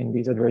in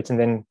these adverts and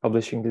then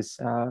publishing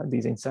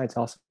these insights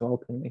also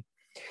openly.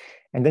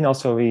 And then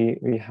also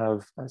we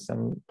have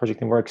some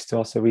project in works to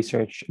also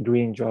research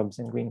green jobs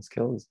and green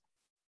skills.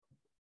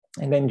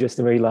 And then just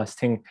the very last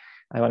thing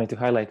I wanted to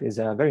highlight is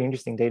a very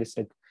interesting data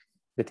set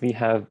that we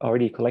have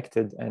already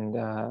collected and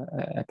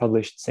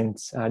published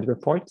since the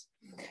report.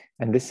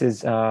 And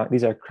these are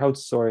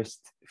crowdsourced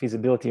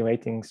feasibility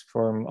ratings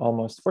from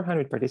almost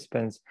 400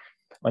 participants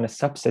on a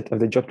subset of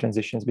the job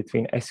transitions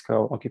between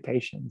ESCoE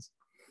occupations.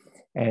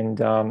 And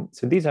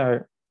so these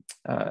are,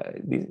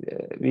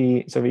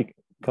 we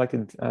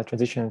collected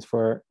transitions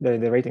for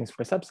the ratings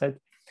for a subset.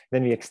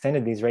 Then we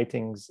extended these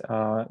ratings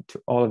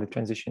to all of the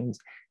transitions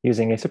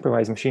using a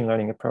supervised machine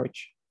learning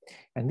approach.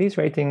 And these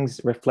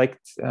ratings reflect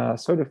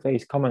sort of a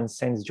common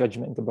sense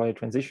judgment about the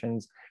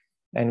transitions.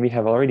 And we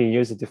have already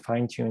used it to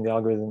fine-tune the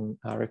algorithm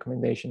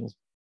recommendations.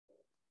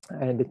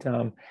 And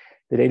the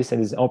dataset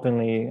is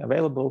openly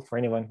available for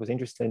anyone who's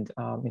interested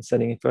in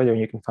studying it further,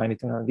 and you can find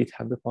it on our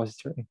GitHub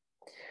repository.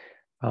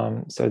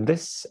 So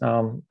this,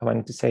 I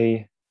wanted to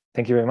say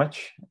thank you very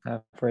much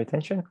for your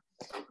attention,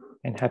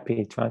 and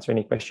happy to answer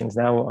any questions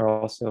now or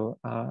also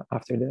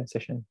after the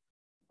session.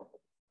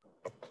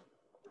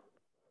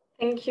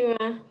 Thank you,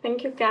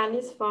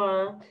 Carlis,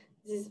 for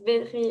this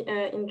very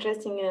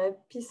interesting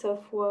piece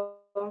of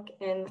work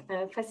and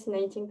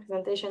fascinating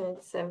presentation.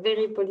 It's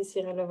very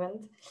policy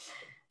relevant.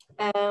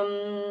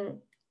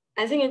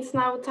 I think it's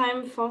now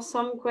time for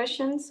some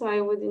questions. So I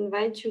would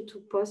invite you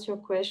to post your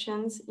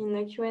questions in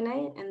the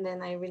Q&A, and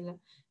then I will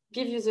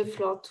give you the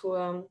floor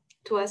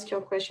to ask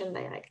your question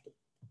directly.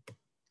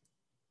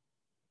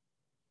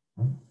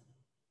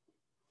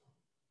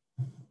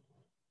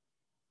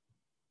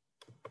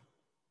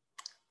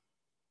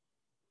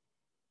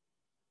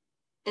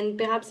 And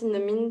perhaps in the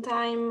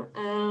meantime,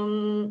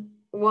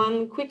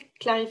 one quick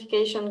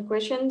clarification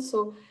question.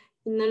 So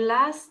in the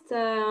last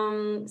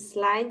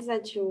slides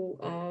that you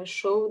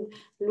showed,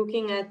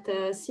 looking at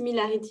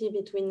similarity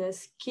between the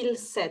skill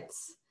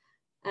sets,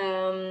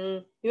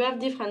 you have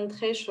different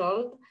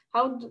thresholds.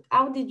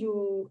 How did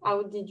you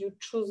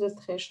choose the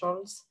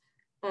thresholds?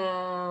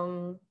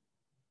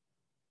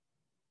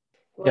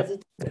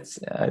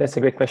 That's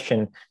a great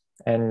question.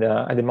 And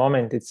at the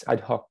moment, it's ad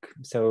hoc.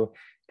 So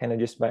kind of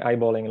just by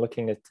eyeballing,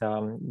 looking at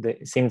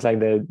it seems like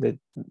the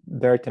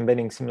BERT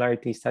embedding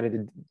similarity started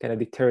to kind of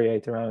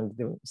deteriorate around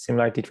the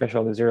similarity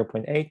threshold of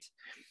 0.8.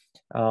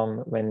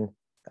 When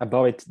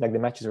above it, like the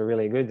matches were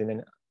really good, and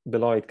then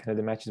below it, kind of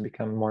the matches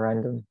become more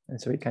random.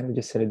 And so we kind of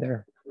just set it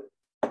there.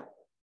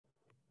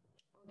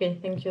 Okay,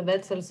 thank you.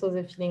 That's also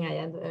the feeling I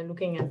had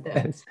looking at the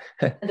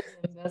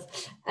numbers.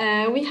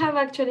 We have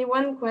actually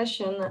one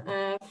question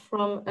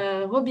from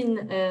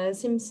Robin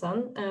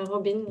Simpson.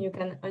 Robin, you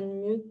can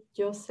unmute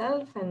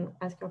yourself and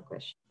ask your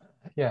question.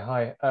 Yeah,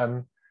 hi.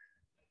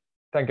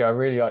 Thank you. I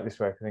really like this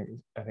work.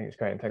 I think it's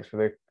great, and thanks for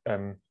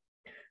the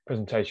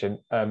presentation.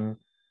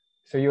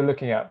 So you're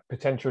looking at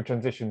potential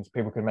transitions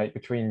people can make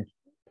between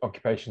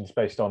occupations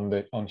based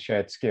on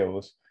shared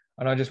skills.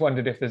 And I just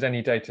wondered if there's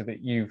any data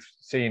that you've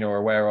seen or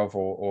aware of,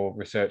 or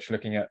research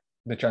looking at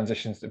the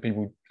transitions that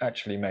people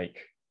actually make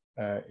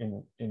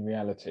in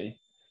reality,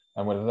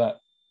 and whether that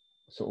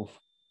sort of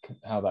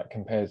how that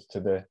compares to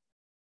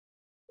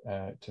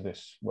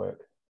this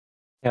work.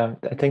 Yeah,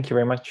 thank you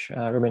very much,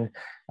 Ruben.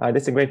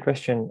 That's a great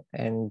question.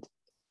 And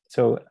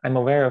so I'm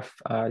aware of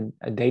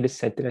a data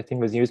set that I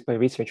think was used by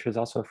researchers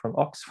also from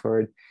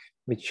Oxford,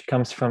 which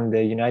comes from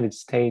the United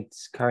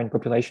States Current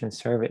Population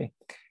Survey.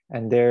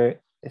 And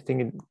there, I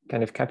think it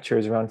kind of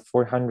captures around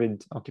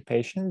 400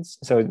 occupations.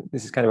 So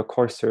this is kind of a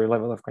coarser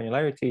level of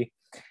granularity.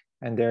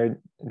 And they're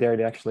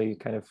actually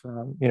kind of,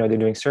 they're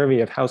doing survey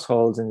of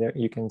households, and there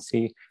you can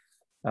see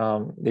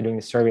they're doing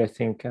the survey, I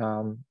think,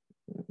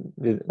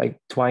 like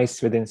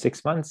twice within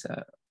 6 months.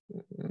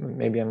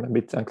 Maybe I'm a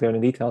bit unclear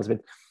on the details,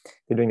 but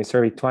they're doing a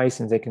survey twice,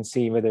 and they can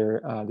see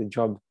whether the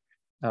job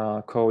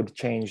code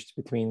changed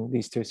between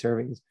these two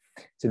surveys.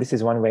 So this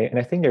is one way. And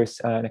I think there's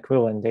an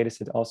equivalent data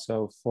set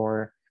also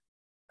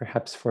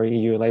perhaps for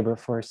EU labor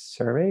force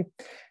survey.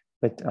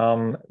 But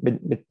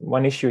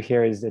one issue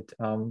here is that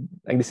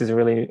like this is a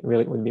really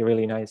would be a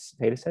really nice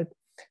data set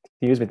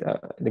to use, but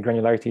the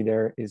granularity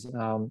there is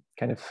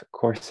kind of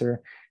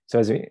coarser. So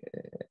as we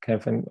kind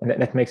of, and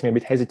that makes me a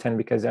bit hesitant,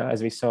 because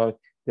as we saw,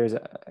 there's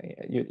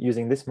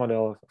using this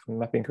model from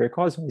mapping career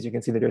causes, you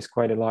can see that there's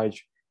quite a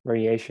large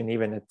variation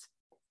even at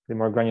the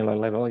more granular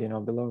level,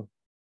 below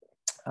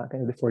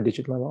kind of the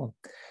 4-digit level.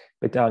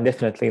 But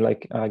definitely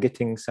like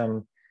getting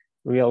some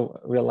real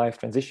life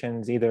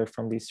transitions either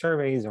from these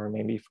surveys or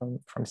maybe from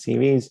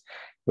CVs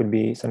would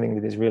be something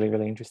that is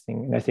really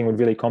interesting, and I think would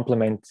really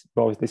complement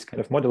both this kind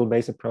of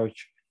model-based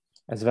approach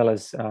as well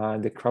as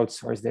the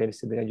crowdsourced data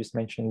set that I just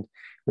mentioned,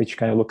 which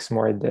kind of looks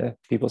more at the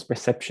people's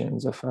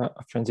perceptions of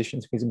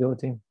transitions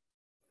feasibility.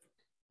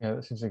 Yeah,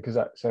 that's interesting, because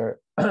so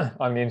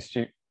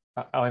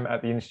I'm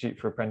at the Institute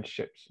for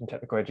Apprenticeships and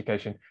Technical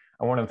Education,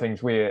 and one of the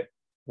things we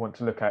want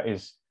to look at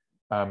is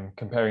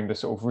comparing the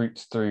sort of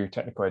routes through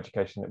technical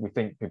education that we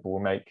think people will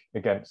make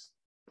against,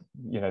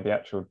 the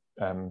actual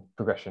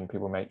progression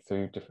people make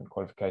through different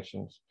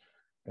qualifications,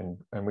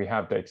 and we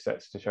have data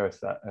sets to show us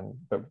that.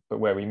 But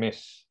where we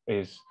miss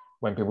is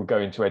when people go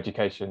into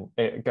education,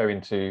 go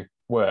into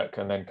work,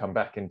 and then come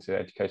back into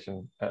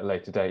education at a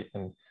later date,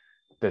 and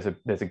there's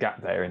a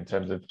gap there in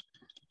terms of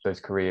those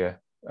career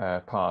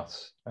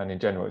paths. And in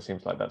general, it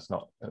seems like that's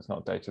not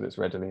data that's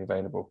readily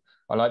available.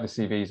 I like the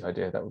CVs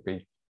idea. That would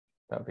be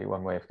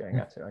one way of getting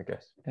at it, I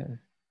guess. Yeah.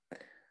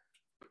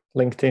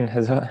 LinkedIn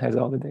has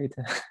all the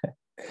data.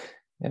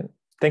 Yeah.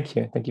 Thank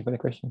you for the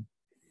question.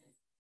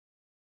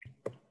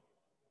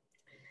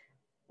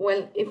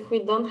 Well, if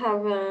we don't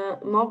have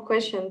more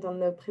questions on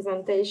the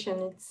presentation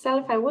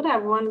itself, I would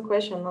have one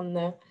question on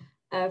the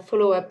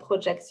follow-up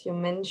projects you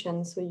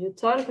mentioned. So you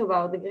talk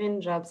about the green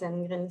jobs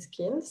and green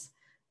skills.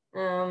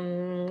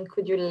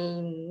 Could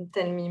you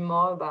tell me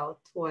more about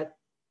what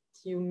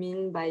you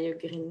mean by a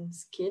green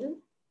skill?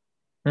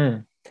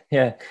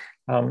 Yeah,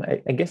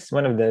 I guess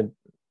one of the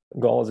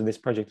goals of this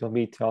project will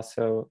be to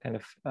also kind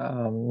of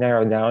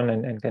narrow down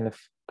and kind of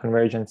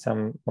converge on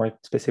some more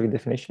specific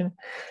definition.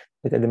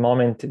 But at the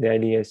moment, the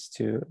idea is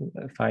to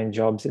find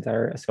jobs that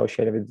are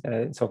associated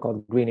with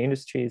so-called green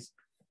industries,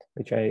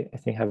 which I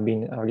think have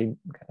been already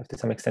kind of to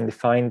some extent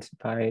defined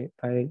by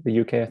the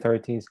UK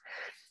authorities.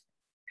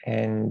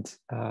 And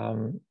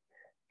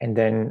and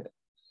then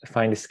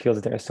find the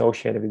skills that are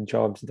associated with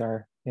jobs that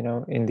are, you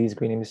know, in these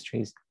green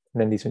industries.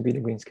 And then these would be the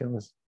green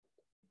skills.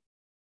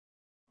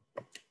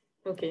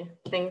 Okay,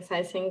 thanks.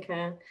 I think,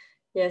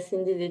 yes,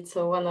 indeed, it's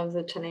one of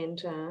the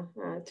challenge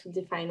to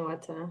define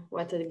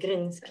what a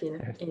green skill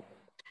is.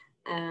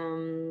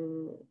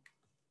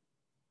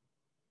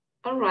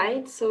 All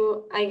right,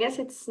 so I guess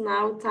it's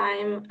now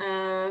time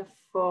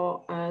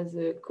for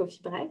the coffee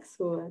break.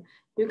 So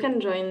you can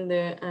join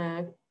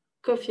the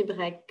coffee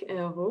break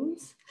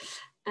rooms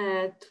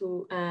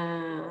to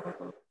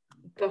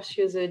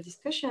pursue the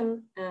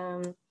discussion.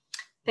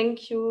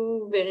 Thank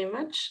you very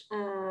much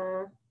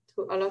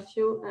to all of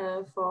you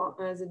for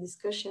the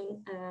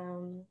discussion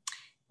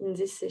in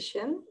this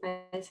session.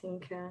 I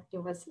think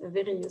it was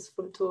very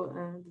useful to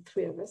the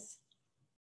three of us.